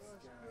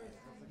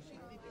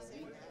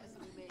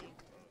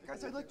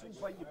 Guys, I'd like to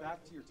invite you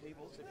back to your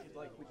tables if you'd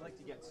like. We'd like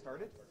to get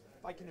started.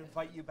 If I can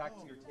invite you back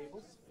to your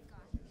tables.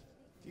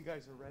 If you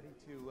guys are ready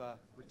to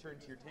return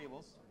to your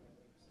tables.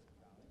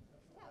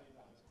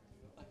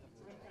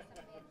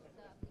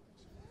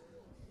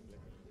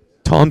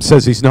 Tom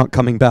says he's not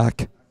coming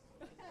back.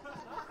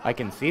 I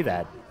can see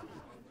that.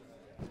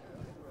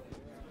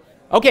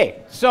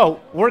 Okay, so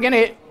we're going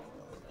to...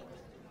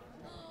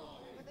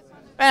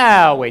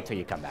 I'll wait till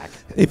you come back.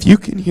 If you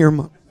can hear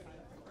my...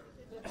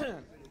 If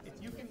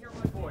you can hear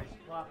my voice,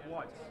 clap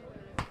once.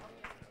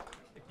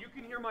 If you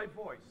can hear my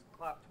voice,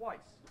 clap twice.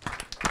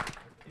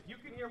 If you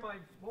can hear my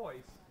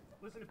voice,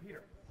 listen to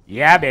Peter.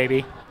 Yeah,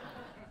 baby.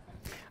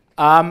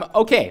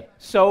 Okay,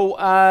 so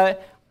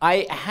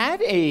I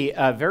had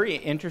a very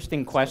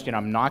interesting question.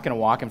 I'm not going to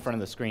walk in front of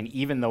the screen,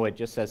 even though it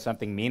just says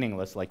something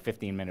meaningless like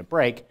 15-minute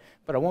break,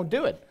 but I won't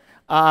do it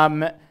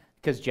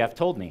because Jeff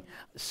told me.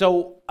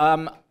 So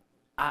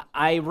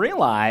I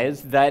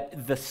realized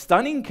that the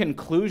stunning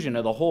conclusion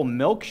of the whole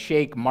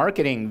milkshake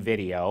marketing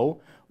video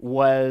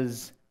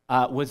was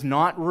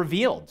not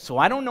revealed. So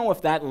I don't know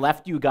if that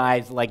left you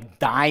guys like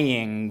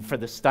dying for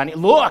the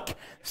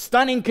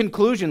stunning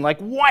conclusion. Like,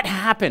 what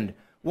happened?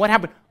 What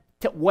happened?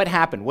 What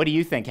happened? What do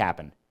you think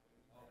happened?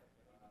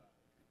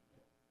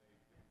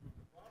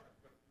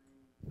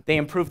 They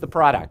improved the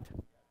product.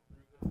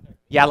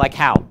 Yeah, like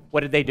how?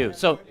 What did they do?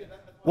 So,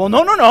 well,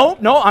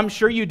 no. I'm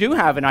sure you do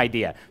have an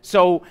idea.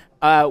 So,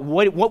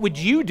 what would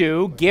you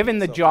do given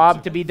the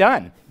job to be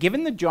done?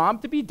 Given the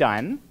job to be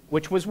done,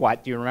 which was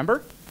what? Do you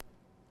remember?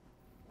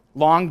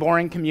 Long,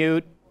 boring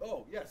commute.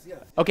 Oh, yes.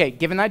 Okay,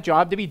 given that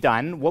job to be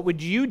done, what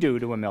would you do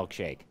to a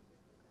milkshake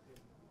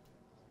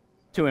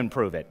to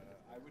improve it?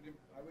 I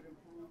would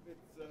improve its...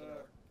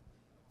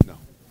 No.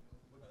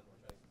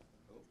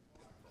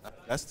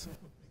 Best?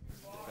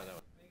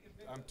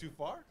 I'm too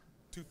far?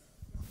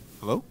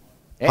 Hello?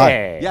 Hey.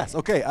 Hi. Yes,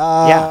 okay.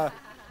 Yeah.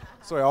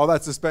 Sorry, all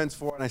that suspense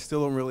for, and I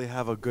still don't really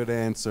have a good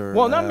answer.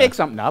 Well, not make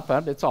something up.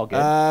 It's all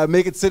good.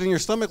 Make it sit in your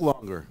stomach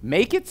longer.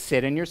 Make it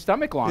sit in your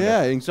stomach longer.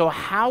 Yeah. So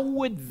how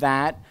would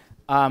that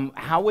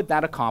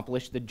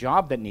accomplish the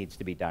job that needs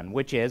to be done,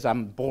 which is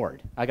I'm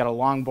bored. I got a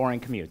long,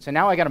 boring commute. So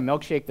now I got a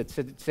milkshake that's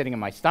sitting in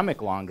my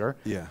stomach longer.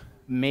 Yeah.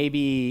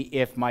 Maybe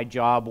if my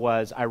job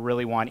was I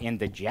really want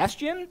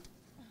indigestion.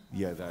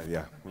 Yeah,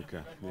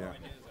 okay,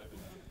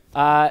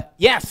 yeah.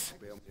 Yes.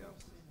 You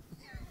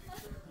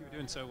were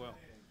doing so well.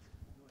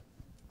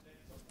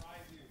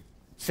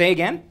 Say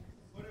again?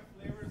 What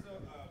flavors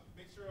of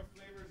mixture of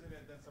flavors in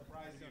it that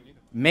surprised you?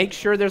 Make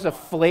sure there's a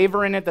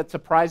flavor in it that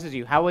surprises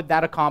you. How would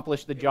that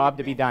accomplish the job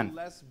to be done?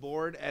 Less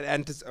bored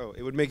and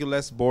it would make you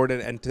less bored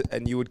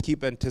and you would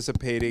keep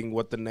anticipating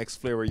what the next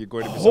flavor you're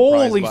going to be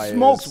surprised by. Holy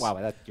smokes! Is. Wow,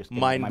 that just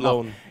mind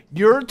blown.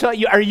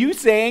 Are you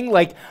saying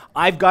like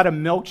I've got a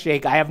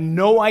milkshake? I have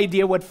no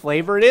idea what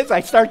flavor it is.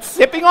 I start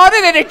sipping on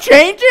it and it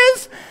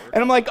changes,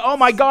 and I'm like, oh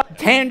my god,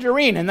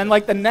 tangerine! And then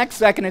like the next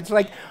second, it's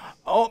like,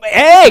 oh,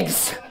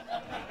 eggs!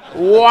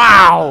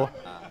 Wow!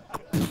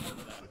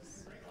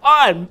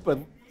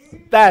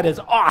 That is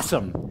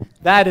awesome.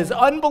 That is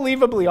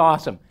unbelievably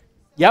awesome.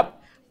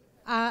 Yep.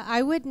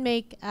 I would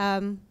make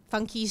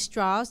funky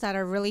straws that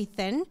are really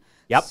thin.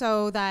 Yep.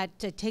 So that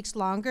it takes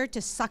longer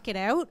to suck it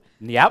out.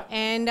 Yep.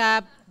 And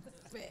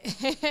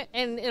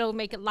and it'll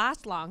make it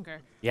last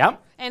longer.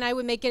 Yep. And I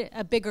would make it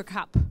a bigger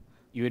cup.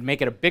 You would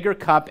make it a bigger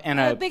cup and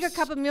a bigger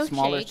cup of milkshake.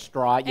 Smaller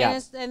straw. Yeah.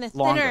 And a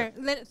longer.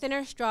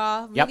 thinner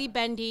straw, Yep. really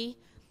bendy.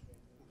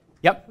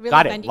 Yep. Really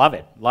Got it. bendy. Love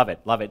it. Love it.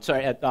 Love it.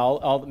 Sorry,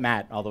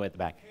 Matt, all the way at the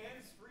back.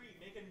 Hands-free.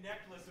 Make a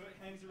necklace so it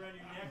hangs around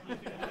your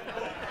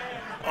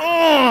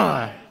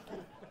neck.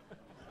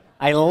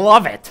 I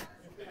love it.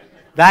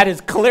 That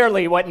is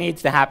clearly what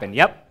needs to happen.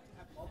 Yep.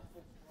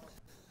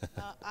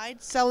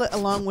 I'd sell it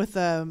along with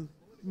a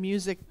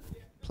music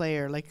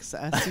player, like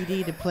a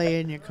CD to play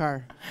in your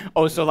car.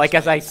 Oh, so like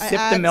as I sip the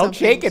add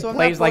milkshake, something, it so I'm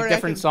plays not like bored, I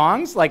different can-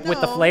 songs, like with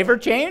the No. flavor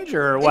change,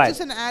 or what? It's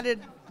just an added,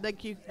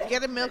 like you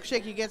get a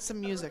milkshake, you get some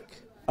music.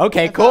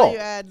 Okay, A cool. value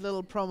add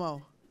little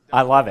promo.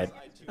 I love it.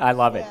 I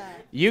love it.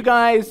 You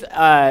guys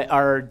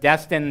are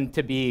destined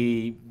to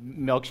be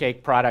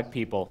milkshake product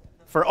people.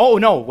 Oh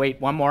no, wait,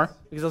 one more.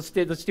 Because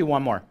let's do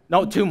one more.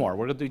 No, two more.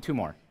 We're gonna do two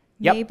more.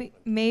 Yep.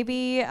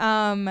 Maybe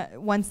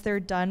once they're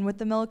done with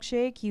the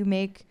milkshake, you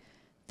make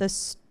the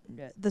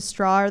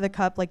straw or the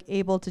cup like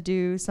able to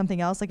do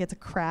something else. Like it's a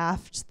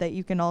craft that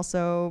you can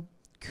also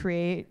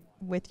create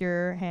with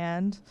your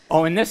hand.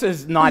 Oh, and this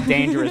is not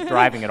dangerous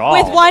driving at all.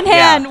 With one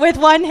hand, Yeah. with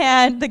one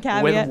hand, the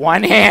caveat. With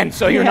one hand,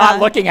 so you're not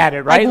looking at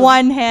it, right? Like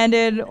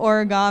one-handed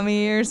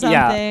origami or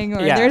something,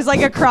 or yeah. there's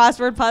like a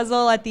crossword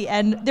puzzle at the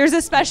end. There's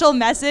a special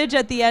message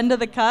at the end of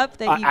the cup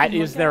that you can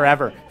Is there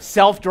ever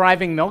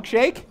self-driving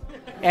milkshake?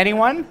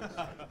 Anyone?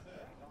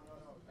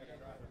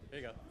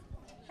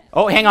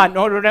 Oh, hang on.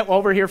 No,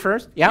 over here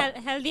first. Yeah.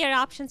 Healthier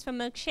options for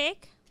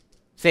milkshake.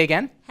 Say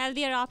again.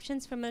 Healthier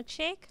options for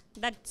milkshake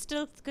that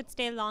still could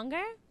stay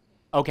longer,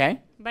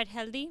 Okay. but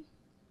healthy.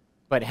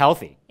 But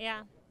healthy.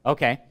 Yeah.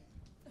 Okay.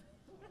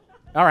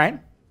 All right.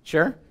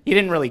 Sure. He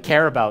didn't really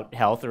care about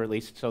health, or at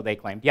least so they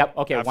claimed. Yep.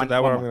 Okay. After one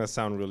that more. I'm going to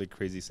sound really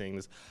crazy saying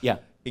this. Yeah.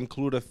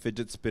 Include a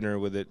fidget spinner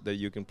with it that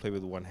you can play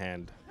with one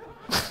hand.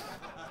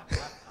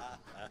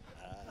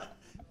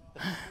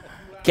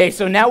 Okay,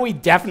 so now we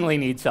definitely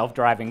need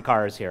self-driving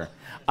cars here.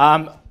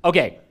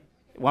 Okay,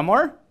 one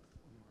more?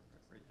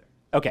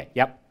 Okay,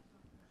 yep.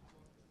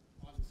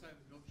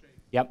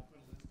 Yep.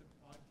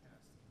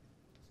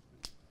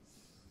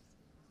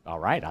 All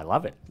right, I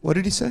love it. What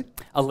did he say?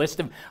 A list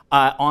of,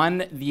 on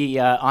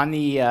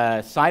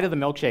the side of the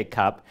milkshake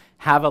cup,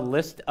 have a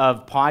list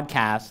of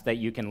podcasts that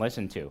you can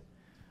listen to,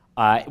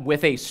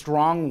 with a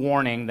strong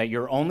warning that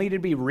you're only to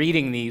be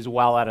reading these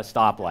while at a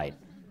stoplight.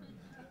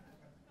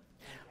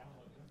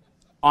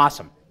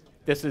 Awesome.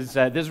 This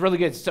is really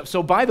good.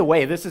 So by the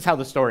way, this is how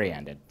the story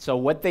ended. So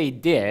what they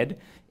did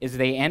is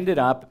they ended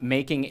up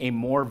making a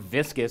more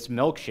viscous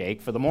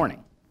milkshake for the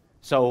morning.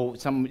 So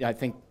I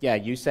think, yeah,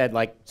 you said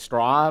like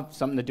straw,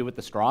 something to do with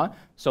the straw.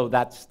 So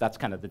that's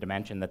kind of the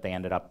dimension that they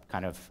ended up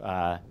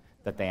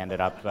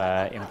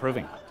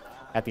improving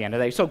at the end of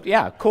the day. So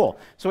yeah, cool.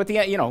 So at the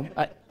end,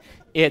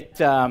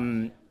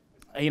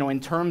 in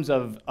terms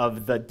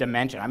of the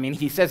dimension, I mean,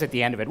 he says at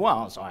the end of it,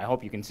 well, so I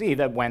hope you can see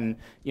that when,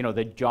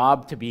 the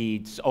job to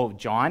be, oh,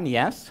 John,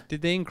 yes?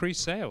 Did they increase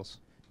sales?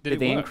 Did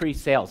they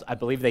increase sales? I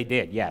believe they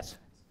did, yes.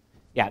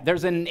 Yeah,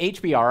 there's an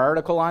HBR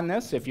article on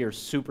this if you're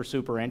super,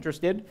 super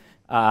interested,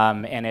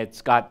 and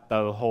it's got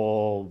the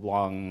whole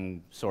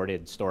long,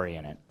 sordid story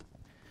in it.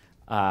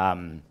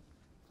 And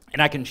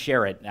I can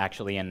share it,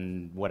 actually,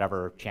 in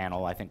whatever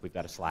channel. I think we've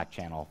got a Slack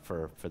channel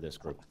for this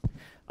group.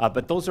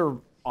 But those are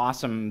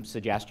awesome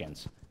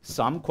suggestions.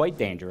 Some quite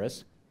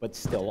dangerous, but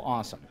still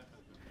awesome.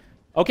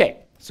 Okay,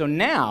 so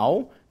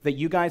now that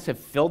you guys have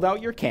filled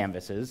out your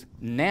canvases,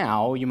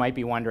 now you might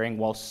be wondering,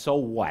 well, so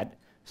what?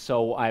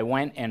 So I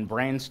went and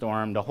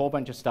brainstormed a whole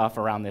bunch of stuff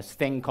around this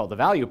thing called the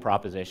value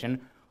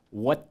proposition.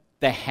 What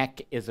the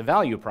heck is a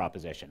value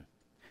proposition?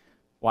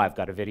 Well, I've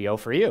got a video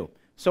for you.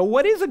 So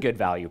what is a good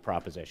value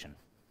proposition?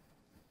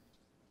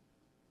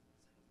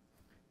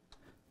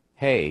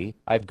 Hey,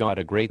 I've got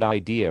a great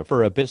idea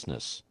for a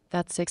business.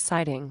 That's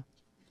exciting.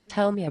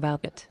 Tell me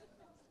about it.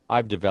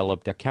 I've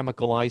developed a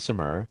chemical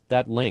isomer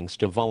that links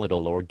to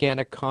volatile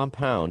organic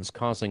compounds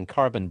causing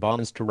carbon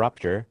bonds to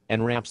rupture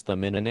and wraps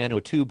them in a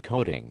nanotube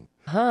coating.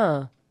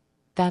 Huh.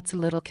 That's a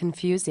little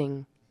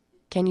confusing.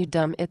 Can you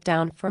dumb it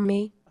down for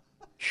me?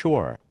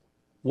 Sure.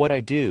 What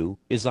I do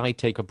is I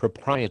take a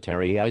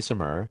proprietary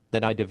isomer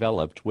that I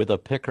developed with a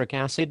picric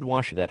acid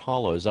wash that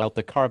hollows out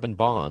the carbon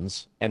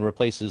bonds and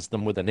replaces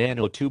them with a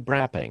nanotube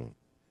wrapping.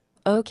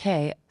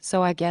 Okay,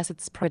 so I guess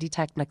it's pretty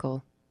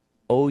technical.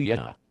 Oh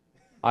yeah.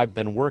 I've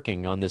been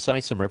working on this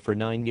isomer for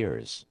 9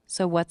 years.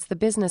 So what's the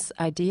business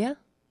idea?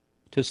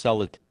 To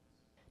sell it.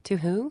 To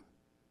who?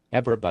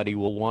 Everybody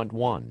will want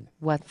one.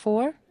 What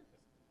for?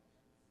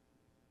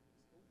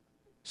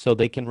 So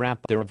they can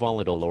wrap their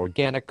volatile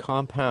organic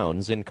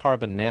compounds in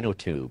carbon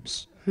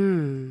nanotubes.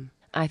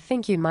 I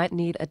think you might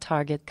need a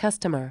target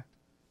customer.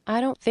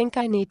 I don't think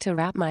I need to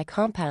wrap my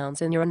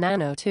compounds in your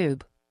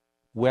nanotube.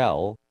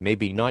 Well,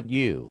 maybe not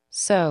you.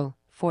 So,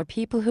 for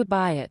people who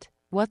buy it,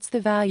 what's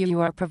the value you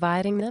are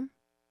providing them?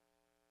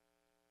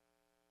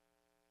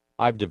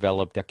 I've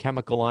developed a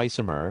chemical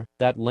isomer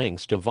that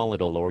links to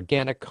volatile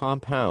organic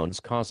compounds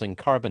causing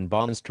carbon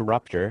bonds to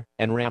rupture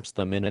and wraps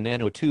them in a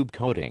nanotube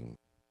coating.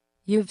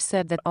 You've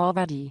said that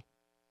already.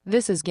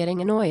 This is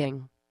getting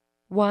annoying.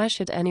 Why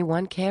should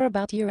anyone care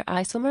about your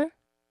isomer?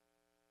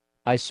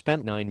 I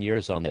spent 9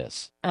 years on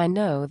this. I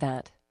know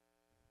that.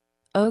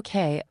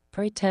 Okay,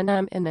 pretend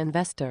I'm an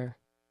investor.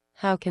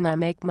 How can I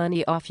make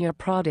money off your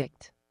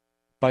product?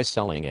 By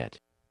selling it.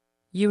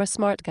 You're a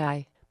smart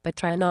guy, but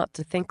try not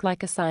to think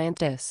like a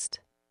scientist.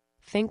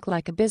 Think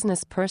like a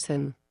business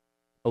person.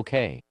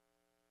 Okay.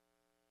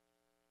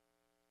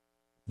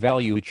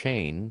 Value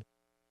chain.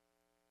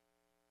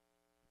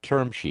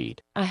 Term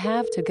sheet. I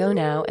have to go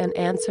now and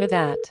answer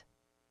that.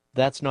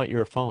 That's not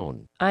your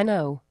phone. I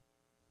know.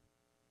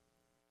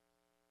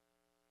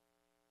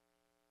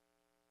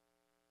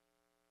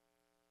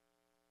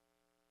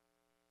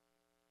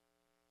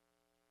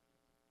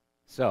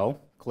 So,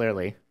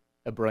 clearly,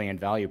 a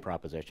brilliant value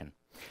proposition.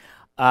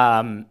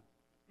 What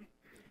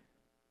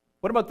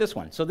about this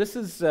one? So this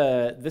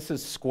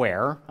is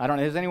Square. I don't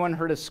know, has anyone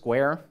heard of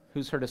Square?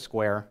 Who's heard of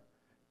Square?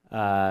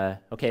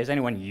 Okay, has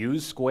anyone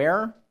used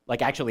Square?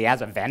 Like actually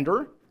as a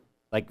vendor?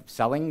 Like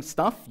selling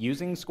stuff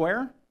using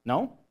Square?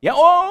 No? Yeah,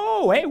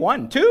 oh, hey,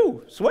 1,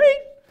 2,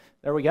 sweet.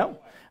 There we go.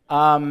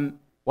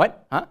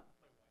 What? Huh?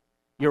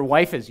 Your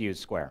wife has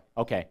used Square.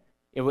 Okay.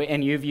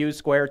 And you've used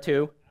Square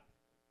too?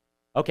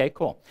 Okay,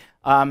 cool.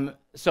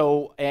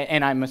 So,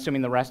 and I'm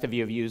assuming the rest of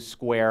you have used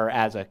Square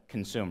as a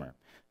consumer.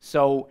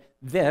 So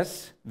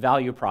this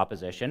value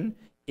proposition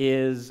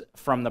is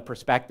from the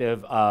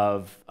perspective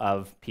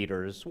of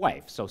Peter's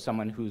wife. So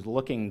someone who's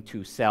looking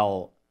to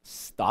sell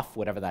stuff,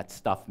 whatever that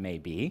stuff may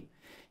be,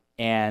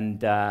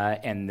 and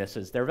this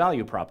is their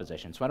value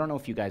proposition. So I don't know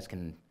if you guys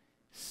can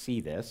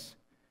see this.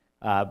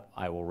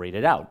 I will read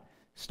it out.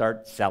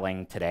 Start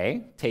selling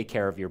today. Take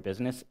care of your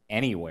business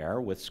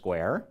anywhere with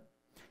Square.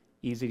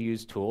 Easy to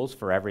use tools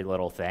for every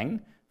little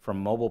thing,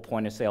 from mobile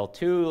point of sale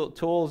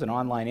tools and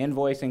online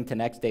invoicing to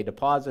next day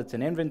deposits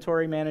and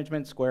inventory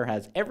management. Square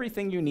has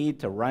everything you need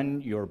to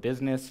run your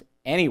business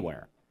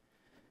anywhere.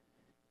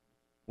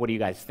 What do you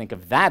guys think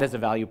of that as a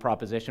value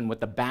proposition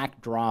with the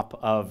backdrop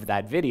of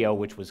that video,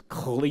 which was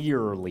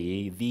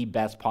clearly the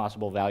best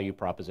possible value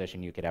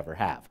proposition you could ever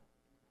have?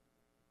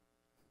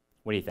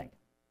 What do you think?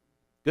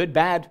 Good,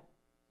 bad?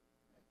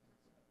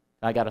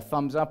 I got a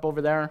thumbs up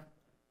over there.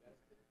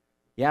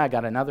 Yeah, I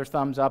got another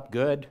thumbs up.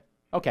 Good.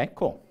 Okay,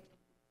 cool.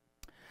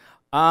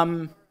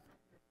 What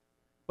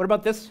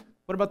about this?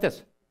 What about this?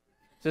 Is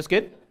this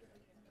good?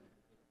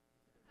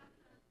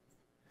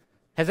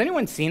 Has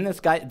anyone seen this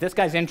guy? This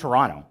guy's in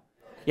Toronto.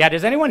 Yeah,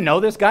 does anyone know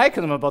this guy?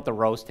 Because I'm about to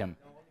roast him.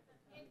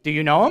 Do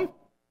you know him?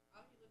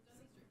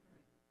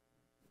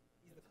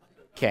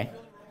 Okay.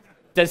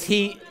 Does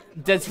he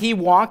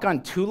walk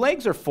on 2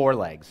 legs or 4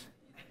 legs?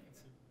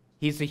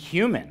 He's a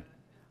human.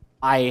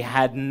 I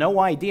had no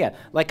idea.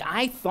 Like,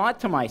 I thought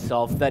to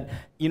myself that,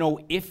 you know,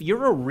 if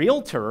you're a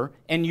realtor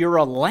and you're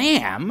a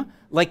lamb,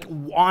 like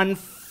on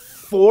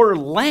 4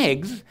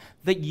 legs,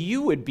 that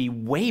you would be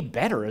way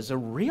better as a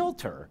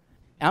realtor.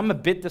 I'm a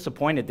bit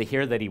disappointed to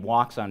hear that he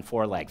walks on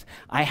 4 legs.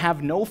 I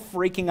have no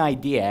freaking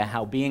idea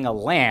how being a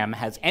lamb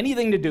has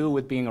anything to do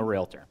with being a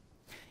realtor.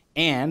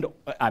 And,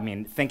 I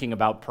mean, thinking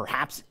about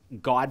perhaps,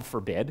 God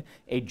forbid,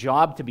 a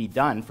job to be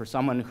done for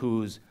someone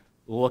who's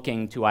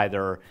looking to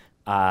either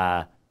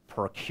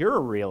procure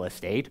real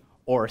estate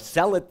or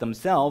sell it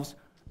themselves,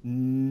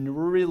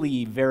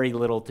 really very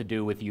little to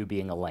do with you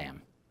being a lamb.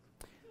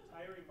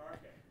 Tiring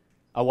market.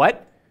 A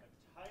what?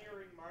 A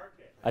tiring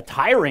market. A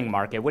tiring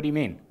market? What do you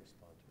mean?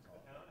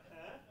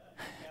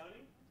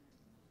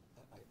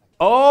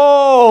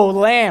 Oh,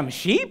 lamb.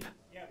 Sheep?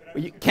 Are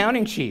you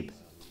counting sheep?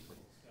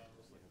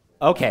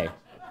 Okay.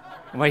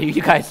 Well, you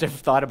guys have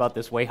thought about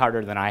this way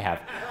harder than I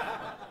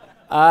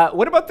have.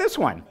 What about this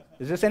one?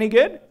 Is this any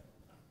good?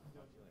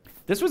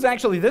 This was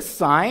actually, this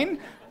sign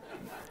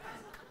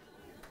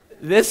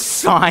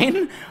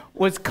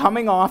was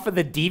coming off of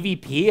the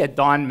DVP at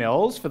Don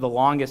Mills for the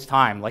longest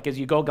time. Like, as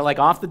you go like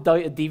off the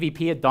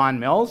DVP at Don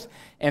Mills,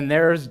 and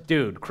there's,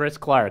 dude, Chris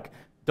Clark.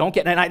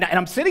 And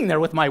I'm sitting there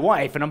with my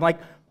wife, and I'm like,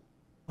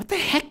 what the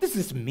heck does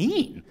this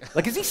mean?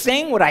 Like, is he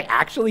saying what I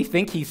actually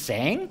think he's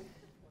saying?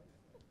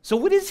 So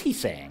what is he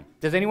saying?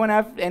 Does anyone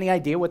have any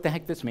idea what the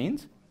heck this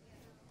means?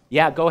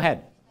 Yeah, go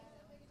ahead.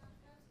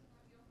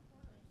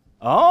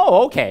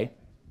 Oh, okay.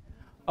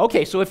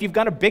 Okay, so if you've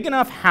got a big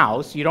enough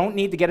house, you don't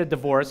need to get a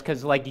divorce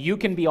because like you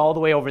can be all the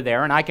way over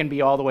there and I can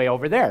be all the way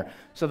over there.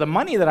 So the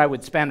money that I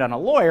would spend on a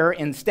lawyer,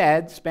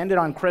 instead, spend it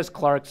on Chris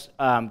Clark's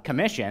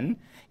commission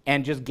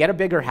and just get a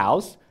bigger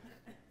house.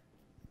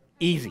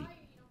 Easy.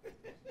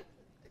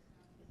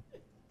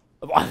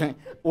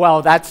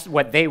 Well, that's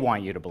what they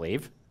want you to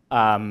believe.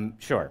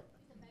 Sure.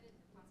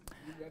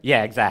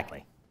 Yeah,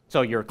 exactly.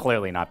 So you're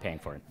clearly not paying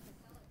for it.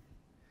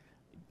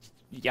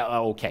 Yeah,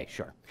 okay,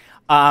 sure.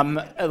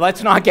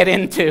 Let's not get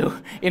into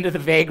the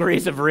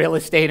vagaries of real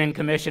estate and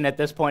commission at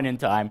this point in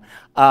time.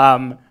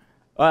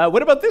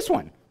 What about this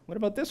one? What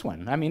about this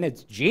one? I mean,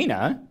 it's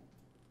Gina.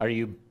 Are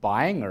you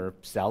buying or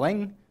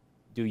selling?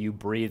 Do you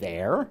breathe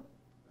air?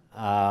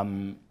 I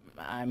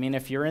mean,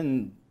 if you're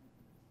in,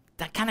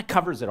 that kind of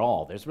covers it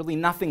all. There's really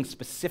nothing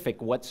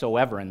specific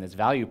whatsoever in this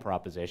value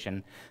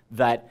proposition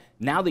that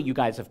now that you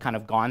guys have kind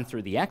of gone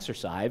through the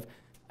exercise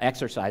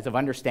of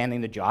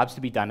understanding the jobs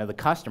to be done to the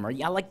customer,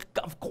 yeah, like,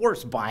 of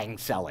course, buying,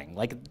 selling,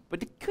 like,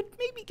 but it could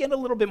maybe get a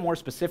little bit more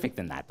specific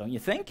than that, don't you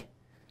think?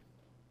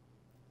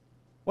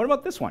 What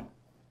about this one?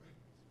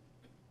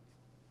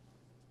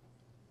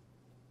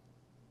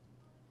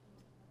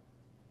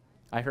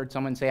 I heard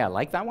someone say, I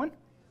like that one.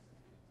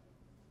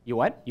 You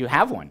what? You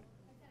have one?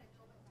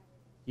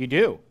 You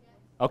do?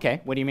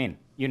 Okay, what do you mean?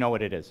 You know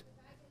what it is.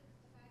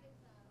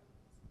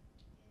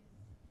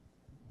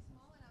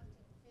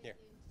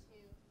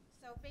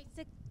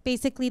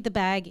 Basically, the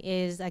bag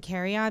is a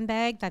carry-on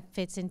bag that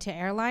fits into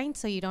airline,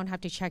 so you don't have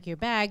to check your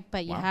bag,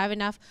 but you have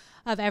enough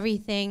of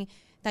everything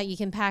that you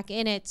can pack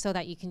in it so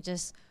that you can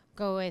just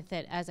go with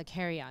it as a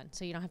carry-on,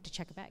 so you don't have to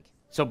check a bag.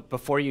 So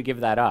before you give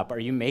that up, are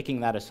you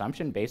making that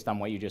assumption based on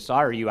what you just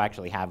saw, or you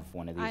actually have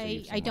one of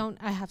these?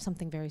 I have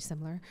something very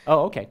similar.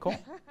 Oh, okay, cool.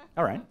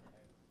 All right.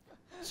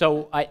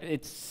 So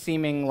it's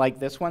seeming like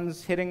this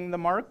one's hitting the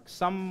mark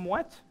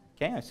somewhat.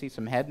 Okay, I see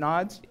some head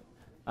nods.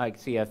 I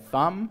see a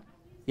thumb.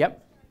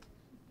 Yep.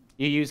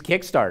 You use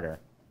Kickstarter.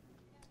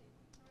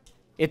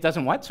 It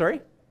doesn't what,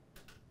 sorry?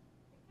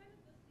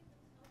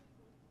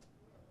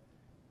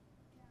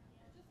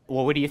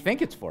 Well, what do you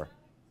think it's for?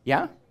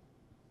 Yeah?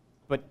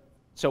 But,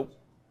 so,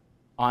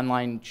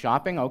 online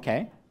shopping,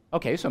 okay.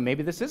 Okay, so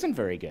maybe this isn't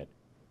very good.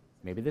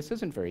 Maybe this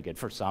isn't very good.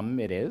 For some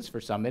it is, for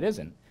some it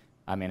isn't.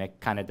 I mean, it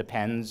kind of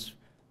depends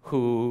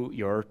who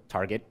your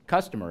target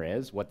customer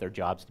is, what their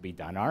jobs to be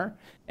done are,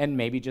 and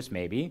maybe, just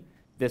maybe,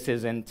 this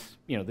isn't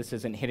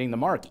hitting the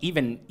mark,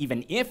 even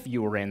if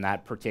you were in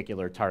that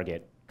particular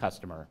target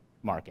customer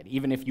market.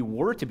 Even if you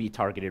were to be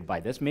targeted by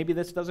this, maybe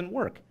this doesn't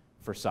work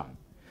for some.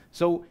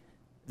 So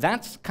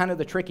that's kind of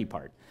the tricky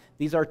part.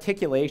 These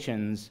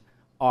articulations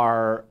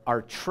are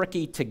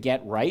tricky to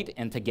get right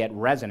and to get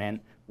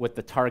resonant with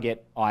the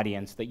target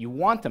audience that you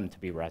want them to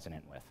be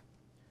resonant with.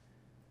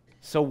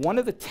 So one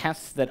of the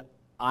tests that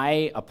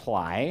I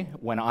apply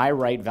when I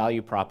write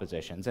value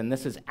propositions, and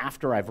this is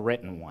after I've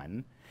written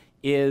one,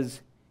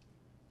 is,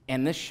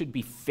 and this should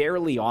be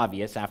fairly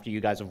obvious after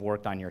you guys have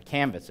worked on your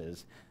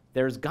canvases,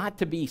 there's got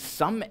to be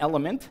some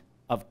element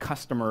of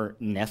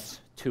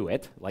customer-ness to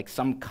it, like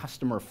some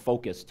customer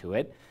focus to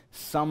it,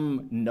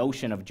 some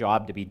notion of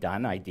job to be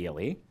done,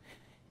 ideally,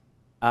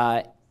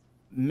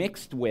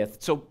 mixed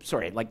with,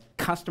 like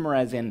customer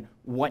as in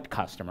what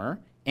customer,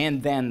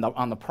 and then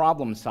on the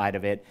problem side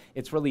of it,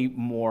 it's really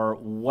more,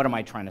 what am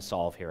I trying to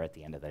solve here at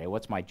the end of the day?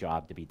 What's my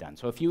job to be done?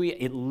 So if you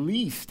at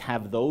least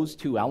have those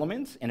two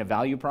elements in a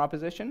value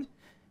proposition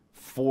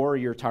for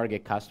your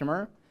target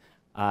customer,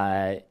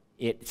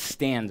 it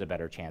stands a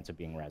better chance of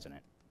being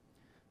resonant.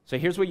 So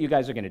here's what you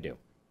guys are going to do.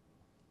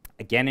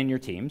 Again, in your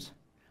teams,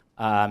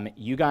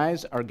 you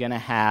guys are going to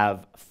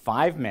have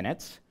 5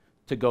 minutes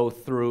to go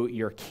through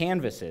your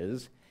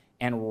canvases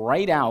and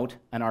write out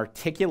an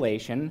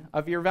articulation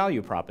of your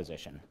value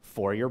proposition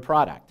for your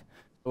product.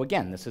 So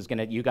again, this is going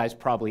to, you guys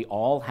probably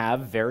all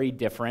have very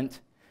different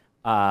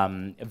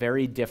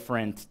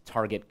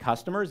target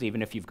customers,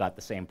 even if you've got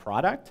the same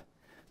product.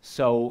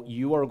 So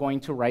you are going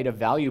to write a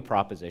value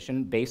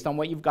proposition based on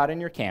what you've got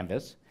in your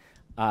canvas,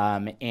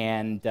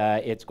 and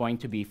it's going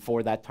to be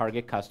for that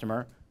target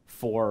customer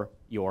for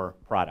your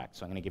product.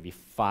 So I'm going to give you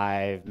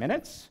 5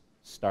 minutes,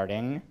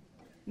 starting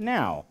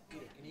now.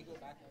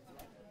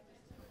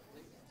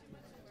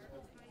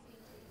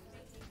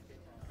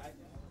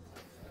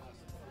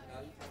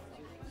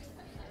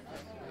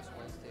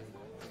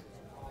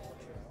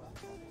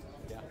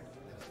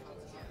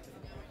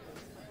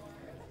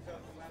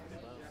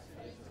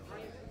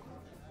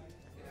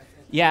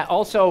 Yeah,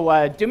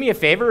 also, do me a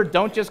favor,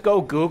 don't just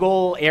go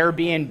Google,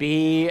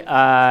 Airbnb,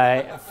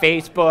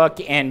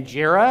 Facebook, and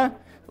Jira.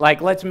 Like,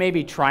 let's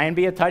maybe try and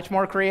be a touch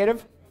more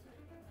creative.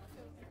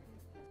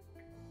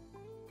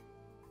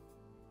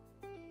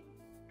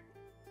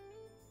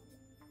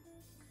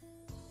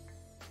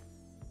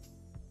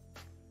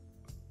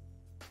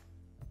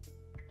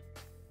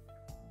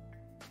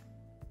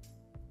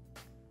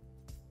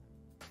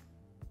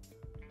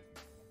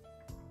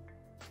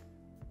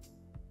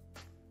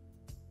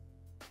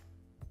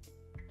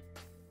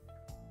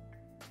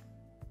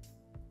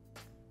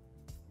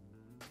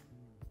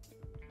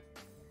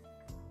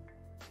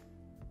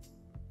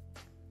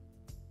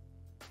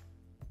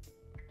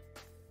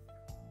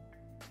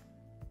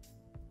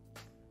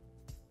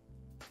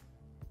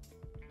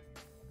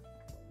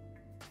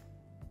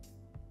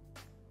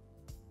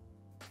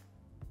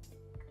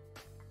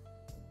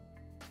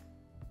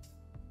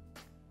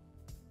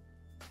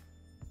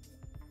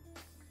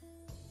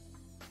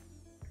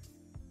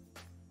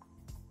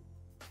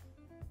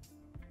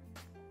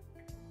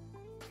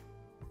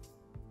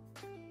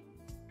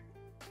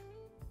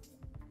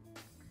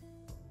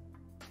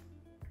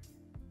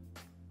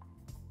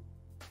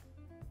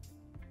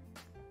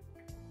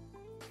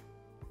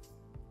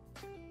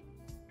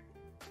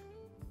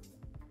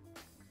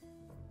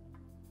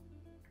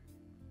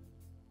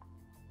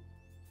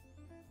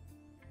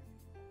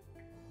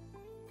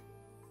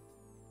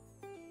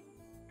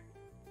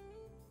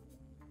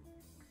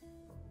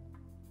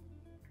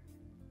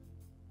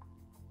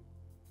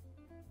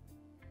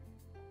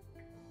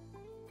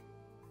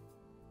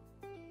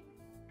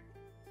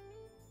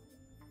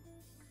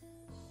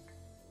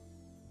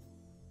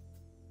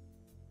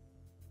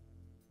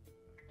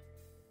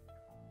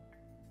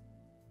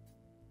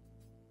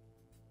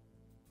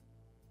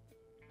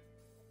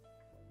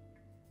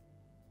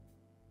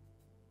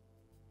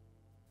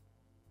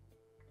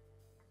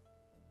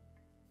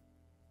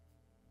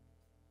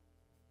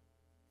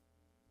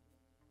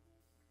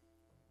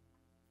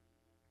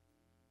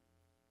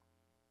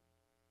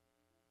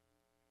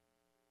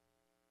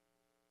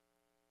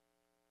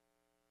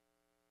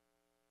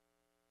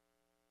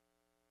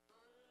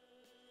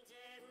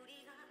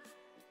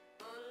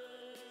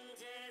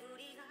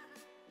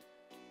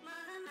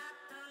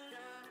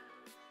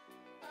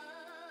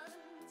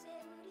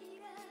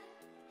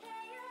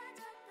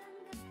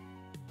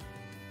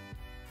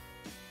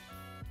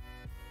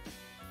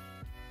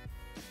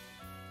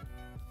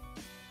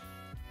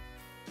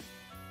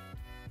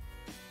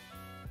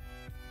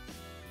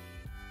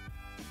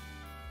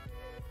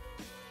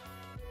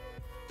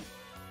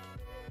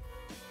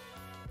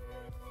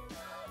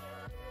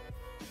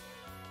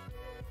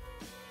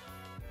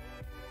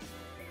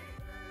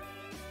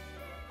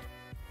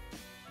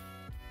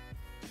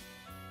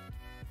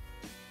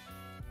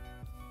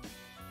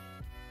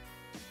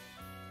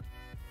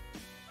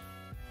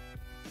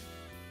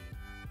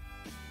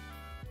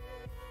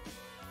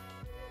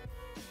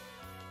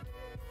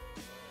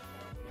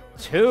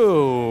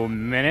 2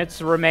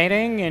 minutes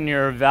remaining in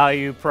your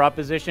value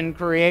proposition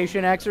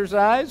creation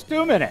exercise.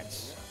 2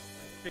 minutes.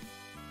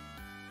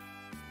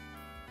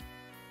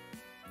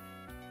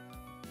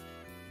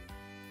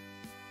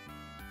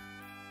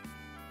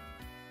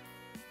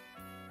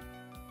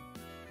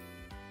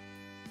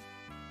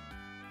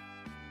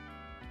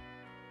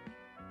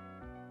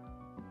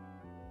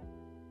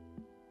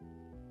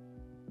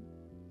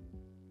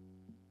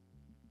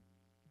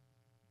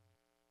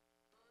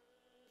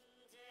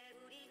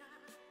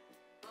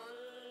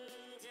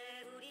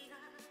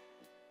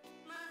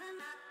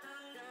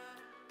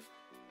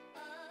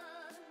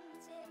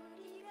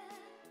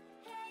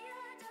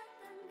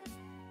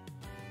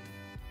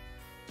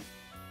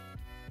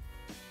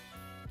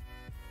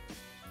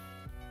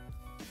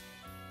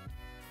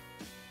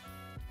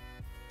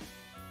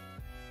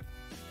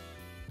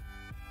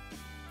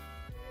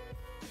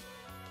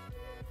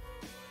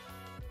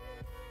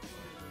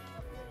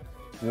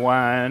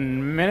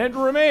 One minute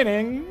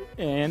remaining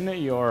in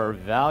your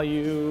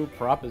value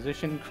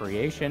proposition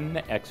creation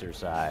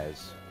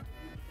exercise.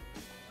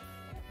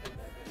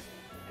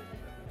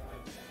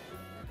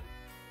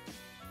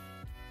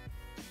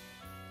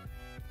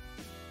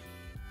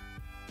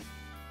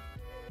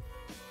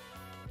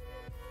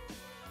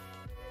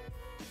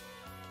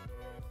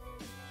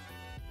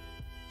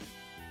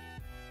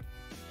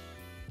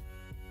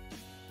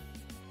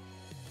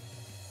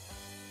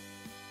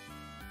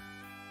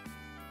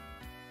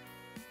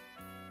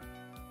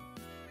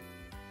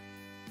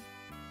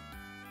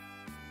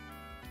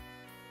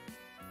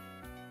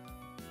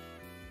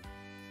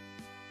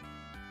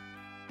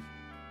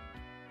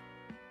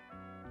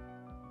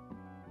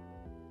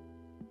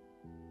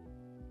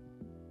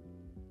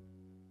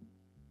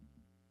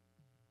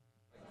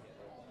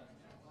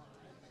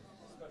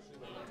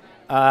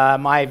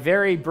 My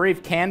very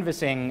brief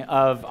canvassing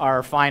of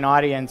our fine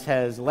audience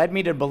has led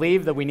me to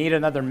believe that we need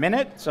another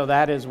minute, so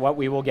that is what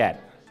we will get.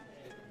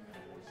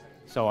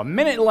 So a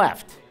minute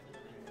left.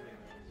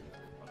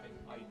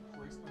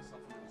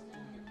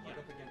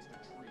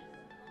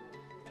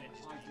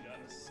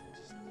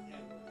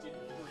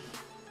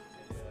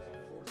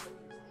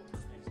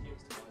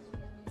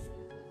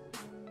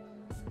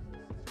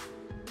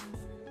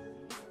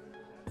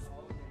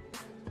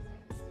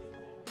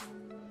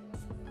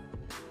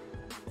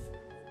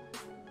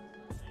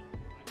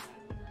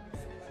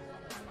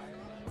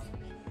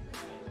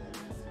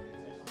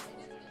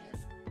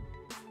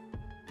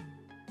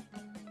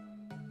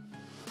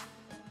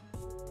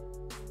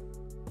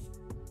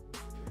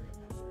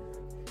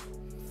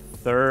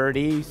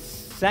 Thirty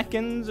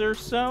seconds or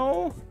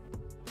so.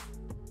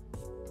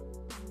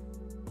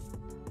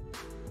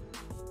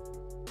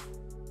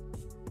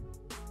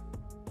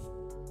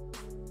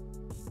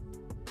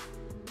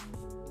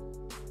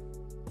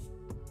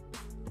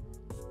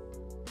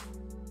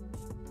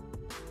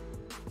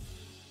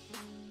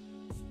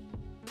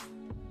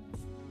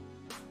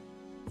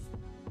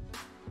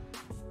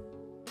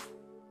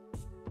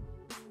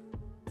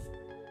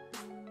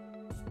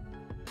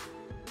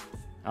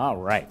 All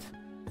right.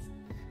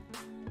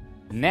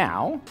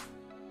 Now,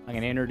 I'm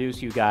going to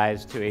introduce you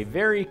guys to a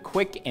very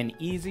quick and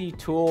easy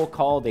tool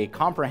called a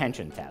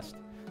comprehension test.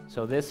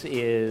 So this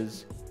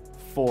is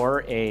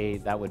for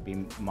that would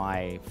be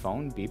my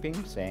phone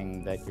beeping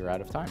saying that you're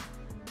out of time.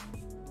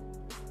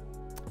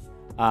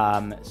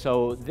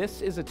 So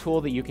this is a tool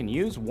that you can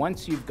use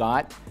once you've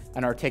got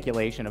an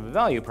articulation of a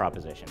value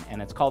proposition,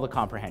 and it's called a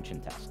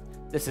comprehension test.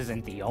 This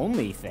isn't the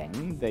only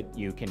thing that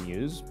you can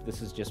use.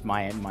 This is just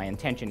my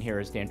intention here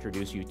is to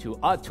introduce you to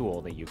a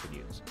tool that you could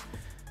use.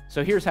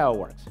 So here's how it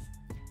works.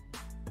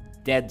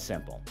 Dead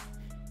simple.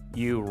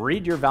 You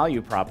read your value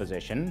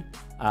proposition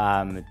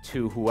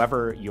to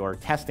whoever you're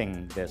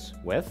testing this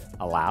with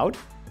aloud,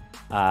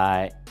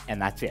 and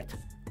that's it.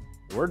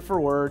 Word for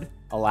word,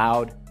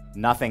 aloud,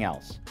 nothing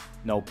else.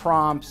 No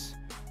prompts,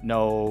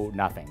 no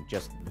nothing,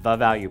 just the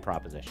value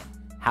proposition.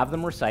 Have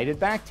them recited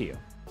back to you.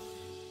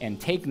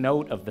 And take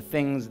note of the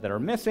things that are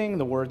missing,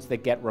 the words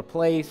that get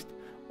replaced,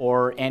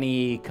 or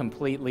any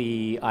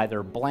completely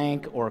either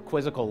blank or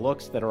quizzical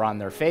looks that are on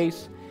their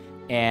face,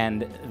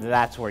 and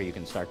that's where you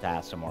can start to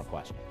ask some more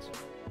questions.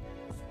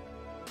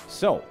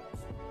 So,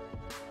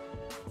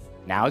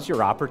 now's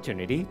your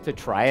opportunity to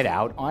try it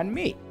out on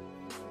me.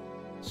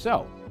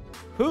 So,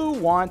 who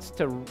wants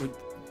to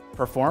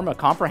perform a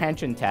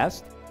comprehension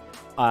test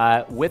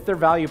with their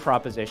value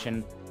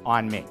proposition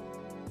on me?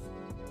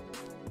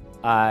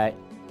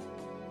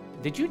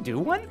 Did you do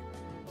one?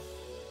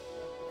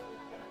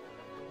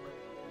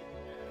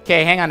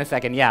 Okay, hang on a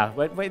second. Yeah,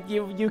 wait,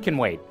 you can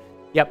wait.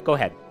 Yep, go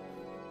ahead.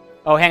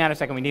 Oh, hang on a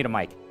second. We need a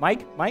mic.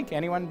 Mike?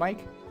 Anyone?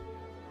 Mike?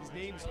 His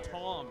name's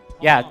Tom.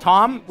 Yeah,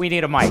 Tom, we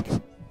need a mic.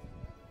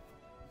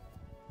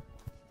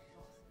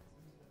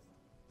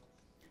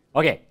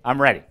 Okay,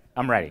 I'm ready.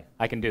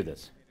 I can do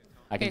this.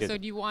 Okay, so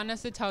do you want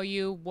us to tell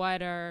you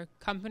what our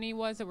company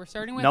was that we're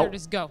starting with, Nope. or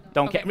just go?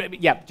 Don't care.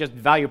 Yeah, just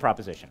value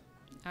proposition.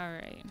 All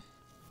right.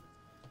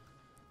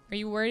 Are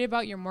you worried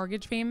about your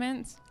mortgage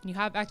payments and you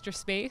have extra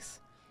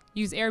space?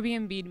 Use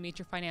Airbnb to meet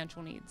your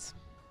financial needs.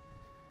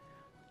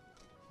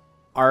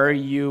 Are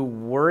you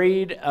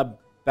worried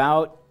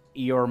about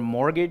your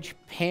mortgage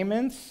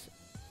payments?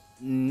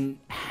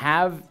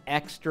 Have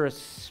extra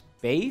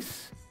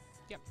space?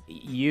 Yep.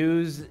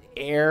 Use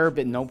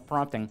no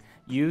prompting.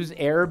 Use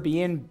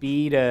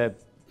Airbnb to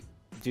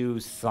do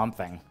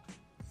something.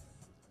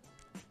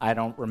 I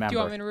don't remember. Do you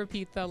want me to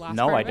repeat the last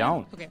No, part I of it?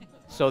 don't. Okay.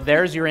 So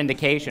there's your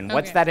indication.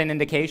 What's Okay. that an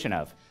indication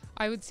of?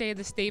 I would say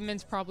the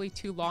statement's probably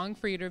too long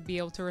for you to be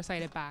able to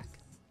recite it back.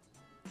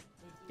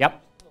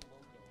 Yep.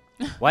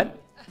 What?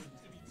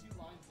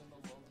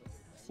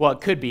 Well,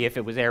 it could be if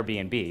it was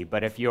Airbnb,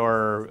 but if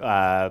you're,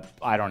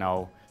 I don't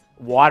know,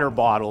 water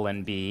bottle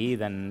and B,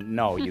 then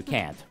no, you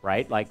can't,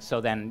 right? Like, so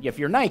then if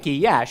you're Nike,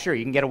 yeah, sure,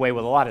 you can get away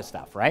with a lot of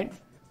stuff, right?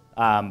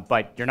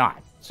 But you're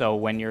not. So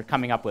when you're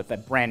coming up with a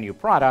brand new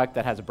product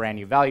that has a brand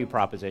new value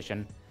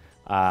proposition,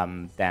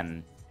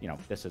 then, you know,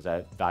 this is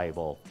a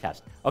valuable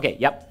test. Okay,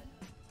 yep.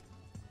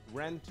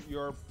 Rent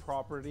your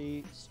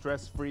property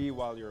stress-free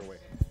while you're away.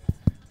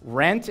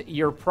 Rent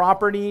your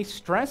property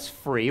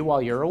stress-free while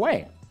you're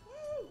away.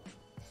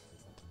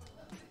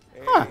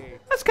 Huh,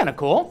 that's kind of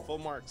cool. Full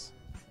marks.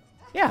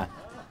 Yeah.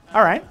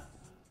 All right.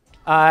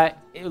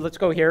 Let's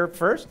go here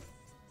first.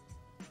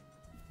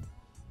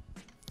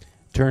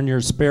 Turn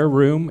your spare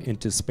room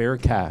into spare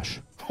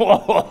cash. Sure.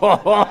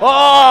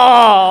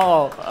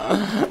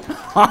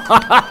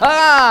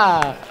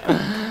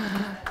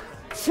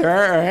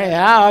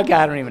 Yeah. Okay.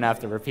 I don't even have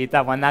to repeat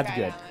that one. That's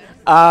good.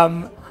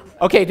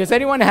 Okay. Does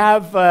anyone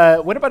have?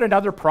 What about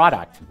another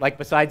product, like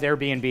besides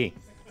Airbnb?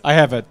 I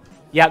have it.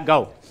 Yeah.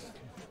 Go.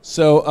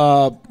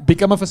 So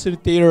become a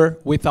facilitator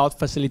without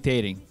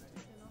facilitating.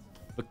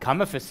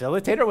 Become a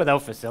facilitator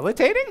without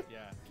facilitating?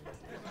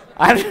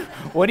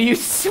 What do you?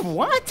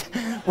 What?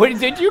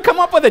 Did you come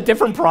up with a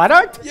different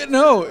product? Yeah.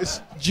 No.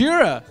 It's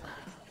Jira.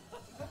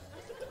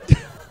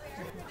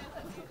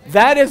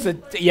 That is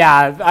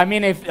yeah. I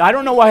mean, I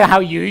don't know how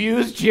you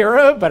use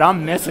Jira, but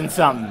I'm missing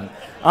something.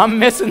 I'm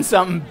missing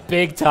something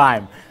big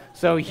time.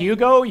 So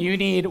Hugo,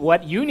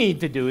 what you need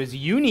to do is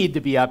you need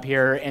to be up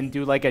here and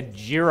do like a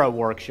Jira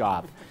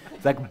workshop.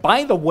 It's like,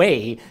 by the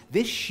way,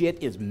 this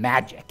shit is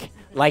magic.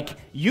 Like,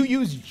 you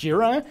use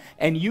Jira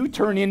and you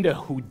turn into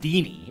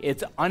Houdini.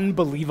 It's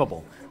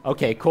unbelievable.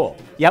 Okay, cool.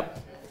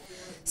 Yep.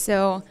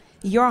 So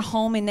you're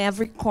home in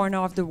every corner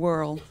of the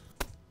world.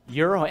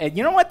 You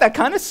know what? That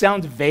kind of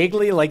sounds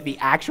vaguely like the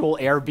actual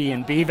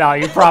Airbnb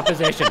value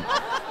proposition.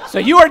 So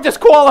you are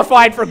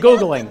disqualified for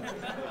Googling.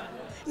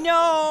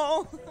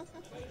 No.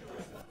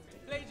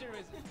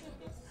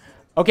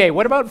 Okay,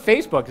 what about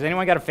Facebook? Has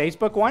anyone got a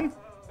Facebook one?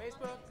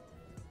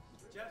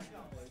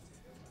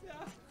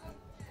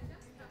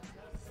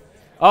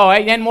 Oh,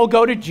 and then we'll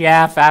go to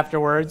Jeff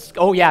afterwards.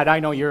 Oh, yeah, I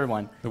know your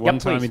one. The one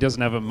Yep, time please. he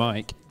doesn't have a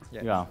mic.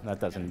 Yeah, that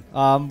doesn't.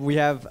 We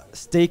have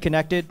stay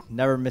connected,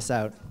 never miss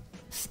out.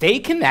 Stay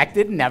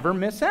connected, never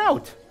miss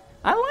out.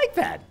 I like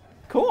that.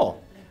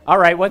 Cool. All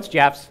right, what's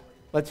Jeff's?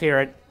 Let's hear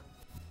it.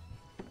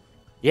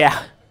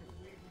 Yeah.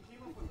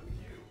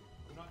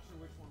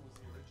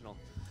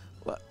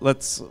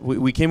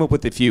 We came up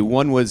with a few.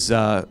 One was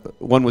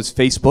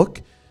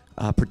Facebook,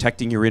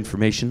 protecting your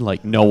information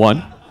like no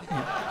one.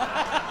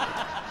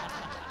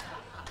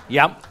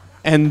 Yep.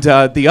 And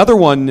the other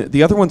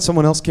one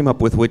someone else came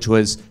up with, which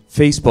was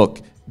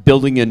Facebook,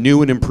 building a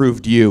new and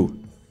improved you.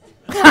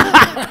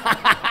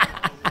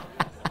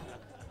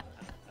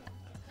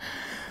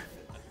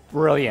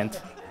 Brilliant.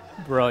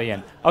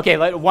 Brilliant. Okay,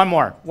 one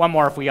more. One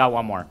more if we got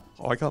one more.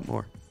 Oh, I got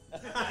more.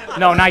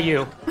 No, not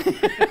you.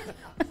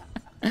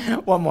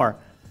 One more.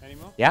 Any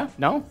more? Yeah?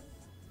 No?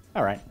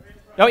 All right.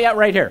 Oh, yeah,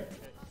 right here.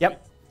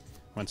 Yep.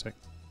 One sec.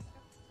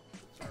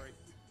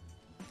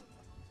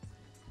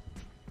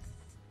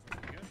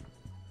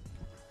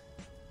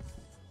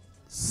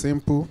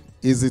 Simple,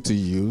 easy to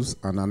use,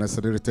 and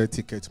unaccelerated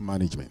ticket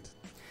management.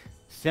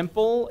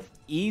 Simple,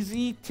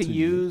 easy to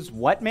use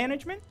what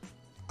management?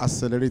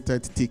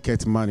 Accelerated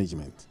ticket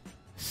management.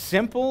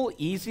 Simple,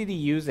 easy to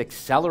use,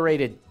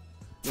 accelerated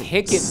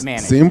ticket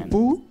management.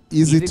 Simple,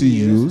 easy to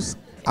use,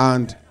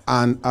 and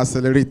an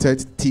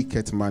accelerated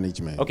ticket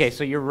management. Okay,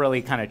 so you're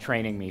really kind of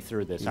training me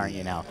through this, aren't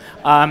you now?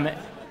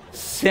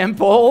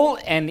 Simple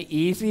and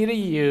easy to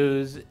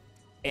use,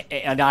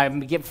 and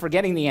I'm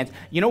forgetting the answer.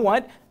 You know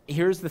what?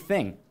 Here's the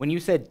thing. When you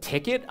said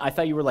ticket, I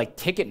thought you were like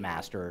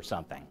Ticketmaster or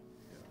something.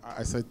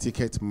 I said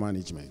ticket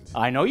management.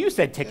 I know you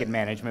said ticket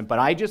management, but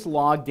I just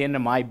logged into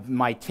my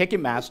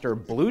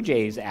Ticketmaster Blue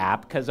Jays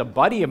app because a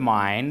buddy of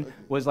mine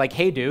was like,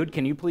 hey, dude,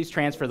 can you please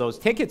transfer those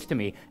tickets to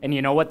me? And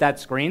you know what that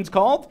screen's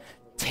called?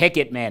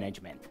 Ticket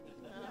management.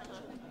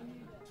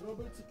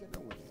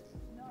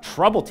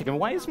 Trouble ticket.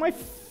 Why is my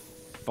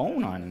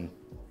phone on?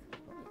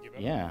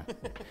 Yeah.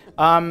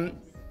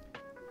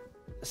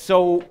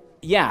 So,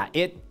 yeah,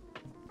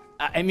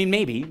 I mean,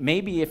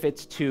 maybe if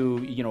it's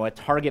to, you know, a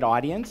target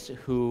audience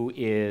who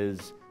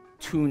is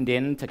tuned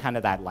in to kind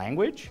of that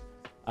language,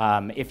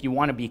 if you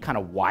want to be kind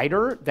of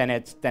wider, then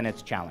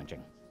it's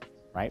challenging,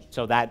 right?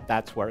 So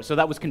that's where. So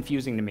that was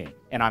confusing to me,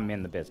 and I'm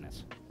in the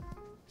business.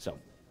 So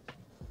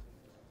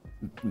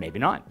maybe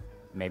not.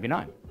 Maybe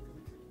not.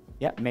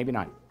 Yeah, maybe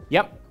not.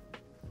 Yep.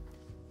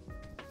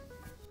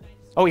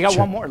 Oh, we got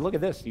Sure. one more. Look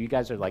at this. You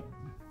guys are like.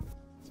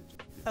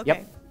 Okay.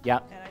 Yep. Yeah.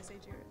 And I say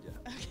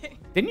Jira. Okay.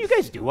 Didn't you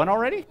guys do one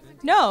already?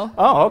 No.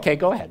 Oh, okay.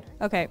 Go ahead.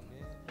 Okay.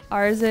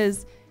 Ours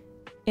is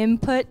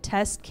input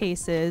test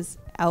cases,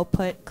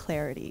 output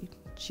clarity.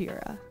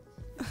 Jira.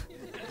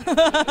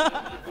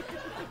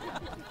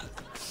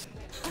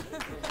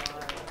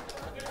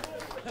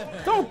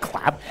 Don't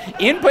clap.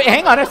 Input.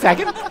 Hang on a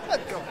second.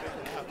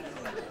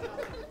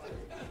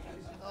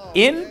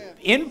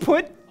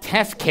 Input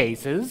test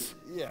cases.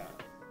 Yeah.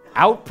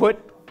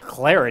 Output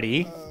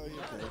clarity.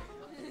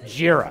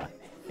 Jira.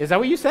 Is that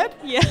what you said?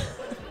 Yeah.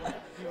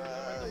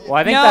 Well,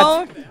 I think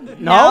No. that's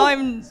Now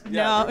I'm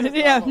no.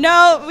 Yeah.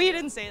 No, we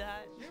didn't say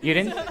that. You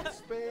didn't?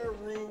 Spare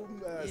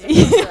room.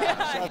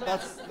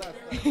 That's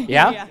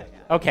Yeah? Yeah.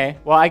 Okay.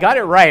 Well, I got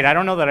it right. I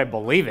don't know that I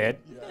believe it,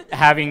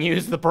 having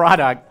used the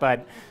product,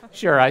 but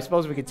sure, I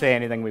suppose we could say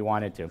anything we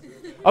wanted to.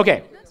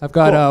 Okay. I've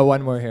got cool.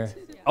 one more here.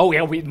 Oh,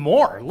 yeah, we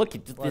more. Look,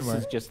 this more.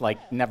 is just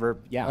like never,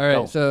 yeah. All right,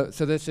 go.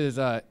 so this is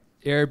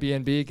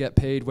Airbnb, get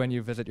paid when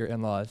you visit your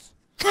in-laws.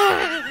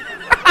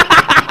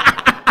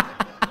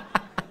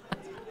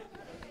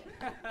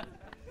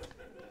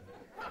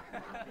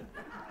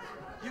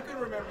 You can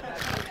remember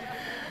that.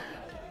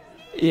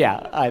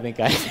 Yeah, I think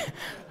I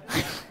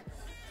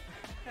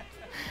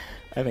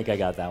think I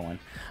got that one.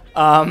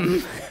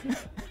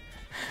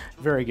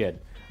 Very good.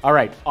 All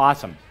right,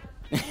 awesome.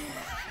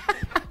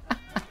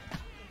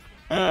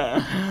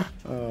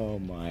 Oh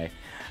my.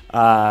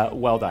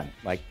 Well done.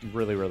 Like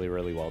really, really,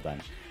 really well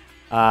done.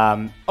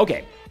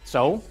 Okay,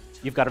 so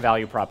you've got a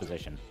value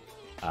proposition.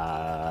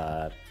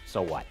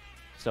 So what?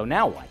 So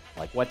now what?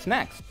 Like what's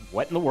next?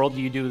 What in the world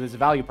do you do with this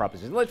value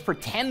proposition? Let's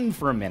pretend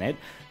for a minute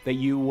that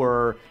you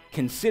were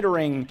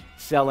considering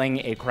selling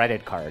a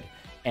credit card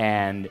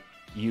and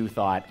you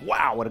thought,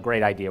 wow, what a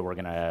great idea. We're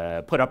going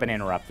to put up an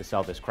interrupt to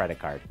sell this credit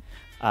card.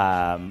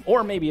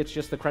 Or maybe it's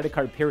just the credit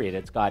card period.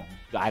 It's got,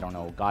 I don't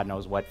know, God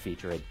knows what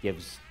feature. It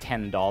gives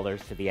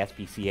 $10 to the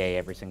SPCA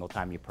every single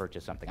time you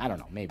purchase something. I don't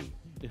know, maybe.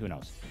 Who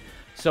knows?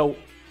 So,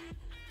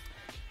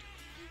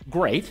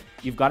 great.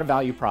 You've got a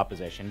value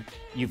proposition.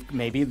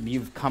 Maybe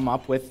you've come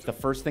up with the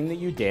first thing that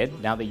you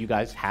did, now that you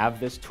guys have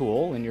this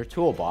tool in your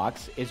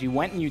toolbox, is you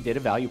went and you did a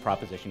value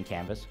proposition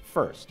canvas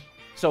first.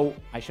 So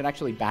I should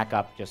actually back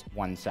up just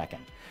 1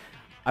 second.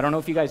 I don't know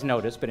if you guys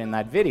noticed, but in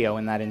that video,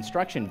 in that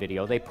instruction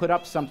video, they put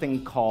up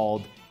something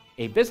called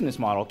a business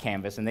model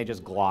canvas, and they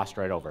just glossed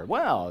right over it.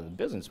 Well, the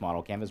business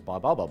model canvas, blah,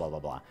 blah, blah, blah, blah,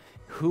 blah.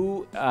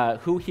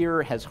 Who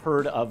here has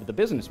heard of the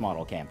business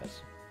model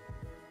canvas?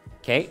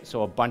 Okay,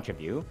 so a bunch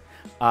of you.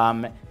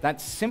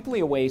 That's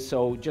simply a way,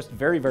 so just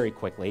very, very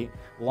quickly,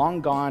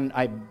 long gone,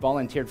 I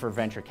volunteered for a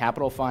venture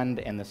capital fund,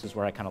 and this is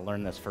where I kind of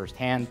learned this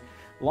firsthand.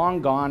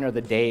 Long gone are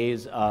the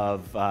days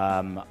of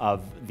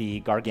the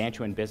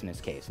gargantuan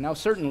business case. Now,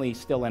 certainly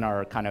still in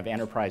our kind of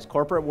enterprise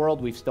corporate world,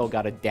 we've still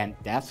got to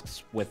dent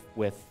desks with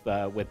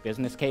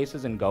business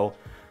cases and go,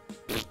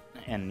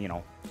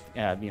 and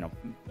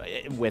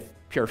with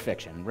pure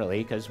fiction,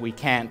 really, because we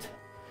can't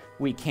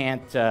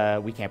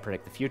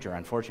predict the future,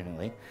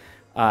 unfortunately.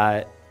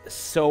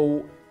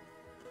 So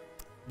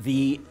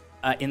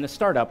in the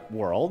startup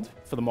world,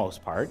 for the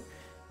most part,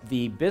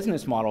 the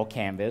business model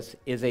canvas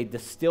is a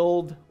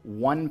distilled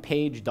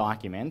one-page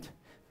document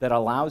that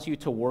allows you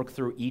to work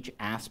through each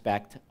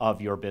aspect of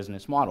your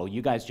business model.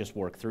 You guys just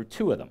work through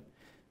two of them,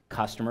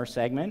 customer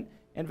segment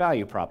and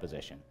value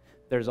proposition.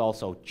 There's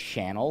also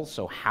channels,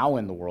 so how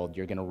in the world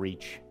you're going to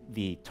reach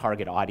the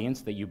target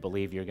audience that you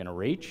believe you're going to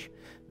reach.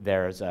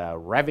 There's a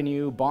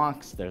revenue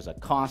box, there's a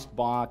cost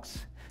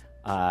box,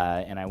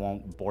 and I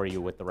won't bore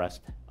you with the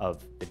rest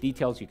of the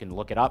details. You can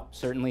look it up,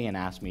 certainly, and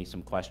ask me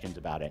some questions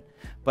about it.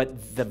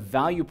 But the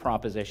value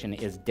proposition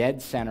is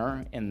dead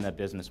center in the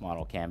business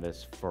model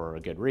canvas for a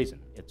good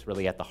reason. It's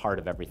really at the heart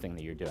of everything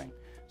that you're doing.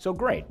 So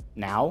great.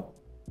 Now,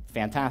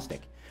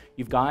 fantastic.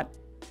 You've got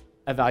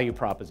a value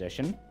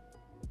proposition.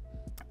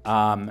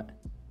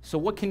 So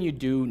what can you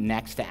do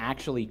next to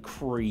actually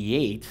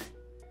create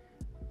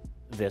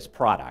this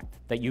product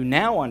that you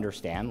now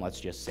understand,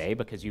 let's just say,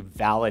 because you've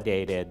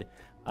validated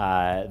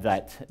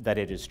that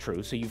it is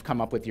true. So you've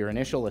come up with your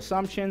initial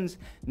assumptions.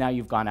 Now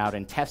you've gone out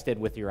and tested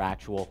with your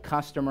actual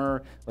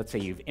customer. Let's say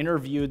you've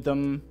interviewed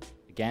them.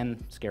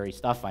 Again, scary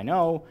stuff, I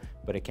know,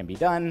 but it can be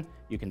done.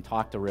 You can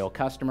talk to real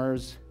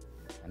customers.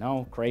 I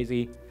know,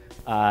 crazy.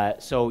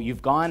 So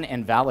you've gone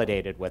and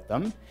validated with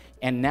them,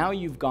 and now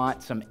you've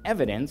got some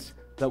evidence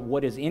that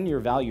what is in your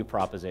value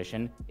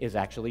proposition is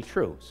actually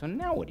true. So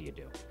now what do you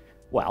do?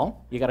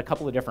 Well, you got a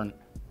couple of different,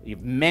 you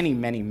have many,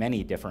 many,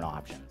 many different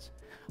options.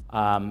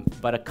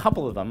 But a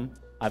couple of them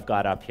I've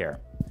got up here.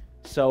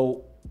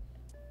 So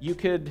you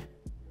could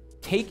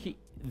take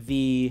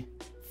the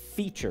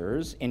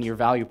features in your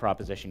value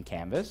proposition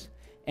canvas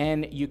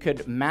and you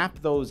could map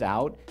those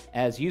out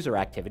as user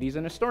activities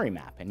in a story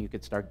map, and you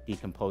could start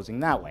decomposing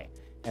that way.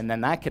 And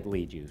then that could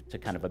lead you to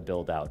kind of a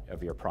build out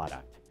of your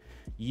product.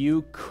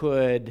 You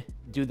could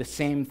do the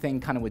same thing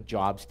kind of with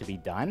jobs to be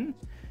done.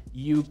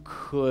 you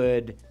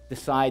could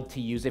decide to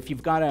use, if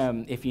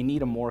you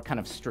need a more kind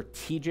of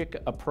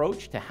strategic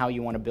approach to how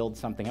you want to build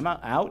something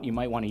out, you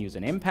might want to use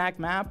an impact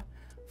map.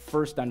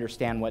 First,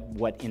 understand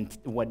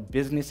what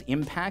business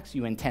impacts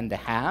you intend to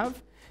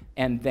have,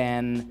 and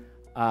then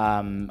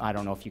I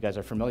don't know if you guys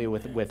are familiar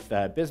with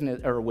business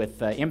or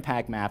with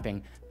impact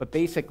mapping, but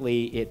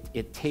basically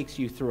it takes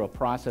you through a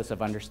process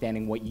of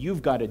understanding what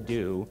you've got to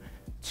do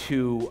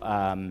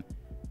to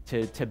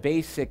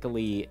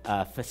basically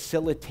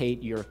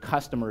facilitate your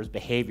customer's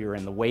behavior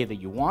in the way that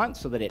you want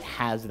so that it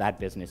has that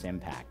business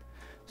impact.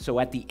 So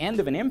at the end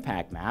of an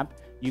impact map,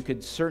 you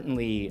could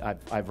certainly,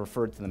 I've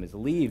referred to them as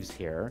leaves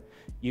here,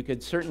 you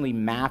could certainly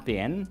map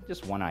in,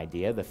 just one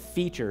idea, the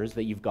features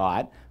that you've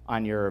got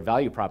on your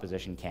value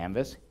proposition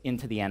canvas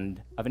into the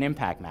end of an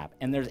impact map.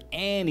 And there's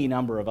any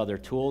number of other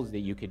tools that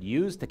you could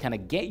use to kind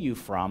of get you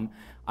from,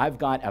 I've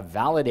got a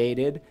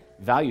validated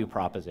value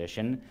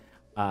proposition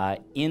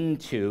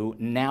into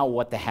now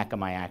what the heck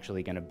am I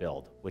actually going to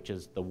build, which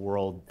is the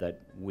world that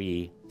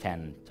we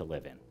tend to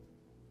live in.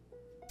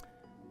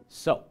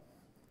 So,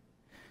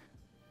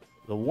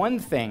 the one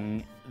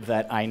thing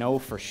that I know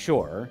for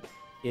sure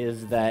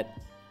is that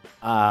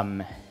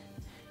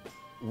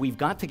we've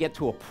got to get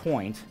to a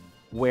point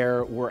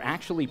where we're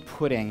actually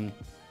putting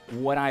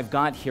what I've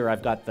got here,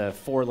 I've got the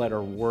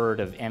 4-letter word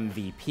of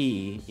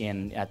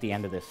MVP at the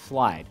end of this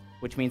slide,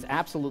 which means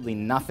absolutely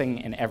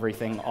nothing and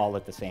everything all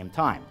at the same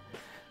time.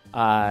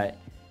 But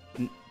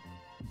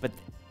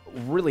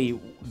really,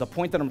 the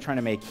point that I'm trying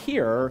to make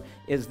here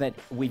is that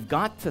we've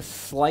got to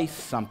slice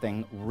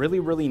something really,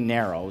 really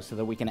narrow so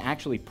that we can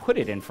actually put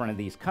it in front of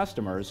these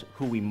customers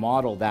who we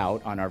modeled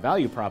out on our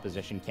value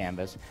proposition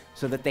canvas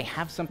so that they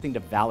have something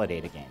to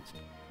validate against.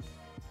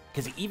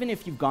 Because even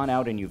if you've gone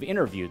out and you've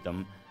interviewed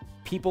them,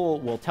 people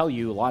will tell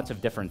you lots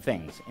of different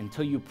things.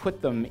 Until you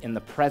put them in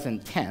the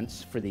present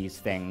tense for these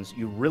things,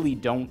 you really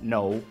don't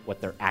know what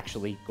they're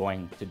actually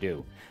going to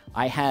do.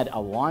 I had a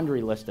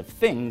laundry list of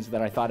things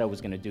that I thought I was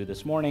going to do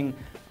this morning.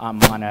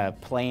 I'm on a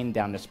plane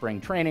down to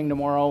spring training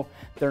tomorrow.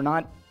 They're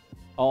not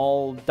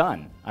all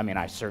done. I mean,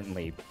 I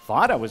certainly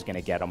thought I was going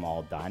to get them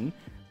all done,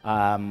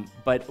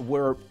 but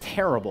we're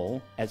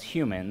terrible as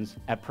humans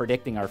at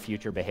predicting our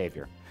future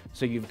behavior.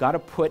 So you've got to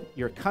put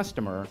your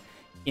customer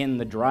in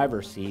the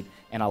driver's seat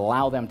and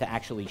allow them to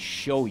actually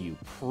show you,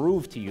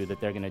 prove to you that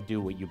they're going to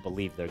do what you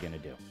believe they're going to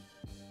do.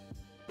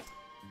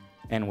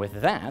 And with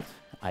that,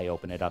 I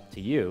open it up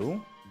to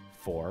you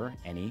for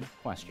any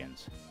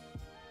questions.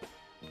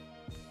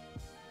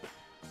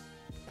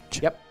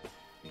 Yep.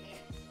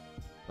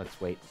 Let's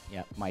wait.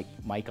 Yeah,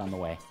 Mike on the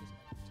way.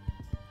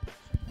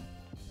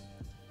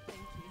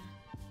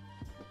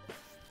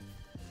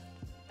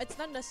 It's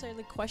not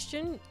necessarily a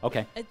question.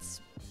 Okay.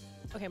 It's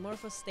more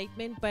of a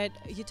statement, but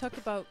you talked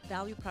about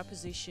value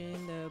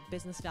proposition, the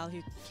business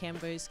value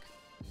canvas,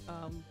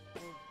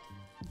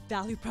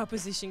 value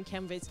proposition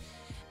canvas,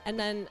 and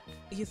then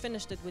you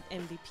finished it with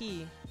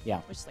MVP,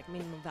 which is like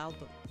minimum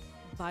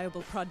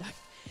viable product.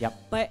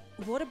 Yep. But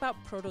what about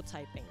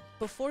prototyping?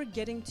 Before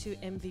getting to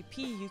MVP,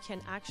 you can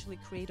actually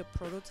create a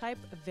prototype,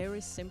 a very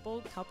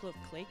simple couple of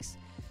clicks,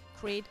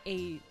 create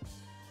a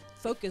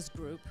focus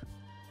group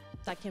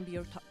that can be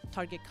your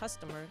target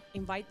customer,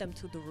 invite them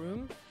to the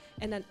room,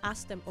 and then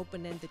ask them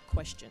open-ended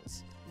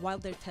questions while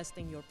they're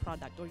testing your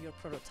product or your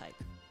prototype.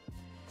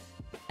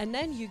 And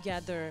then you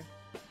gather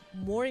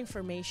more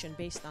information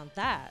based on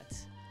that.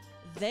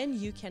 Then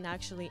you can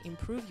actually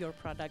improve your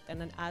product and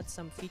then add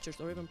some features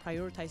or even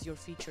prioritize your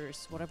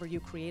features, whatever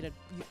you created,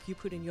 you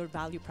put in your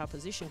value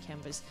proposition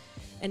canvas,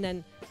 and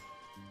then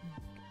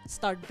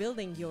start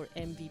building your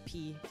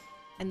MVP.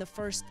 And the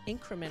first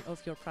increment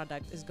of your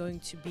product is going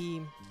to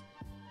be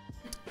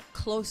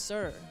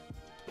closer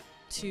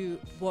to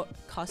what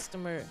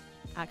customer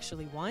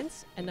actually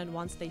wants, and then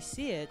once they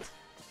see it,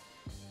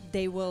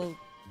 they will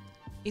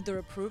either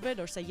approve it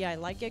or say, yeah, I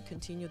like it,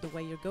 continue the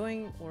way you're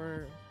going,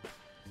 or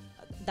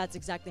that's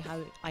exactly how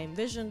I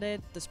envisioned it,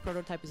 this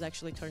prototype is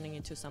actually turning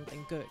into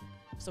something good.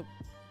 So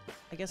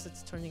I guess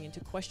it's turning into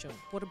a question,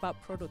 what about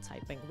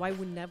prototyping? Why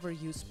we never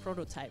use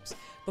prototypes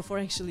before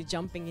actually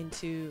jumping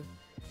into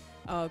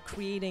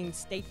creating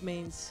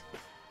statements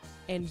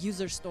and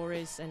user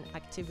stories and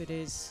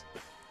activities,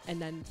 and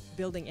then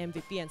building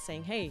MVP and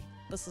saying, hey,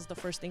 this is the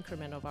first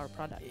increment of our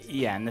product.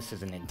 Yeah, and this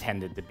isn't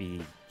intended to be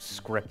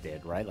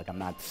scripted, right? Like, I'm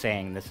not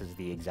saying this is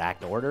the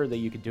exact order that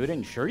you could do it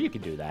in. Sure, you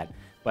could do that,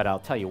 but I'll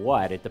tell you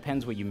what, it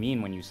depends what you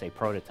mean when you say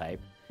prototype.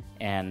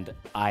 And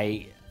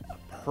I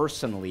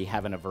personally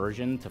have an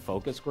aversion to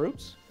focus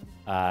groups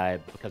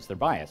because they're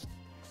biased.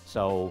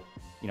 So,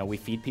 you know, we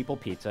feed people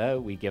pizza,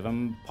 we give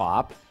them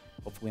pop,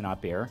 hopefully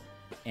not beer,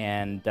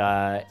 and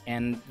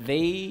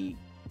they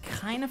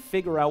kind of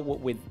figure out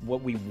what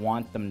we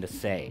want them to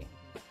say.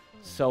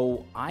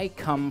 So I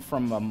come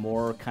from a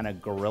more kind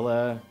of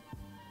guerrilla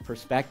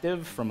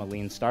perspective, from a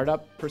lean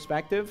startup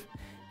perspective,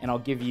 and I'll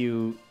give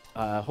you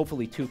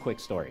hopefully 2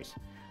 quick stories.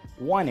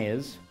 One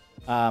is,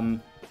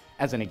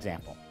 as an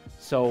example.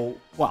 So,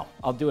 well,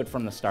 I'll do it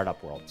from the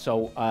startup world.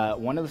 So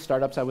one of the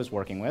startups I was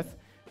working with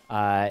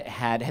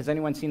has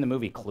anyone seen the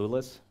movie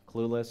Clueless?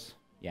 Clueless?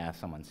 Yeah,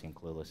 someone's seen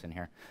Clueless in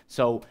here.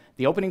 So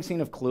the opening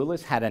scene of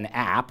Clueless had an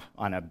app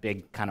on a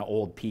big kind of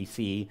old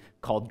PC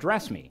called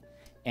Dress Me.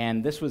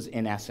 And this was,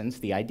 in essence,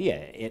 the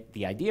idea.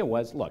 The idea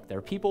was, look, there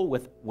are people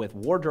with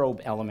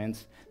wardrobe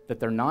elements that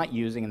they're not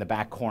using in the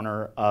back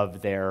corner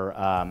of their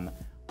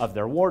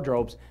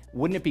wardrobes.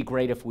 Wouldn't it be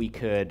great if we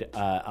could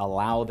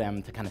allow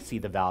them to kind of see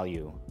the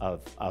value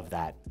of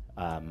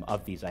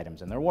these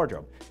items in their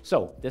wardrobe?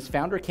 So this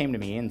founder came to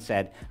me and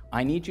said,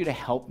 I need you to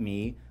help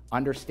me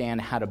understand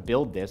how to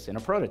build this in a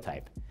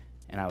prototype.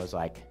 And I was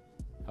like,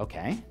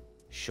 okay,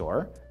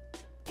 sure.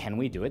 Can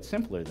we do it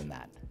simpler than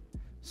that?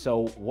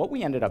 So what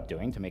we ended up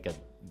doing, to make a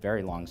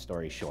very long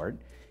story short,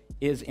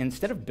 is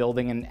instead of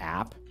building an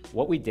app,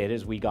 what we did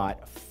is we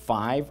got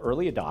 5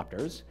 early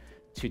adopters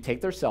to take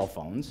their cell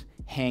phones,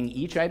 hang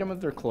each item of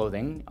their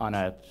clothing on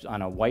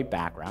a white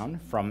background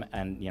from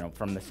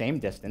the same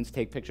distance,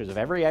 take pictures of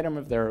every item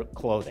of their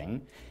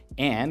clothing,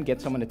 and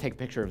get someone to take a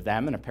picture of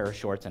them in a pair of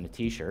shorts and a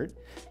t-shirt.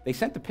 They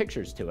sent the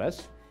pictures to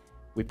us,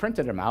 we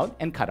printed them out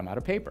and cut them out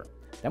of paper.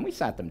 Then we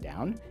sat them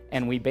down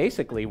and we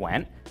basically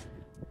went,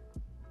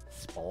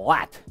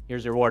 splat,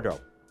 here's your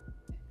wardrobe.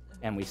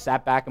 And we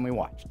sat back and we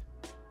watched.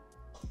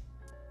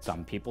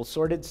 Some people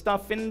sorted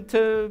stuff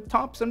into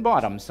tops and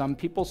bottoms. Some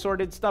people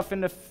sorted stuff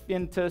into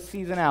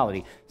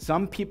seasonality.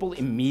 Some people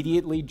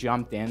immediately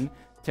jumped in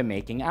to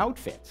making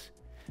outfits.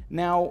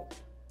 Now,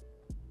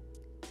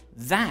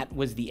 that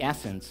was the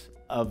essence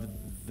of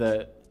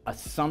the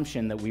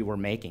assumption that we were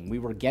making. We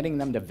were getting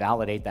them to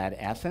validate that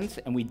essence,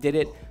 and we did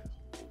it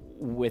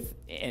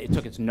it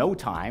took us no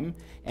time,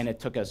 and it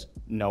took us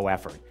no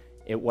effort.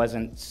 It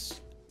wasn't,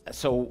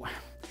 so,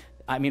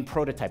 I mean,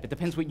 prototype. It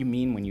depends what you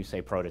mean when you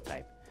say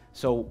prototype.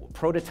 So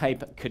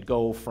prototype could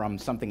go from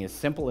something as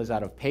simple as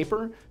out of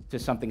paper to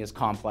something as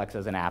complex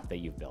as an app that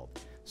you've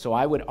built. So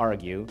I would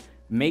argue,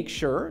 make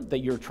sure that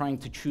you're trying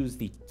to choose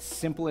the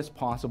simplest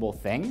possible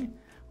thing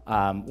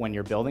when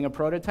you're building a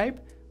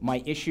prototype.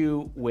 My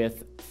issue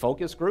with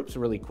focus groups,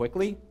 really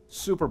quickly,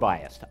 super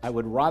biased. I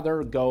would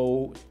rather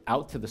go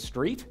out to the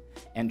street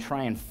and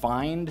try and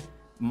find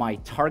my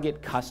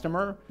target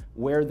customer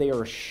where they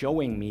are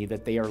showing me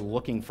that they are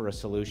looking for a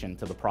solution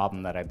to the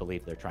problem that I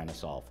believe they're trying to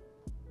solve.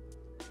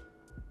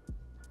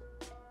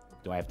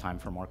 Do I have time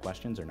for more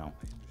questions or no?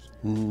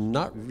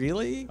 Not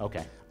really.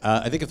 Okay.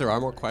 I think if there are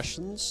more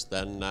questions,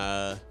 then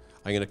I'm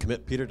going to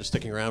commit Peter to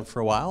sticking around for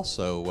a while,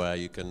 so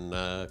you can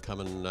come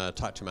and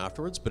talk to him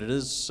afterwards. But it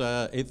is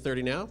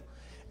 8:30 now,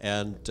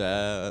 and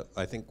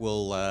I think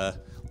we'll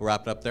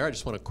wrap it up there. I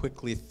just want to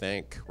quickly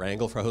thank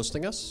Wrangle for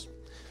hosting us.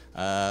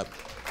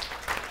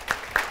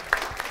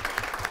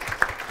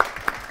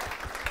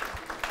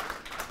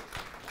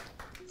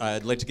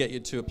 I'd like to get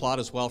you to applaud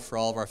as well for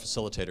all of our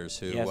facilitators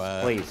who...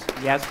 Yes, please.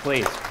 Yes,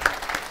 please.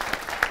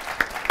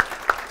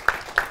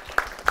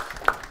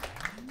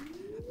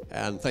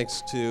 And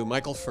thanks to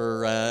Michael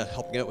for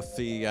helping out with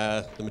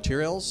the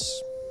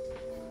materials.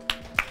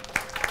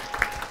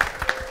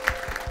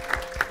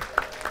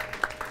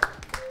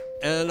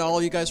 And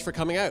all you guys for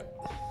coming out.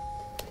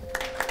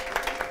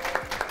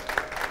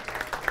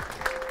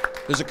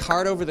 There's a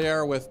card over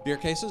there with beer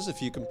cases.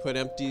 If you can put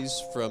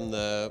empties from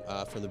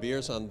the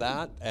beers on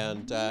that,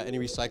 and any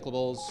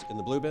recyclables in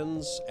the blue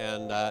bins,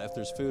 and if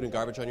there's food and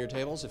garbage on your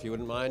tables, if you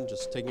wouldn't mind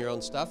just taking your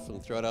own stuff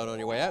and throw it out on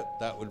your way out,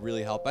 that would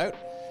really help out.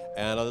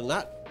 And other than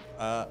that,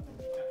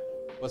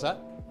 what's that?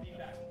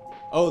 Feedback.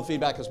 Oh, the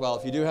feedback as well.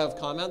 If you do have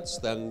comments,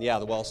 then yeah,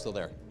 the wall's still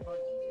there.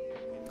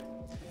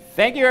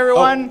 Thank you,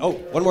 everyone. Oh,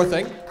 one more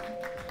thing.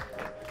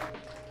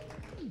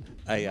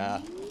 I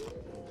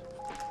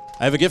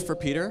have a gift for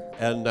Peter,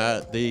 and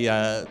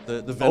the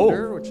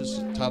vendor, which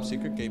is top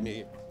secret, gave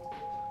me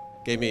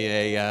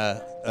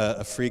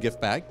a free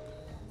gift bag.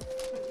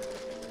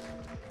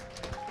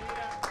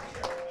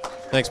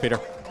 Thanks, Peter.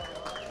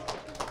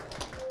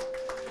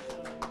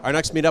 Our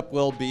next meetup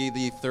will be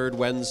the 3rd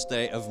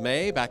Wednesday of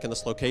May, back in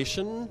this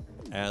location,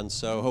 and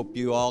so hope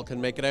you all can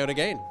make it out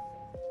again.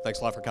 Thanks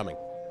a lot for coming.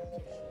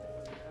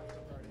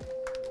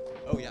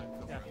 Oh yeah.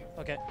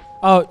 Okay.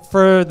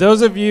 For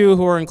those of you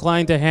who are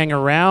inclined to hang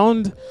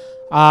around,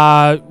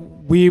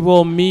 we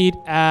will meet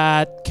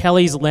at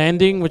Kelly's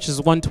Landing, which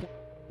is 120.